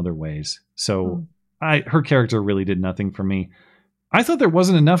better in other ways. So her character really did nothing for me. I thought there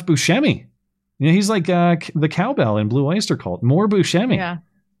wasn't enough Buscemi. He's like the cowbell in Blue Oyster Cult. More Buscemi. Yeah.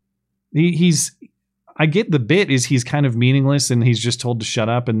 I get the bit is he's kind of meaningless and he's just told to shut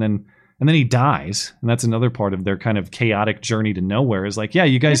up and then he dies. And that's another part of their kind of chaotic journey to nowhere is like, yeah,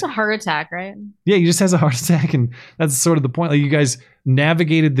 you guys. It's a heart attack, right? Yeah, he just has a heart attack. And that's sort of the point. Like, you guys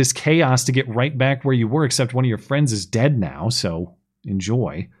navigated this chaos to get right back where you were, except one of your friends is dead now. So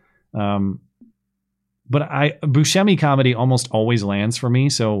enjoy. But Buscemi comedy almost always lands for me.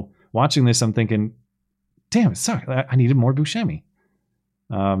 So watching this, I'm thinking, damn, it sucked. I needed more Buscemi.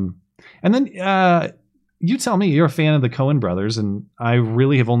 And then you tell me, you're a fan of the Coen brothers, and I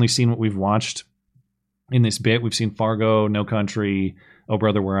really have only seen what we've watched in this bit. We've seen Fargo, No Country, Oh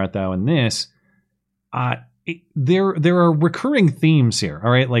Brother, Where Art Thou, and this. There are recurring themes here,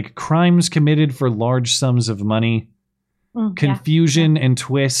 all right? Like crimes committed for large sums of money, confusion and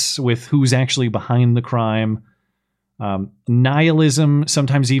twists with who's actually behind the crime, nihilism,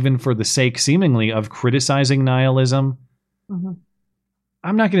 sometimes even for the sake, seemingly, of criticizing nihilism. Mm-hmm.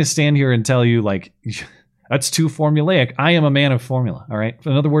 I'm not going to stand here and tell you, like, that's too formulaic. I am a man of formula, all right?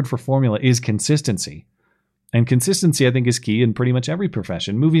 Another word for formula is consistency. And consistency, I think, is key in pretty much every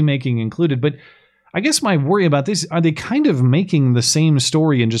profession, movie making included. But I guess my worry about this, are they kind of making the same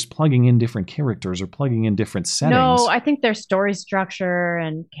story and just plugging in different characters or plugging in different settings? No, I think their story structure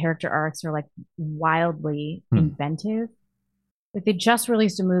and character arcs are like wildly inventive. Like they just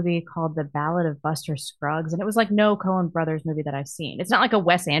released a movie called The Ballad of Buster Scruggs, and it was like no Coen Brothers movie that I've seen. It's not like a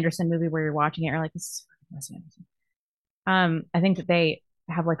Wes Anderson movie where you're watching it and you're like, this is Wes Anderson. I think that they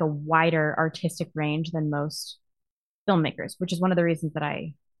have like a wider artistic range than most filmmakers, which is one of the reasons that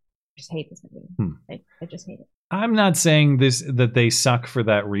I just hate this movie. I just hate it. I'm not saying that they suck for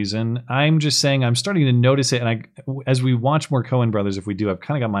that reason. I'm just saying I'm starting to notice it, and as we watch more Coen Brothers, if we do, I've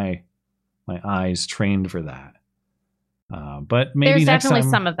kind of got my eyes trained for that. But maybe there's next definitely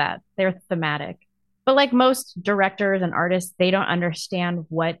time, some of that. They're thematic, but like most directors and artists, they don't understand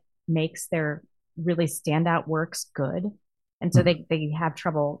what makes their really standout works good, and so they have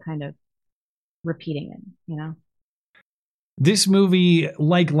trouble kind of repeating it. This movie,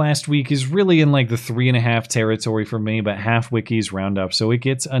 like last week, is really in like the 3.5 territory for me, but half wikis round up, so it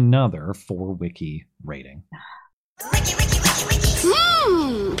gets another 4 wiki rating. Pretty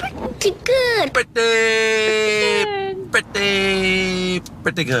good.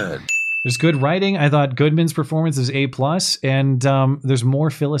 Pretty good. There's good writing. I thought Goodman's performance is A+, and there's more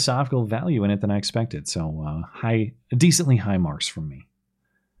philosophical value in it than I expected. So decently high marks from me.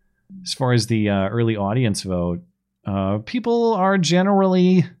 As far as the early audience vote, people are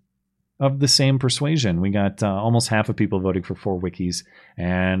generally of the same persuasion. We got almost half of people voting for 4 wikis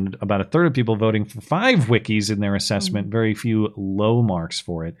and about a third of people voting for 5 wikis in their assessment. Very few low marks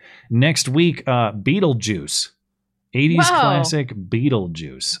for it. Next week, Beetlejuice. 80s classic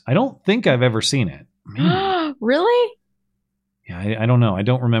Beetlejuice. I don't think I've ever seen it. Really? Yeah, I don't know. I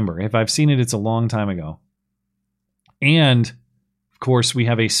don't remember. If I've seen it, it's a long time ago. And, of course, we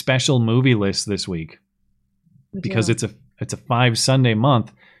have a special movie list this week because it's a 5 Sunday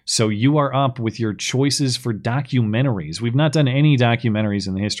month. So you are up with your choices for documentaries. We've not done any documentaries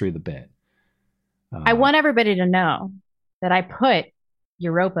in the history of the bit. I want everybody to know that I put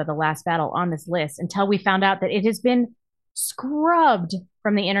Europa, The Last Battle on this list until we found out that it has been scrubbed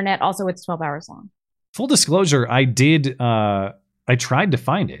from the internet. Also, it's 12 hours long. Full disclosure, I tried to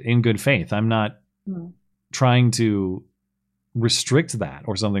find it in good faith. I'm not trying to restrict that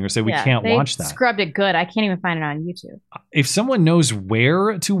or something or say we can't watch that. Scrubbed it good. I can't even find it on YouTube. If someone knows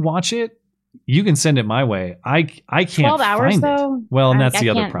where to watch it, You can send it my way. I can't 12 hours, find though? it. Well, and that's I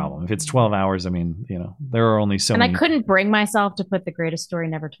the other can't. problem. If it's 12 hours, I mean, there are only so many. And I couldn't bring myself to put The Greatest Story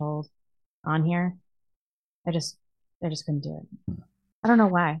Never Told on here. I just couldn't do it. I don't know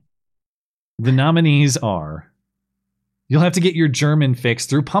why. The nominees are, you'll have to get your German fix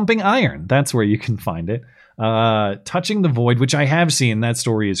through Pumping Iron. That's where you can find it. Touching the Void, which I have seen. That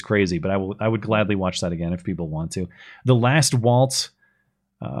story is crazy, but I would gladly watch that again if people want to. The Last Waltz.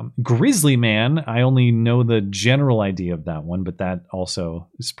 Grizzly Man, I only know the general idea of that one, but that also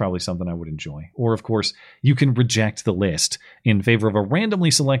is probably something I would enjoy. Or, of course, you can reject the list in favor of a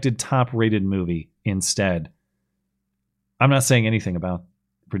randomly selected top-rated movie instead. I'm not saying anything about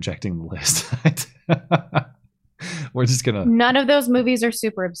rejecting the list. We're just gonna. None of those movies are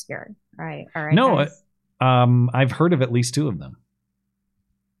super obscure. All right. No, I've heard of at least 2 of them.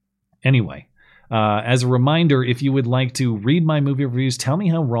 Anyway. As a reminder, if you would like to read my movie reviews, tell me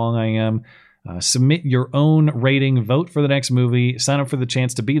how wrong I am, submit your own rating, vote for the next movie, sign up for the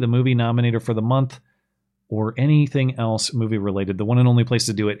chance to be the movie nominator for the month, or anything else movie related, the one and only place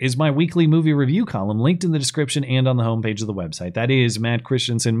to do it is my weekly movie review column linked in the description and on the homepage of the website. That is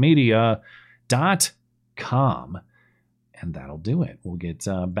mattchristiansenmedia.com. And that'll do it. We'll get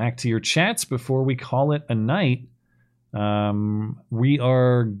back to your chats before we call it a night. We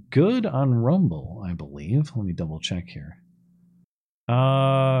are good on Rumble, I believe. Let me double check here.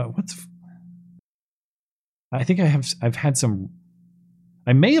 I think I've had some.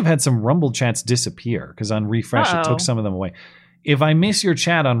 I may have had some Rumble chats disappear because on refresh it took some of them away. If I miss your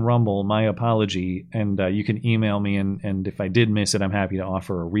chat on Rumble, my apology, and you can email me. And if I did miss it, I'm happy to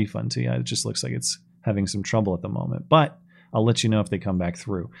offer a refund to you. It just looks like it's having some trouble at the moment, but I'll let you know if they come back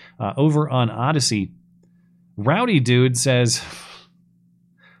through. Over on Odyssey. Rowdy Dude says,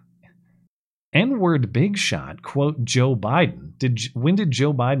 N-word big shot, quote Joe Biden. When did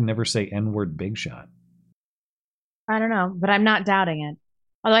Joe Biden ever say N-word big shot? I don't know, but I'm not doubting it.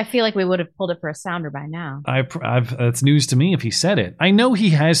 Although I feel like we would have pulled it for a sounder by now. That's news to me if he said it. I know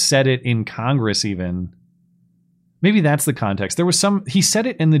he has said it in Congress even. Maybe that's the context. He said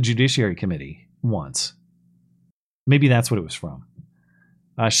it in the Judiciary Committee once. Maybe that's what it was from.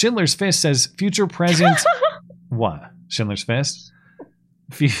 Schindler's Fist says, future president... What? Schindler's Fist?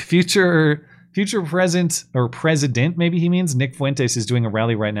 Future president, or president, maybe he means, Nick Fuentes is doing a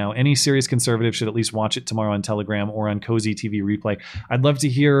rally right now. Any serious conservative should at least watch it tomorrow on Telegram or on Cozy TV Replay. I'd love to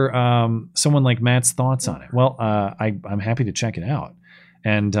hear someone like Matt's thoughts on it. Well, I'm happy to check it out.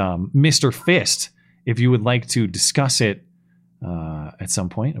 And Mr. Fist, if you would like to discuss it at some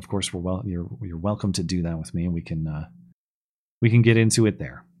point, of course, you're welcome to do that with me, and we can get into it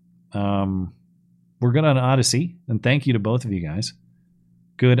there. We're good on Odyssey, and thank you to both of you guys.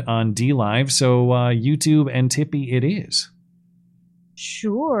 Good on DLive, so YouTube and Tippy it is.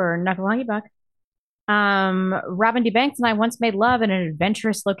 Sure, knuckle on you, Buck. Robin D. Banks and I once made love in an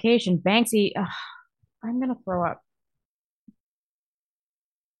adventurous location. Banksy, I'm gonna throw up.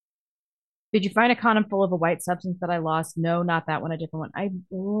 Did you find a condom full of a white substance that I lost? No, not that one, a different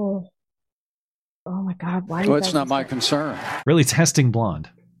one. Oh my God, why? Well, it's not my concern. Really testing Blonde.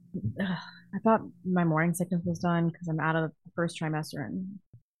 I thought my morning sickness was done because I'm out of the first trimester and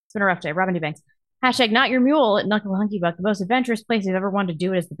it's been a rough day. Robin D. Banks. Hashtag not your mule at Knuckle Hunky Buck. The most adventurous place you've ever wanted to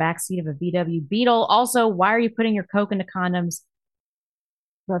do it is the backseat of a VW Beetle. Also, why are you putting your Coke into condoms?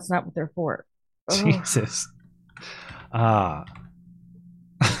 That's not what they're for. Jesus. The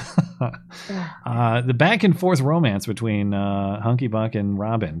back and forth romance between Hunky Buck and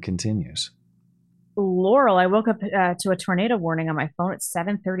Robin continues. Laurel, I woke up to a tornado warning on my phone at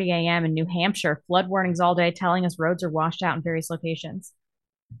 7:30 a.m. in New Hampshire. Flood warnings all day telling us roads are washed out in various locations.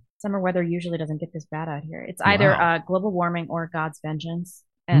 Summer weather usually doesn't get this bad out here. It's either global warming or God's vengeance.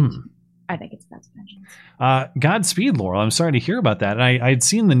 And I think it's God's vengeance. Godspeed, Laurel. I'm sorry to hear about that. I'd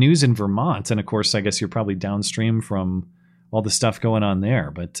seen the news in Vermont. And of course, I guess you're probably downstream from all the stuff going on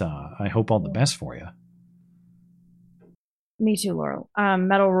there. But I hope all the best for you. Me too, Laurel.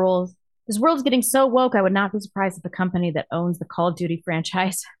 Metal Rules. This world's getting so woke, I would not be surprised if the company that owns the Call of Duty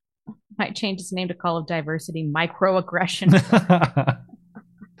franchise might change its name to Call of Diversity Microaggression.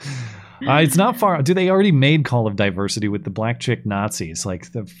 It's not far. They already made Call of Diversity with the black chick Nazis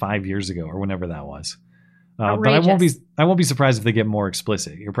like 5 years ago or whenever that was. But I won't be surprised if they get more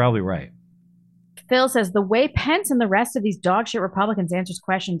explicit. You're probably right. Phil says the way Pence and the rest of these dogshit Republicans answers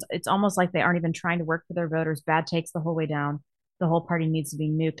questions, it's almost like they aren't even trying to work for their voters. Bad takes the whole way down. The whole party needs to be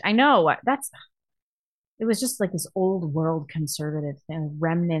nuked. I know it was just like this old world conservative thing,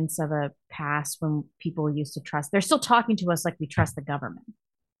 remnants of a past when people used to trust. They're still talking to us like we trust the government.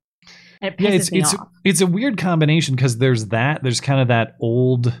 And it pisses me off. It's a weird combination because there's kind of that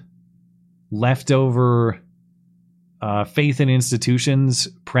old leftover faith in institutions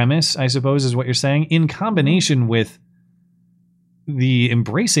premise, I suppose, is what you're saying, in combination with the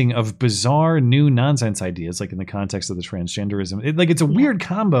embracing of bizarre new nonsense ideas, like in the context of the transgenderism. It's a weird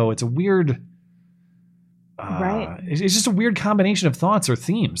combo. It's a weird... right. It's just a weird combination of thoughts or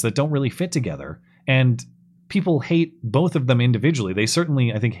themes that don't really fit together. And people hate both of them individually. They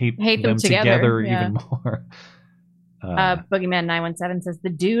certainly, I think, hate them together even more. Boogeyman 917 says, the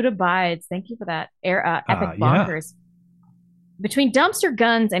dude abides. Thank you for that. Epic bonkers. Between dumpster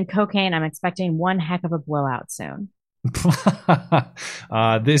guns and cocaine, I'm expecting one heck of a blowout soon.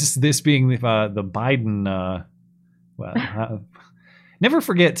 This being the Biden... never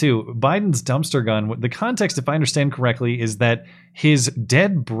forget, too, Biden's dumpster gun, the context, if I understand correctly, is that his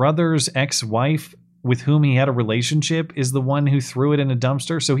dead brother's ex-wife with whom he had a relationship is the one who threw it in a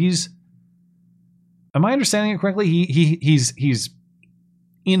dumpster. So he's... Am I understanding it correctly? He's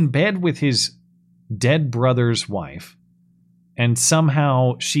in bed with his dead brother's wife, and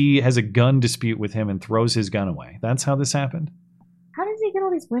somehow she has a gun dispute with him and throws his gun away. That's how this happened? How does he get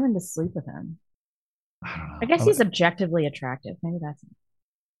all these women to sleep with him? I don't know. I guess he's objectively attractive. Maybe that's it.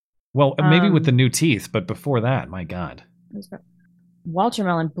 Well, maybe with the new teeth, but before that, my God. Walter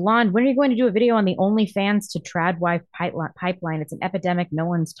Mellon, Blonde, when are you going to do a video on the OnlyFans to Tradwife pipeline? It's an epidemic no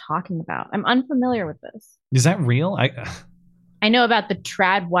one's talking about. I'm unfamiliar with this. Is that real? I know about the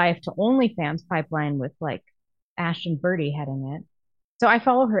Tradwife to OnlyFans pipeline with like Ashton Birdie heading it. So I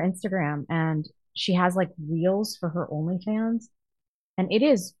follow her Instagram and she has like reels for her OnlyFans. And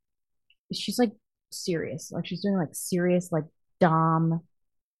she's like serious. Like she's doing like serious like dom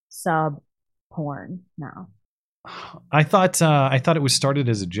sub porn now. I thought it was started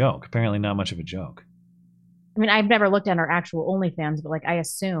as a joke. Apparently not much of a joke. I mean, I've never looked at her actual OnlyFans, but like I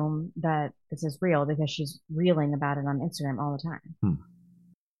assume that this is real because she's reeling about it on Instagram all the time.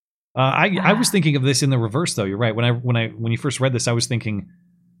 I was thinking of this in the reverse, though. You're right. When you first read this, I was thinking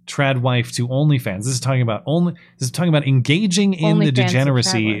Tradwife to OnlyFans. This is talking about engaging in the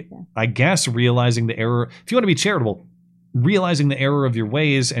degeneracy. I guess realizing the error. If you want to be charitable, realizing the error of your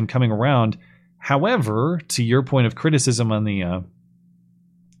ways and coming around. However, to your point of criticism on the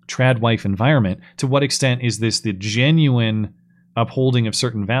Tradwife environment, to what extent is this the genuine upholding of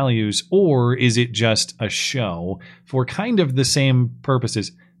certain values, or is it just a show for kind of the same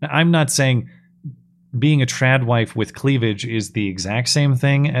purposes? Now, I'm not saying being a Tradwife with cleavage is the exact same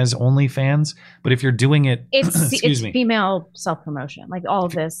thing as OnlyFans, but if you're doing it, it's female self-promotion. Like all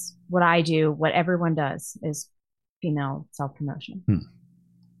of this, what I do, what everyone does is female self-promotion.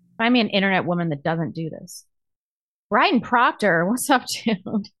 Find me an internet woman that doesn't do this. Brian Proctor, what's up,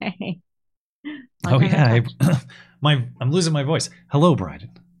 dude? Hey. I'm losing my voice. Hello,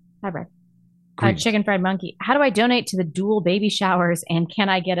 Brian. Hi, Brian. Chicken Fried Monkey. How do I donate to the dual baby showers? And can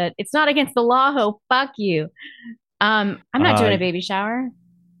I get it? It's not against the law, Ho. Fuck you. I'm not doing a baby shower.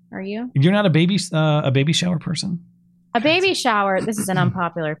 Are you? You're not a baby shower person? A baby shower. This is an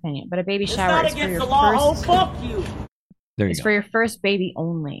unpopular opinion, but a baby shower is for your first. Fuck you. There you it's go. for your first baby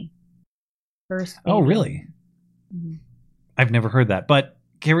only. First baby. Oh, really? Mm-hmm. I've never heard that. But,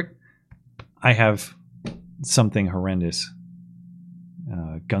 Garrett, I have something horrendous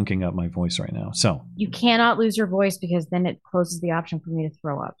gunking up my voice right now. So you cannot lose your voice because then it closes the option for me to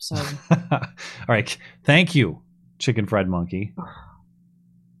throw up. So all right. Thank you, Chicken Fried Monkey.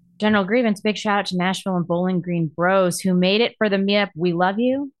 General Grievance, big shout out to Nashville and Bowling Green bros who made it for the meetup. We love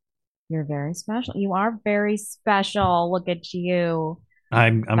you. You're very special. You are very special. Look at you.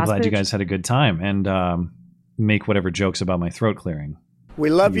 I'm glad you guys had a good time and make whatever jokes about my throat clearing. We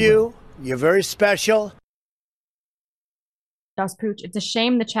love you. You're very special. Das Pooch. It's a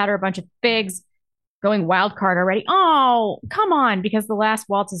shame the chatter a bunch of figs going wild card already. Oh, come on, because the last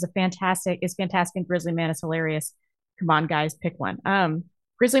waltz is fantastic and Grizzly Man is hilarious. Come on, guys, pick one.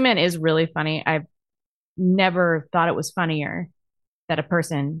 Grizzly Man is really funny. I've never thought it was funnier that a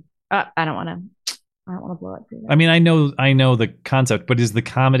person I don't want to blow up for you. I mean, I know the concept, but is the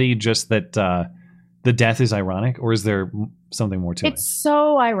comedy just that the death is ironic, or is there something more to it? It's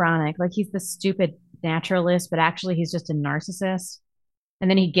so ironic. Like he's the stupid naturalist, but actually he's just a narcissist. And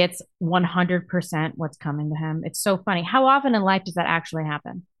then he gets 100% what's coming to him. It's so funny. How often in life does that actually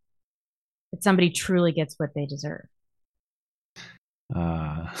happen? That somebody truly gets what they deserve.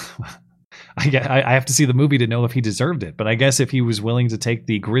 I have to see the movie to know if he deserved it. But I guess if he was willing to take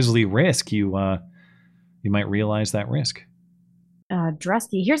the grisly risk, you might realize that risk.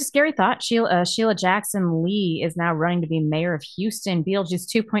 Drusky, here's a scary thought. Sheila Jackson Lee is now running to be mayor of Houston.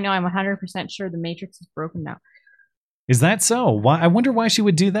 Beetlejuice 2.0. I'm 100% sure the Matrix is broken now. Is that so? Why? I wonder why she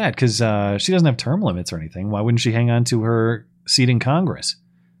would do that, because she doesn't have term limits or anything. Why wouldn't she hang on to her seat in Congress?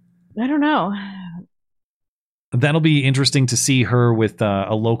 I don't know. That'll be interesting to see her with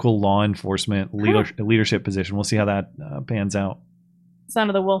a local law enforcement leadership position. We'll see how that pans out. Son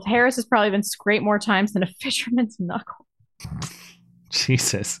of the Wolf. Harris has probably been scraped more times than a fisherman's knuckle.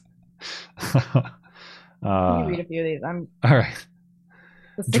 Jesus. Let me read a few of these. All right.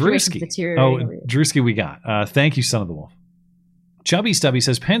 Drewski. Drewski, we got. Thank you, Son of the Wolf. Chubby Stubby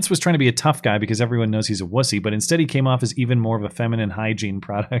says Pence was trying to be a tough guy because everyone knows he's a wussy, but instead he came off as even more of a feminine hygiene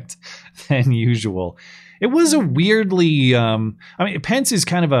product than usual. It was a weirdly, Pence is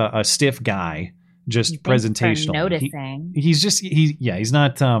kind of a stiff guy, just presentational. Noticing. He's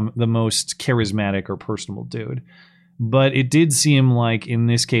not the most charismatic or personable dude, but it did seem like in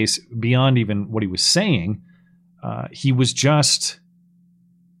this case, beyond even what he was saying, he was just.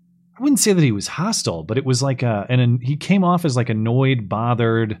 I wouldn't say that he was hostile, but it was like he came off as like annoyed,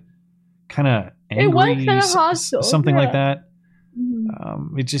 bothered, kind of angry, it was kind of hostile, something like that.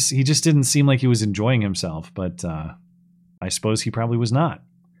 Mm-hmm. He just didn't seem like he was enjoying himself, but I suppose he probably was not.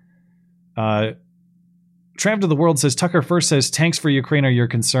 Trav to the World says Tucker first says tanks for Ukraine are your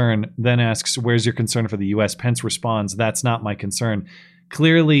concern, then asks where's your concern for the U.S. Pence responds that's not my concern.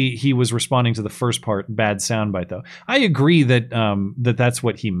 Clearly, he was responding to the first part. Bad soundbite, though. I agree that that's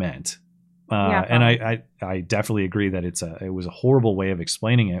what he meant, and I definitely agree that it was a horrible way of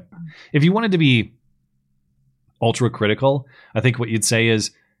explaining it. If you wanted to be ultra critical, I think what you'd say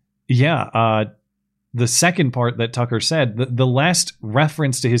is, the second part that Tucker said, the last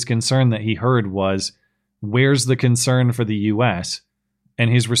reference to his concern that he heard was, "Where's the concern for the U.S.?"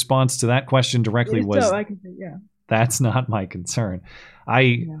 And his response to that question directly was, "That's not my concern."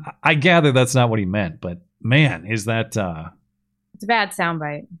 I gather that's not what he meant, but man, is that it's a bad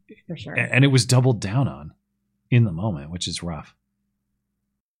soundbite for sure. And it was doubled down on in the moment, which is rough.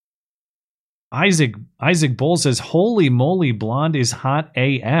 Isaac Bull says, "Holy moly, blonde is hot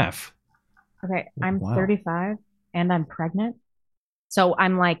AF." Okay, I'm 35 and I'm pregnant, so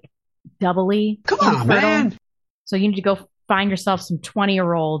I'm like doubly infertile. Man. So you need to go find yourself some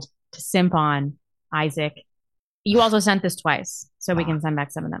 20-year-old to simp on, Isaac. You also sent this twice, so we can send back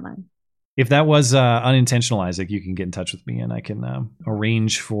some of that money. If that was unintentional, Isaac, you can get in touch with me and I can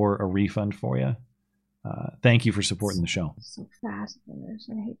arrange for a refund for you. Thank you for supporting the show. So fast. I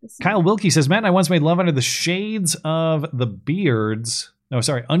hate this. Kyle Wilkie says, Matt and I once made love under the shades of the beards. No,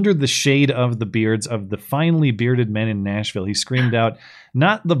 sorry, under the shade of the beards of the finely bearded men in Nashville. He screamed out,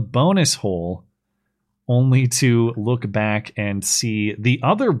 "Not the bonus hole," only to look back and see the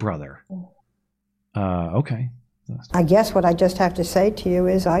other brother. Okay. I guess what I just have to say to you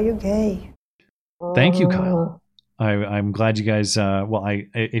is, are you gay? Thank you, Kyle. I'm glad you guys,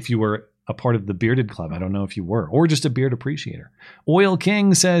 if you were a part of the bearded club, I don't know if you were, or just a beard appreciator. Oil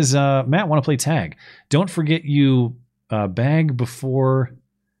King says, Matt, want to play tag. Don't forget you bag before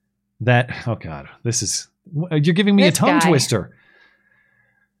that. Oh God, you're giving me a tongue twister.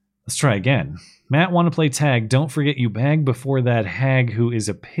 Let's try again. Matt, want to play tag. Don't forget you bag before that hag who is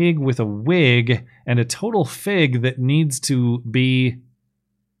a pig with a wig and a total fig that needs to be...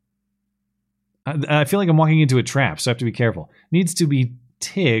 I feel like I'm walking into a trap, so I have to be careful. Needs to be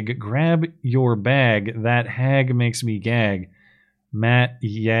Tig. Grab your bag. That hag makes me gag. Matt,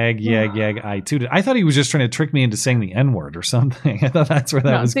 yag, I tooted. I thought he was just trying to trick me into saying the N-word or something. I thought that's where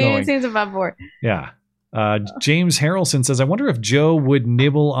that was going. It seems above board. Yeah. James Harrelson says, I wonder if Joe would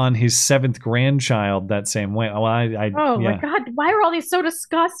nibble on his 7th grandchild that same way. Oh, my God. Why are all these so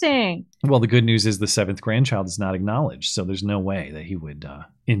disgusting? Well, the good news is the 7th grandchild is not acknowledged, so there's no way that he would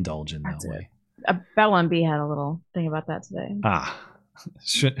indulge in that way. Bell on B had a little thing about that today.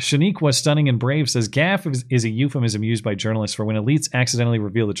 Shanique was stunning and brave says, gaff is a euphemism used by journalists for when elites accidentally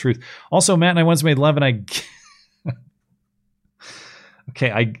reveal the truth. Also, Matt and I once made love and I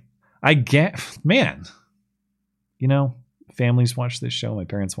get, man, families watch this show. My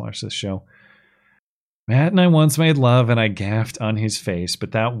parents watch this show. Matt and I once made love and I gaffed on his face,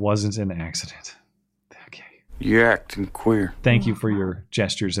 but that wasn't an accident. Okay. You're acting queer. Thank you for your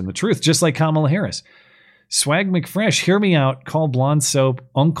gestures and the truth, just like Kamala Harris. Swag McFresh, hear me out. Call blonde soap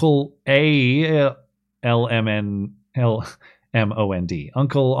Uncle ALMOND.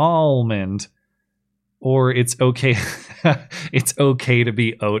 Uncle Almond. Or it's okay. It's okay to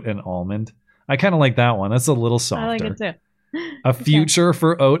be oat and almond. I kind of like that one. That's a little softer. I like it too. A future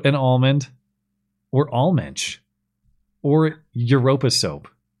for oat and almond. Or almench. Or Europa soap.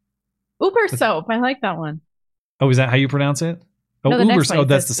 Uber soap. I like that one. Oh, is that how you pronounce it? Oh, no, Uber soap. Oh,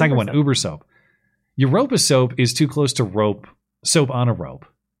 that's the second one. Soap. Uber soap. Europa soap is too close to rope. Soap on a rope.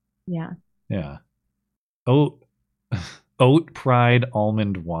 Yeah. Yeah. Oat pride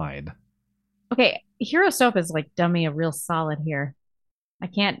almond wide. Okay. Hero soap has like done me a real solid here. I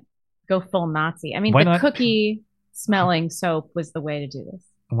can't go full Nazi. I mean, Why the not? cookie smelling soap was the way to do this.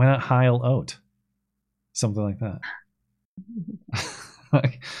 Why not Heil Oat? Something like that.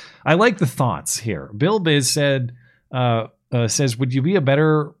 I like the thoughts here. Bill Biz said, would you be a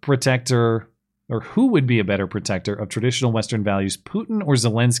better protector, or who would be a better protector of traditional Western values, Putin or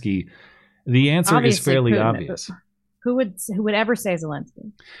Zelensky? The answer Obviously, is fairly Putin. obvious. Who would ever say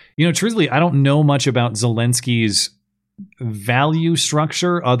Zelensky? You know, truthfully, I don't know much about Zelensky's value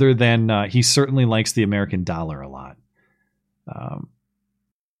structure other than he certainly likes the American dollar a lot.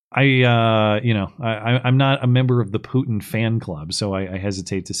 I'm not a member of the Putin fan club, so I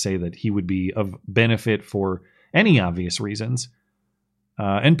hesitate to say that he would be of benefit for any obvious reasons.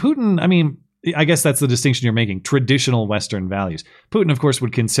 And Putin, I mean, I guess that's the distinction you're making. Traditional Western values. Putin, of course,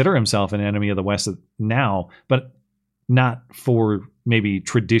 would consider himself an enemy of the West now, but not for maybe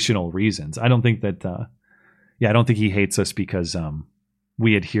traditional reasons. I don't think that, I don't think he hates us because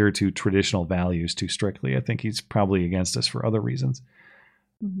we adhere to traditional values too strictly. I think he's probably against us for other reasons.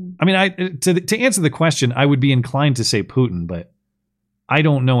 Mm-hmm. I mean, to answer the question, I would be inclined to say Putin, but I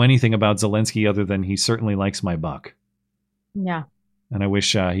don't know anything about Zelensky other than he certainly likes my buck. Yeah. And I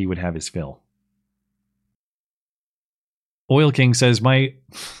wish he would have his fill. Oil King says,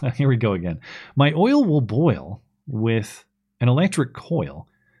 here we go again. My oil will boil with an electric coil.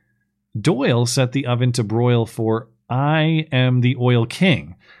 Doyle set the oven to broil for I am the oil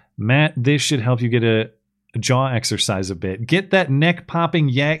king. Matt, this should help you get a jaw exercise a bit. Get that neck popping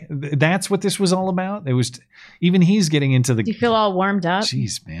yak. That's what this was all about. It was even he's getting into the. Do you feel all warmed up?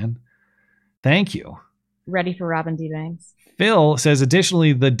 Jeez, man. Thank you. Ready for Robin D. Banks. Phil says,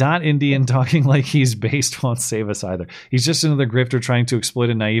 additionally, the dot Indian talking like he's based won't save us either. He's just another grifter trying to exploit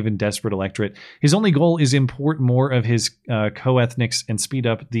a naive and desperate electorate. His only goal is import more of his co-ethnics and speed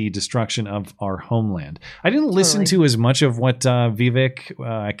up the destruction of our homeland. I didn't listen to as much of what Vivek,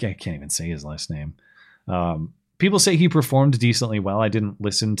 I can't even say his last name. People say he performed decently well. I didn't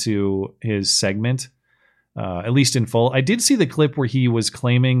listen to his segment, at least in full. I did see the clip where he was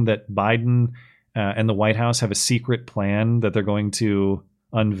claiming that Biden and the White House have a secret plan that they're going to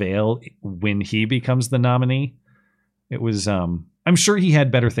unveil when he becomes the nominee. It was, I'm sure he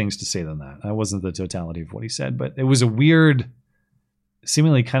had better things to say than that. That wasn't the totality of what he said, but it was a weird,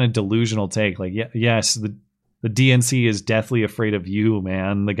 seemingly kind of delusional take. Like, yes, the DNC is deathly afraid of you,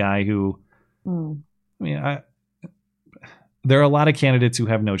 man. The guy who, I mean, there are a lot of candidates who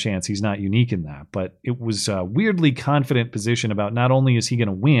have no chance. He's not unique in that, but it was a weirdly confident position about not only is he going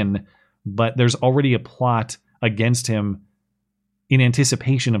to win, but there's already a plot against him in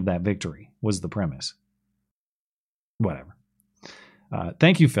anticipation of that victory was the premise. Whatever.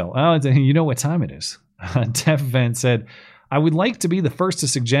 Thank you, Phil. Oh, you know what time it is. Def Vent said, I would like to be the first to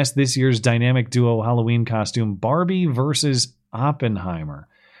suggest this year's dynamic duo Halloween costume, Barbie versus Oppenheimer.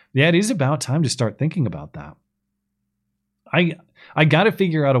 Yeah, it is about time to start thinking about that. I got to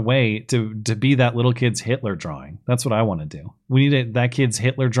figure out a way to be that little kid's Hitler drawing. That's what I want to do. We need that kid's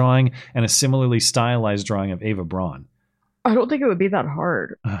Hitler drawing and a similarly stylized drawing of Ava Braun. I don't think it would be that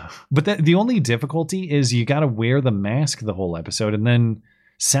hard. But the only difficulty is you got to wear the mask the whole episode, and then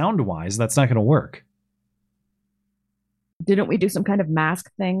sound-wise, that's not going to work. Didn't we do some kind of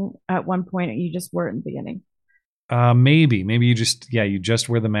mask thing at one point? You just were in the beginning. Maybe you just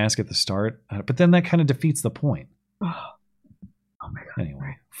wear the mask at the start, but then that kind of defeats the point. Oh my God.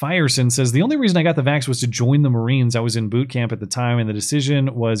 Anyway, Fireson says, the only reason I got the vax was to join the Marines. I was in boot camp at the time, and the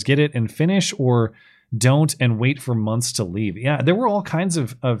decision was get it and finish or don't and wait for months to leave. Yeah, there were all kinds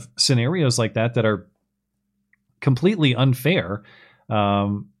of scenarios like that are completely unfair.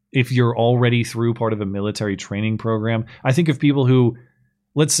 If you're already through part of a military training program, I think of people who,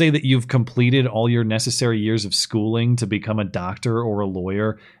 let's say that you've completed all your necessary years of schooling to become a doctor or a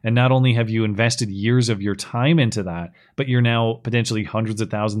lawyer, and not only have you invested years of your time into that, but you're now potentially hundreds of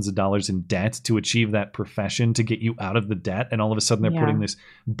thousands of dollars in debt to achieve that profession to get you out of the debt, and all of a sudden they're putting this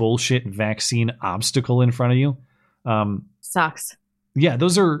bullshit vaccine obstacle in front of you. Sucks. Yeah,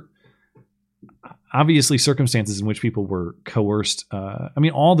 those are obviously circumstances in which people were coerced. I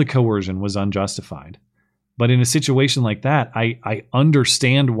mean, all the coercion was unjustified. But in a situation like that, I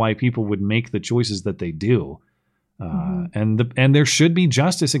understand why people would make the choices that they do. And there should be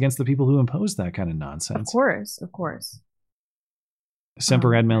justice against the people who impose that kind of nonsense. Of course.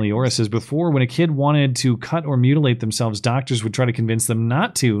 Semper Ad Meliora says, before, when a kid wanted to cut or mutilate themselves, doctors would try to convince them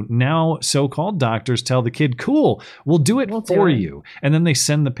not to. Now, so-called doctors tell the kid, cool, we'll do it for you. And then they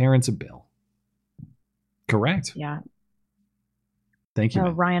send the parents a bill. Correct. Yeah. Thank you.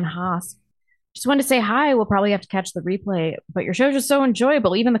 Ryan Haas. Just wanted to say hi. We'll probably have to catch the replay, but your show's just so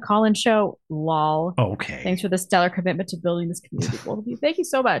enjoyable. Even the call-in show, lol. Okay. Thanks for the stellar commitment to building this community, both of you. Thank you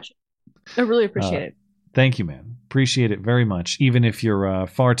so much. I really appreciate it. Thank you, man. Appreciate it very much, even if you're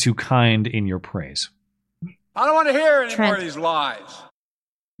far too kind in your praise. I don't want to hear any more of these lies.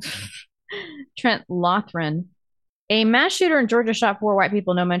 Trent Lothran. A mass shooter in Georgia shot 4 white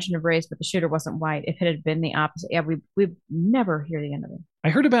people, no mention of race, but the shooter wasn't white. If it had been the opposite, yeah, we'd never hear the end of it. I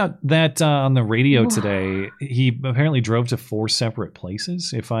heard about that on the radio today. He apparently drove to 4 separate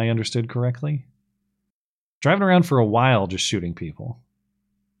places, if I understood correctly. Driving around for a while just shooting people.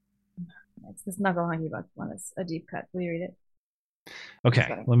 It's this Knuckle Hunky Buck one. It's a deep cut. Will you read it? Okay,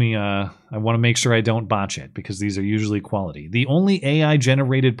 let me, I want to make sure I don't botch it, because these are usually quality. The only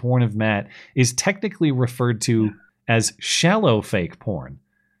AI-generated porn of Matt is technically referred to as shallow fake porn.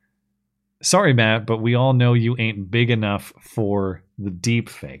 Sorry, Matt, but we all know you ain't big enough for the deep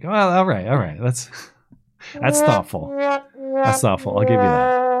fake. Well, all right. That's thoughtful. That's thoughtful. I'll give you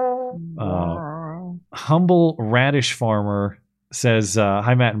that. Humble Radish Farmer says,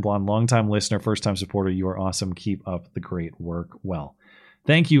 hi, Matt and Blonde, longtime listener, first-time supporter. You are awesome. Keep up the great work. Well,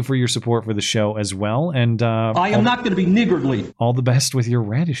 thank you for your support for the show as well. And I am not going to be niggardly. All the best with your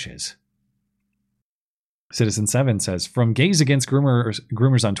radishes. Citizen 7 says, from Gays Against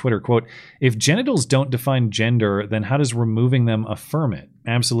Groomers on Twitter, quote, if genitals don't define gender, then how does removing them affirm it?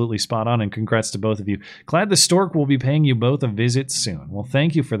 Absolutely spot on, and congrats to both of you. Glad the Stork will be paying you both a visit soon. Well,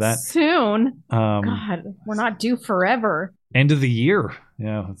 thank you for that. Soon? God, we're not due forever. End of the year.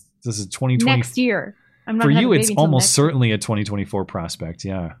 Yeah, this is 2020. Next year. I'm not for you, it's almost certainly a 2024 prospect,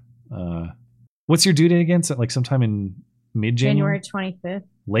 yeah. What's your due date again? So, like sometime in mid-January? January 25th.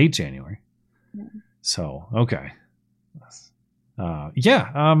 Late January. Yeah. So, okay.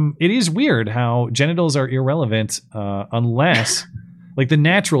 It is weird how genitals are irrelevant unless, like, the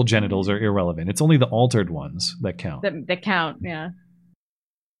natural genitals are irrelevant. It's only the altered ones that count. That count, yeah.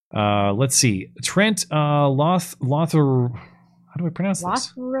 Let's see. Trent Lothar... How do I pronounce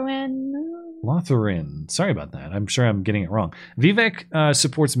this? Lotharian. Sorry about that. I'm sure I'm getting it wrong. Vivek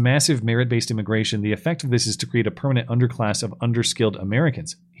supports massive merit-based immigration. The effect of this is to create a permanent underclass of underskilled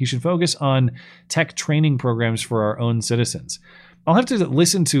Americans. He should focus on tech training programs for our own citizens. I'll have to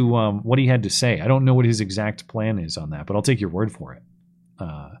listen to what he had to say. I don't know what his exact plan is on that, but I'll take your word for it.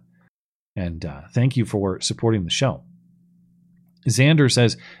 And thank you for supporting the show. Xander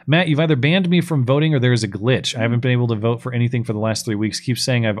says, Matt, you've either banned me from voting or there is a glitch. I haven't been able to vote for anything for the last 3 weeks. Keep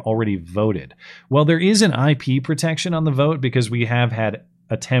saying I've already voted. Well, there is an IP protection on the vote because we have had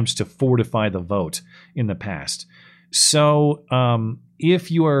attempts to fortify the vote in the past. So if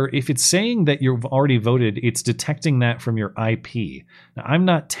it's saying that you've already voted, it's detecting that from your IP. Now, I'm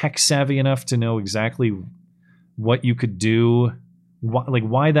not tech savvy enough to know exactly what you could do,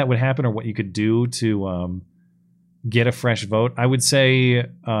 why that would happen, or what you could do to get a fresh vote. I would say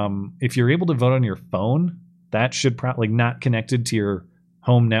if you're able to vote on your phone, that should probably not connected to your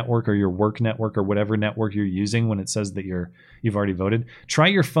home network or your work network or whatever network you're using when it says that you've already voted. Try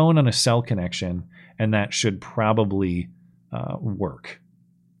your phone on a cell connection, and that should probably work.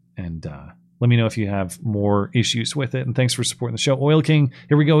 And let me know if you have more issues with it. And thanks for supporting the show. Oil King,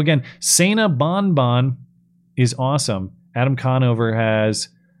 here we go again. Sena Bonbon is awesome. Adam Conover has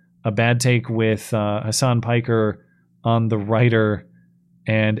a bad take with Hassan Piker on the writer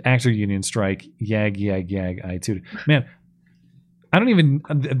and actor union strike. Yag, I too. Man, I don't even...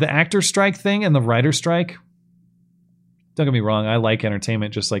 The actor strike thing and the writer strike, don't get me wrong, I like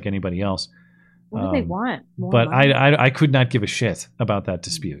entertainment just like anybody else. What do they want? But I could not give a shit about that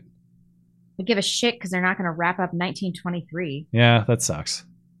dispute. They give a shit because they're not going to wrap up 1923. Yeah, that sucks.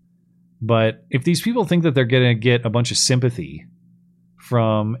 But if these people think that they're going to get a bunch of sympathy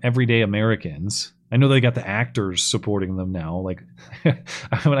from everyday Americans, I know they got the actors supporting them now. Like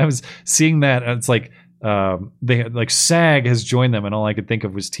when I was seeing that, it's like they like SAG has joined them, and all I could think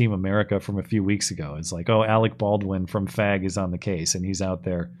of was Team America from a few weeks ago. It's like, oh, Alec Baldwin from FAG is on the case, and he's out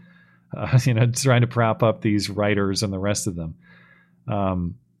there, trying to prop up these writers and the rest of them.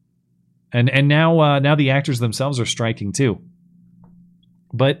 And now the actors themselves are striking too.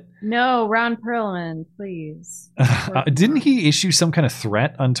 But no, Ron Perlman, please. Didn't he issue some kind of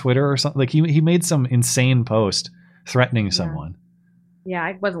threat on Twitter or something? Like he made some insane post threatening someone. Yeah,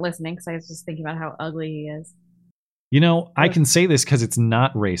 I wasn't listening because I was just thinking about how ugly he is. I can say this because it's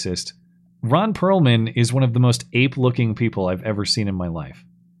not racist. Ron Perlman is one of the most ape-looking people I've ever seen in my life.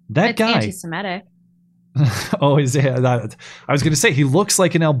 That guy. Anti-Semitic. Oh, is it? I was going to say he looks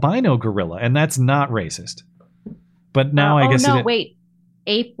like an albino gorilla, and that's not racist. But now I guess. Wait.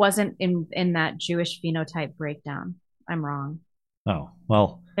 Ape wasn't in that Jewish phenotype breakdown. I'm wrong. Oh,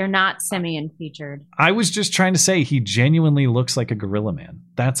 well. They're not simian featured. I was just trying to say he genuinely looks like a gorilla man.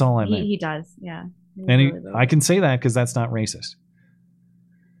 That's all I meant. He does, yeah. And I can say that because that's not racist.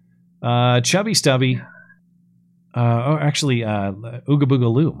 Chubby Stubby. Ooga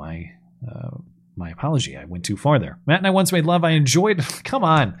Booga Loo. My apology. I went too far there. Matt and I once made love. I enjoyed. Come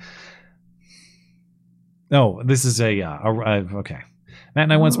on. Oh, this is okay. Matt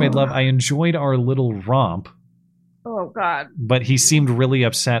and I once made love. I enjoyed our little romp. Oh, God. But he seemed really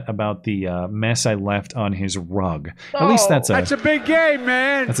upset about the mess I left on his rug. At least that's a big game,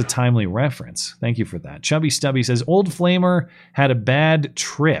 man. That's a timely reference. Thank you for that. Chubby Stubby says, Old Flamer had a bad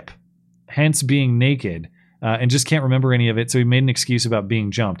trip, hence being naked, and just can't remember any of it, so he made an excuse about being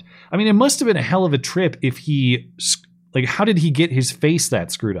jumped. I mean, it must have been a hell of a trip if he... Like, how did he get his face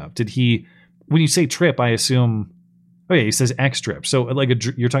that screwed up? Did he... When you say trip, I assume... Oh, yeah, he says X-trip. So, like,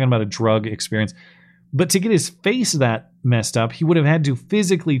 you're talking about a drug experience. But to get his face that messed up, he would have had to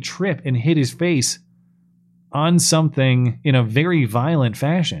physically trip and hit his face on something in a very violent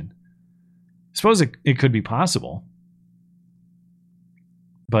fashion. I suppose it could be possible.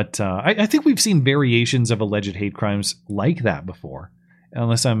 But I think we've seen variations of alleged hate crimes like that before,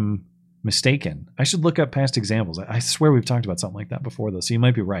 unless I'm mistaken. I should look up past examples. I swear we've talked about something like that before, though, so you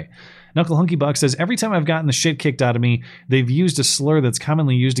might be right. Knuckle Hunky Buck says, every time I've gotten the shit kicked out of me, they've used a slur that's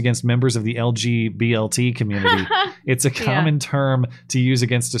commonly used against members of the LGBT community. It's a common term to use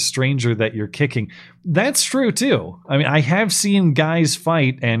against a stranger that you're kicking. That's true, too. I mean, I have seen guys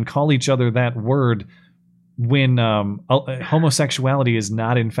fight and call each other that word when homosexuality is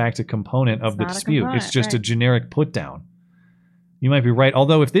not, in fact, a component of the dispute. It's just a generic put down. You might be right.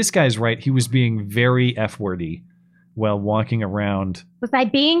 Although if this guy's right, he was being very F-wordy while walking around. Was I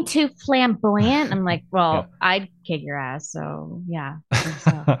being too flamboyant? I'm like, well, I'd kick your ass. So, yeah.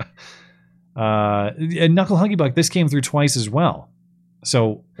 Knuckle Hunky Buck, this came through twice as well.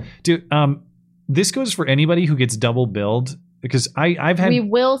 So, dude, this goes for anybody who gets double billed. Because I've had... We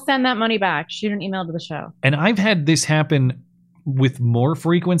will send that money back. Shoot an email to the show. And I've had this happen with more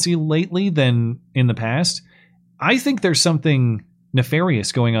frequency lately than in the past. I think there's something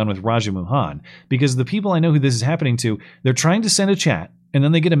nefarious going on with Raja Mohan, because the people I know who this is happening to, they're trying to send a chat, and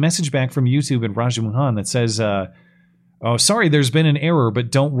then they get a message back from YouTube and Raja Mohan that says, oh, sorry, there's been an error,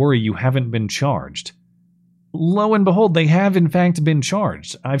 but don't worry, you haven't been charged. Lo and behold, they have in fact been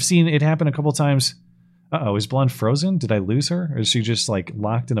charged. I've seen it happen a couple times. Uh-oh, is Blonde frozen? Did I lose her? Or is she just like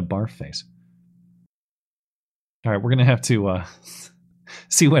locked in a barf face? All right, we're going to have to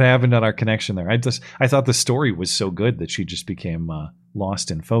see what happened on our connection there. I thought the story was so good that she just became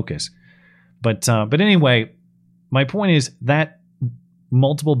lost in focus. But anyway, my point is that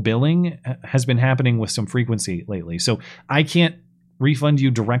multiple billing has been happening with some frequency lately. So I can't refund you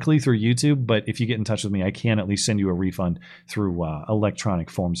directly through YouTube, but if you get in touch with me, I can at least send you a refund through electronic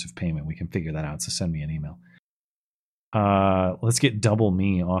forms of payment. We can figure that out, so send me an email. Let's get Double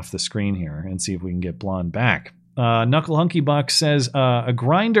Me off the screen here and see if we can get Blonde back. Knuckle Hunky Buck says, a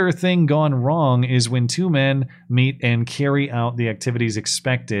grinder thing gone wrong is when two men meet and carry out the activities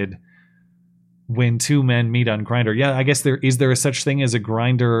expected when two men meet on Grindr. Yeah, I guess is there a such thing as a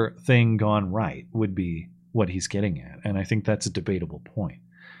grinder thing gone right would be what he's getting at. And I think that's a debatable point.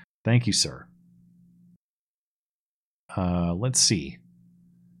 Thank you, sir. Let's see.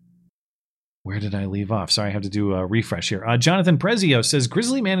 Where did I leave off? Sorry, I have to do a refresh here. Jonathan Prezio says,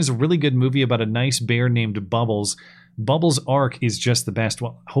 Grizzly Man is a really good movie about a nice bear named Bubbles. Bubbles' arc is just the best.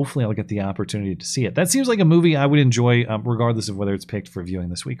 Well, hopefully I'll get the opportunity to see it. That seems like a movie I would enjoy, regardless of whether it's picked for viewing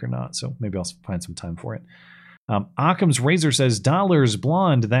this week or not. So maybe I'll find some time for it. Occam's Razor says, Dollars,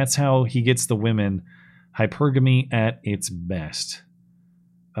 Blonde, that's how he gets the women. Hypergamy at its best.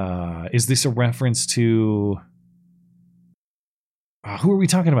 Is this a reference to... who are we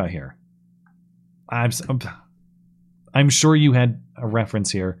talking about here? I'm sure you had a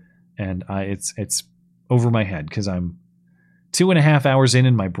reference here, and it's over my head because I'm 2.5 hours in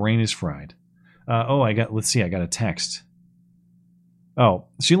and my brain is fried. I got a text. Oh,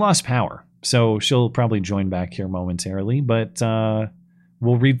 she lost power, so she'll probably join back here momentarily, but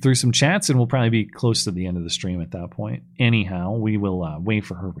we'll read through some chats and we'll probably be close to the end of the stream at that point. Anyhow, we will wait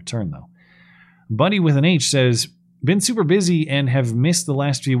for her return though. Buddy with an H says, been super busy and have missed the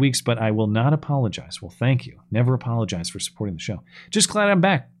last few weeks, but I will not apologize. Well, thank you. Never apologize for supporting the show. Just glad I'm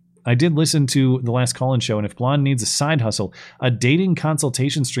back. I did listen to the last call-in show, and if Blonde needs a side hustle, a dating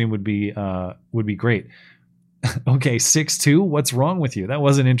consultation stream would be great. Okay, 6'2", what's wrong with you? That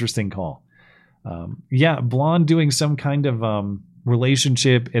was an interesting call. Blonde doing some kind of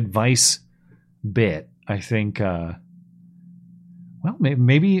relationship advice bit. I think,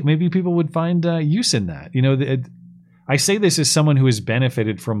 maybe people would find use in that. You know, I say this as someone who has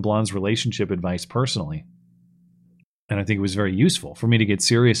benefited from Blonde's relationship advice personally. And I think it was very useful for me to get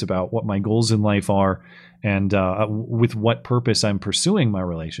serious about what my goals in life are and with what purpose I'm pursuing my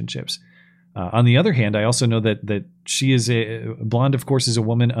relationships. On the other hand, I also know that she is Blonde, of course, is a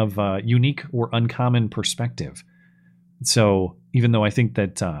woman of unique or uncommon perspective. So even though I think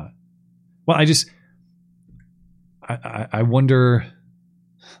that, I wonder,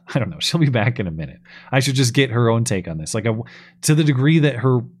 I don't know, she'll be back in a minute. I should just get her own take on this. Like, to the degree that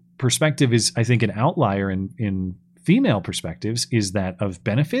her perspective is, I think, an outlier in female perspectives, is that of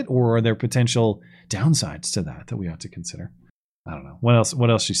benefit, or are there potential downsides to that we ought to consider? I don't know. What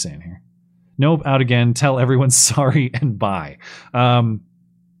else she's saying here? Nope, out again. Tell everyone sorry and bye.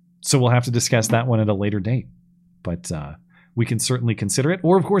 So we'll have to discuss that one at a later date. But we can certainly consider it.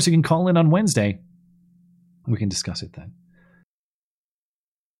 Or, of course, you can call in on Wednesday. We can discuss it then.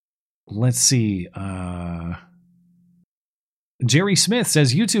 Let's see. Jerry Smith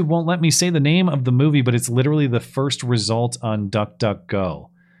says, YouTube won't let me say the name of the movie, but it's literally the first result on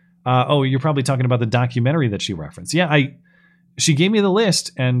DuckDuckGo. You're probably talking about the documentary that she referenced. Yeah, she gave me the list,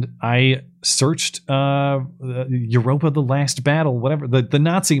 and I searched Europa the Last Battle, whatever, the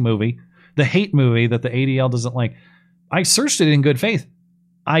Nazi movie, the hate movie that the ADL doesn't like. I searched it in good faith.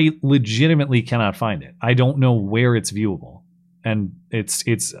 I legitimately cannot find it. I don't know where it's viewable. And it's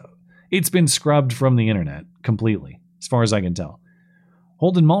been scrubbed from the internet completely, as far as I can tell.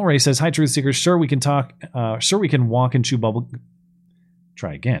 Holden Mulray says, hi, Truth Seekers. Sure, we can talk. Sure, we can walk and chew bubble.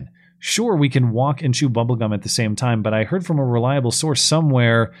 Try again. Sure, we can walk and chew bubblegum at the same time, but I heard from a reliable source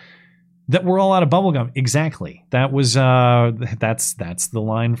somewhere that we're all out of bubblegum. Exactly. That was that's the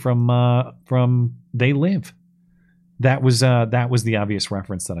line from They Live. That was the obvious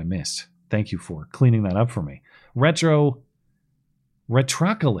reference that I missed. Thank you for cleaning that up for me.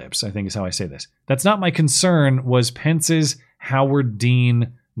 Retrocalypse, I think is how I say this. That's not my concern, was Pence's Howard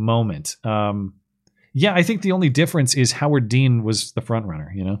Dean moment. Yeah, I think the only difference is Howard Dean was the front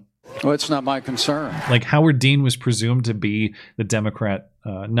runner, you know? Well, it's not my concern. Like, Howard Dean was presumed to be the Democrat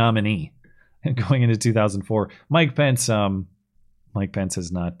nominee going into 2004. Mike Pence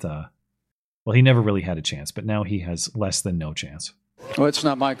has not, he never really had a chance, but now he has less than no chance. Well, it's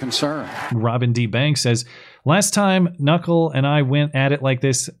not my concern. Robin D. Banks says, last time Knuckle and I went at it like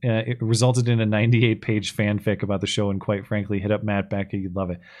this, it resulted in a 98-page fanfic about the show, and quite frankly, hit up Matt Becker, you'd love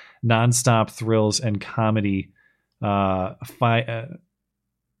it. Nonstop thrills and comedy, comedy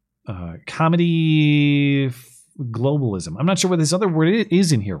globalism. I'm not sure what this other word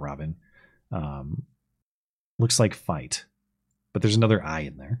is in here, Robin. Looks like fight, but there's another I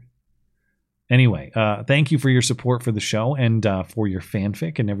in there. Anyway, thank you for your support for the show and for your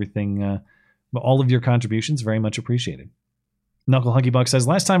fanfic and everything. All of your contributions, very much appreciated. Knuckle Hunky Buck says,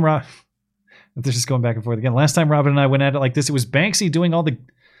 last time they're just going back and forth again. Last time Robin and I went at it like this, it was Banksy doing all the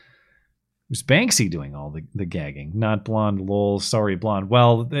gagging, not Blonde. Lol, sorry, Blonde.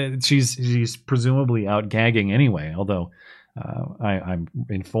 Well, she's presumably out gagging anyway, although I'm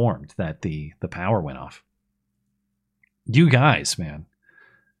informed that the power went off. You guys, man.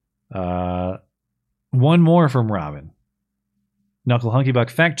 One more from Robin. Knuckle Hunky Buck,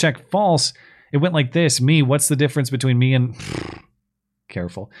 fact check false. It went like this. Me, what's the difference between me and...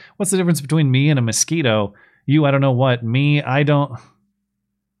 Careful. What's the difference between me and a mosquito? You, I don't know what. Me, I don't...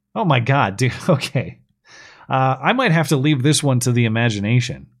 Oh my God, dude. Okay. I might have to leave this one to the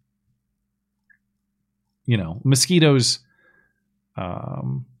imagination. You know, mosquitoes are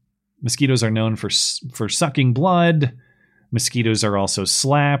known for sucking blood. Mosquitoes are also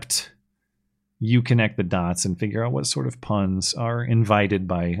slapped. You connect the dots and figure out what sort of puns are invited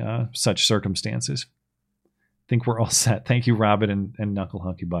by such circumstances. I think we're all set. Thank you, Robin and Knuckle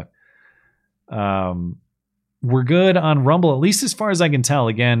Hunky Buck. We're good on Rumble, at least as far as I can tell.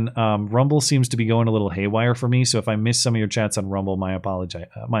 Again, Rumble seems to be going a little haywire for me, so if I miss some of your chats on Rumble, my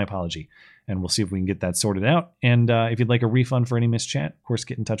apology. And we'll see if we can get that sorted out. And if you'd like a refund for any missed chat, of course,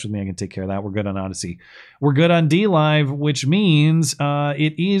 get in touch with me. I can take care of that. We're good on Odyssey. We're good on DLive, which means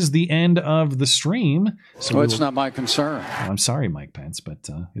it is the end of the stream. So well, it's not my concern. I'm sorry, Mike Pence, but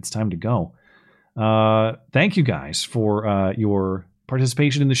it's time to go. Thank you guys for your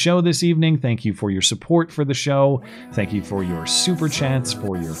participation in the show this evening. Thank you for your support for the show. Thank you for your super chats,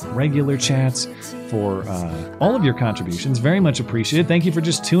 for your regular chats, for all of your contributions. Very much appreciated. Thank you for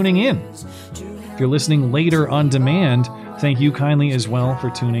just tuning in. If you're listening later on demand, thank you kindly as well for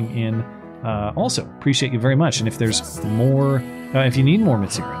tuning in. Also, appreciate you very much. And if there's more, if you need more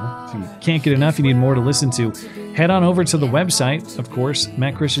material, if you can't get enough, you need more to listen to, head on over to the website, of course,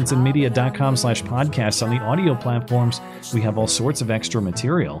 mattchristiansenmedia.com/podcasts. On the audio platforms, we have all sorts of extra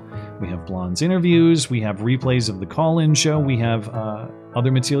material. We have Blonde's interviews, we have replays of the call-in show, we have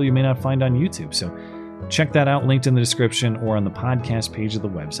other material you may not find on YouTube. So Check that out, linked in the description or on the podcast page of the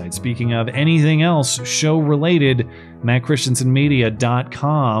website. Speaking of anything else show-related,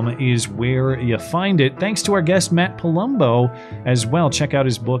 MattChristiansenMedia.com is where you find it. Thanks to our guest, Matt Palumbo, as well. Check out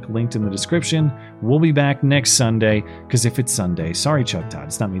his book, linked in the description. We'll be back next Sunday, because if it's Sunday, sorry, Chuck Todd,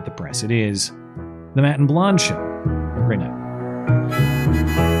 it's not Meet the Press. It is The Matt and Blonde Show. Have a great night.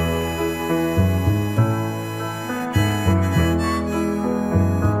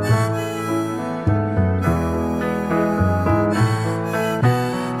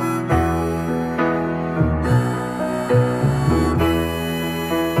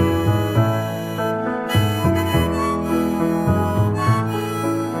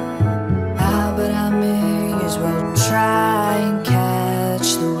 Try and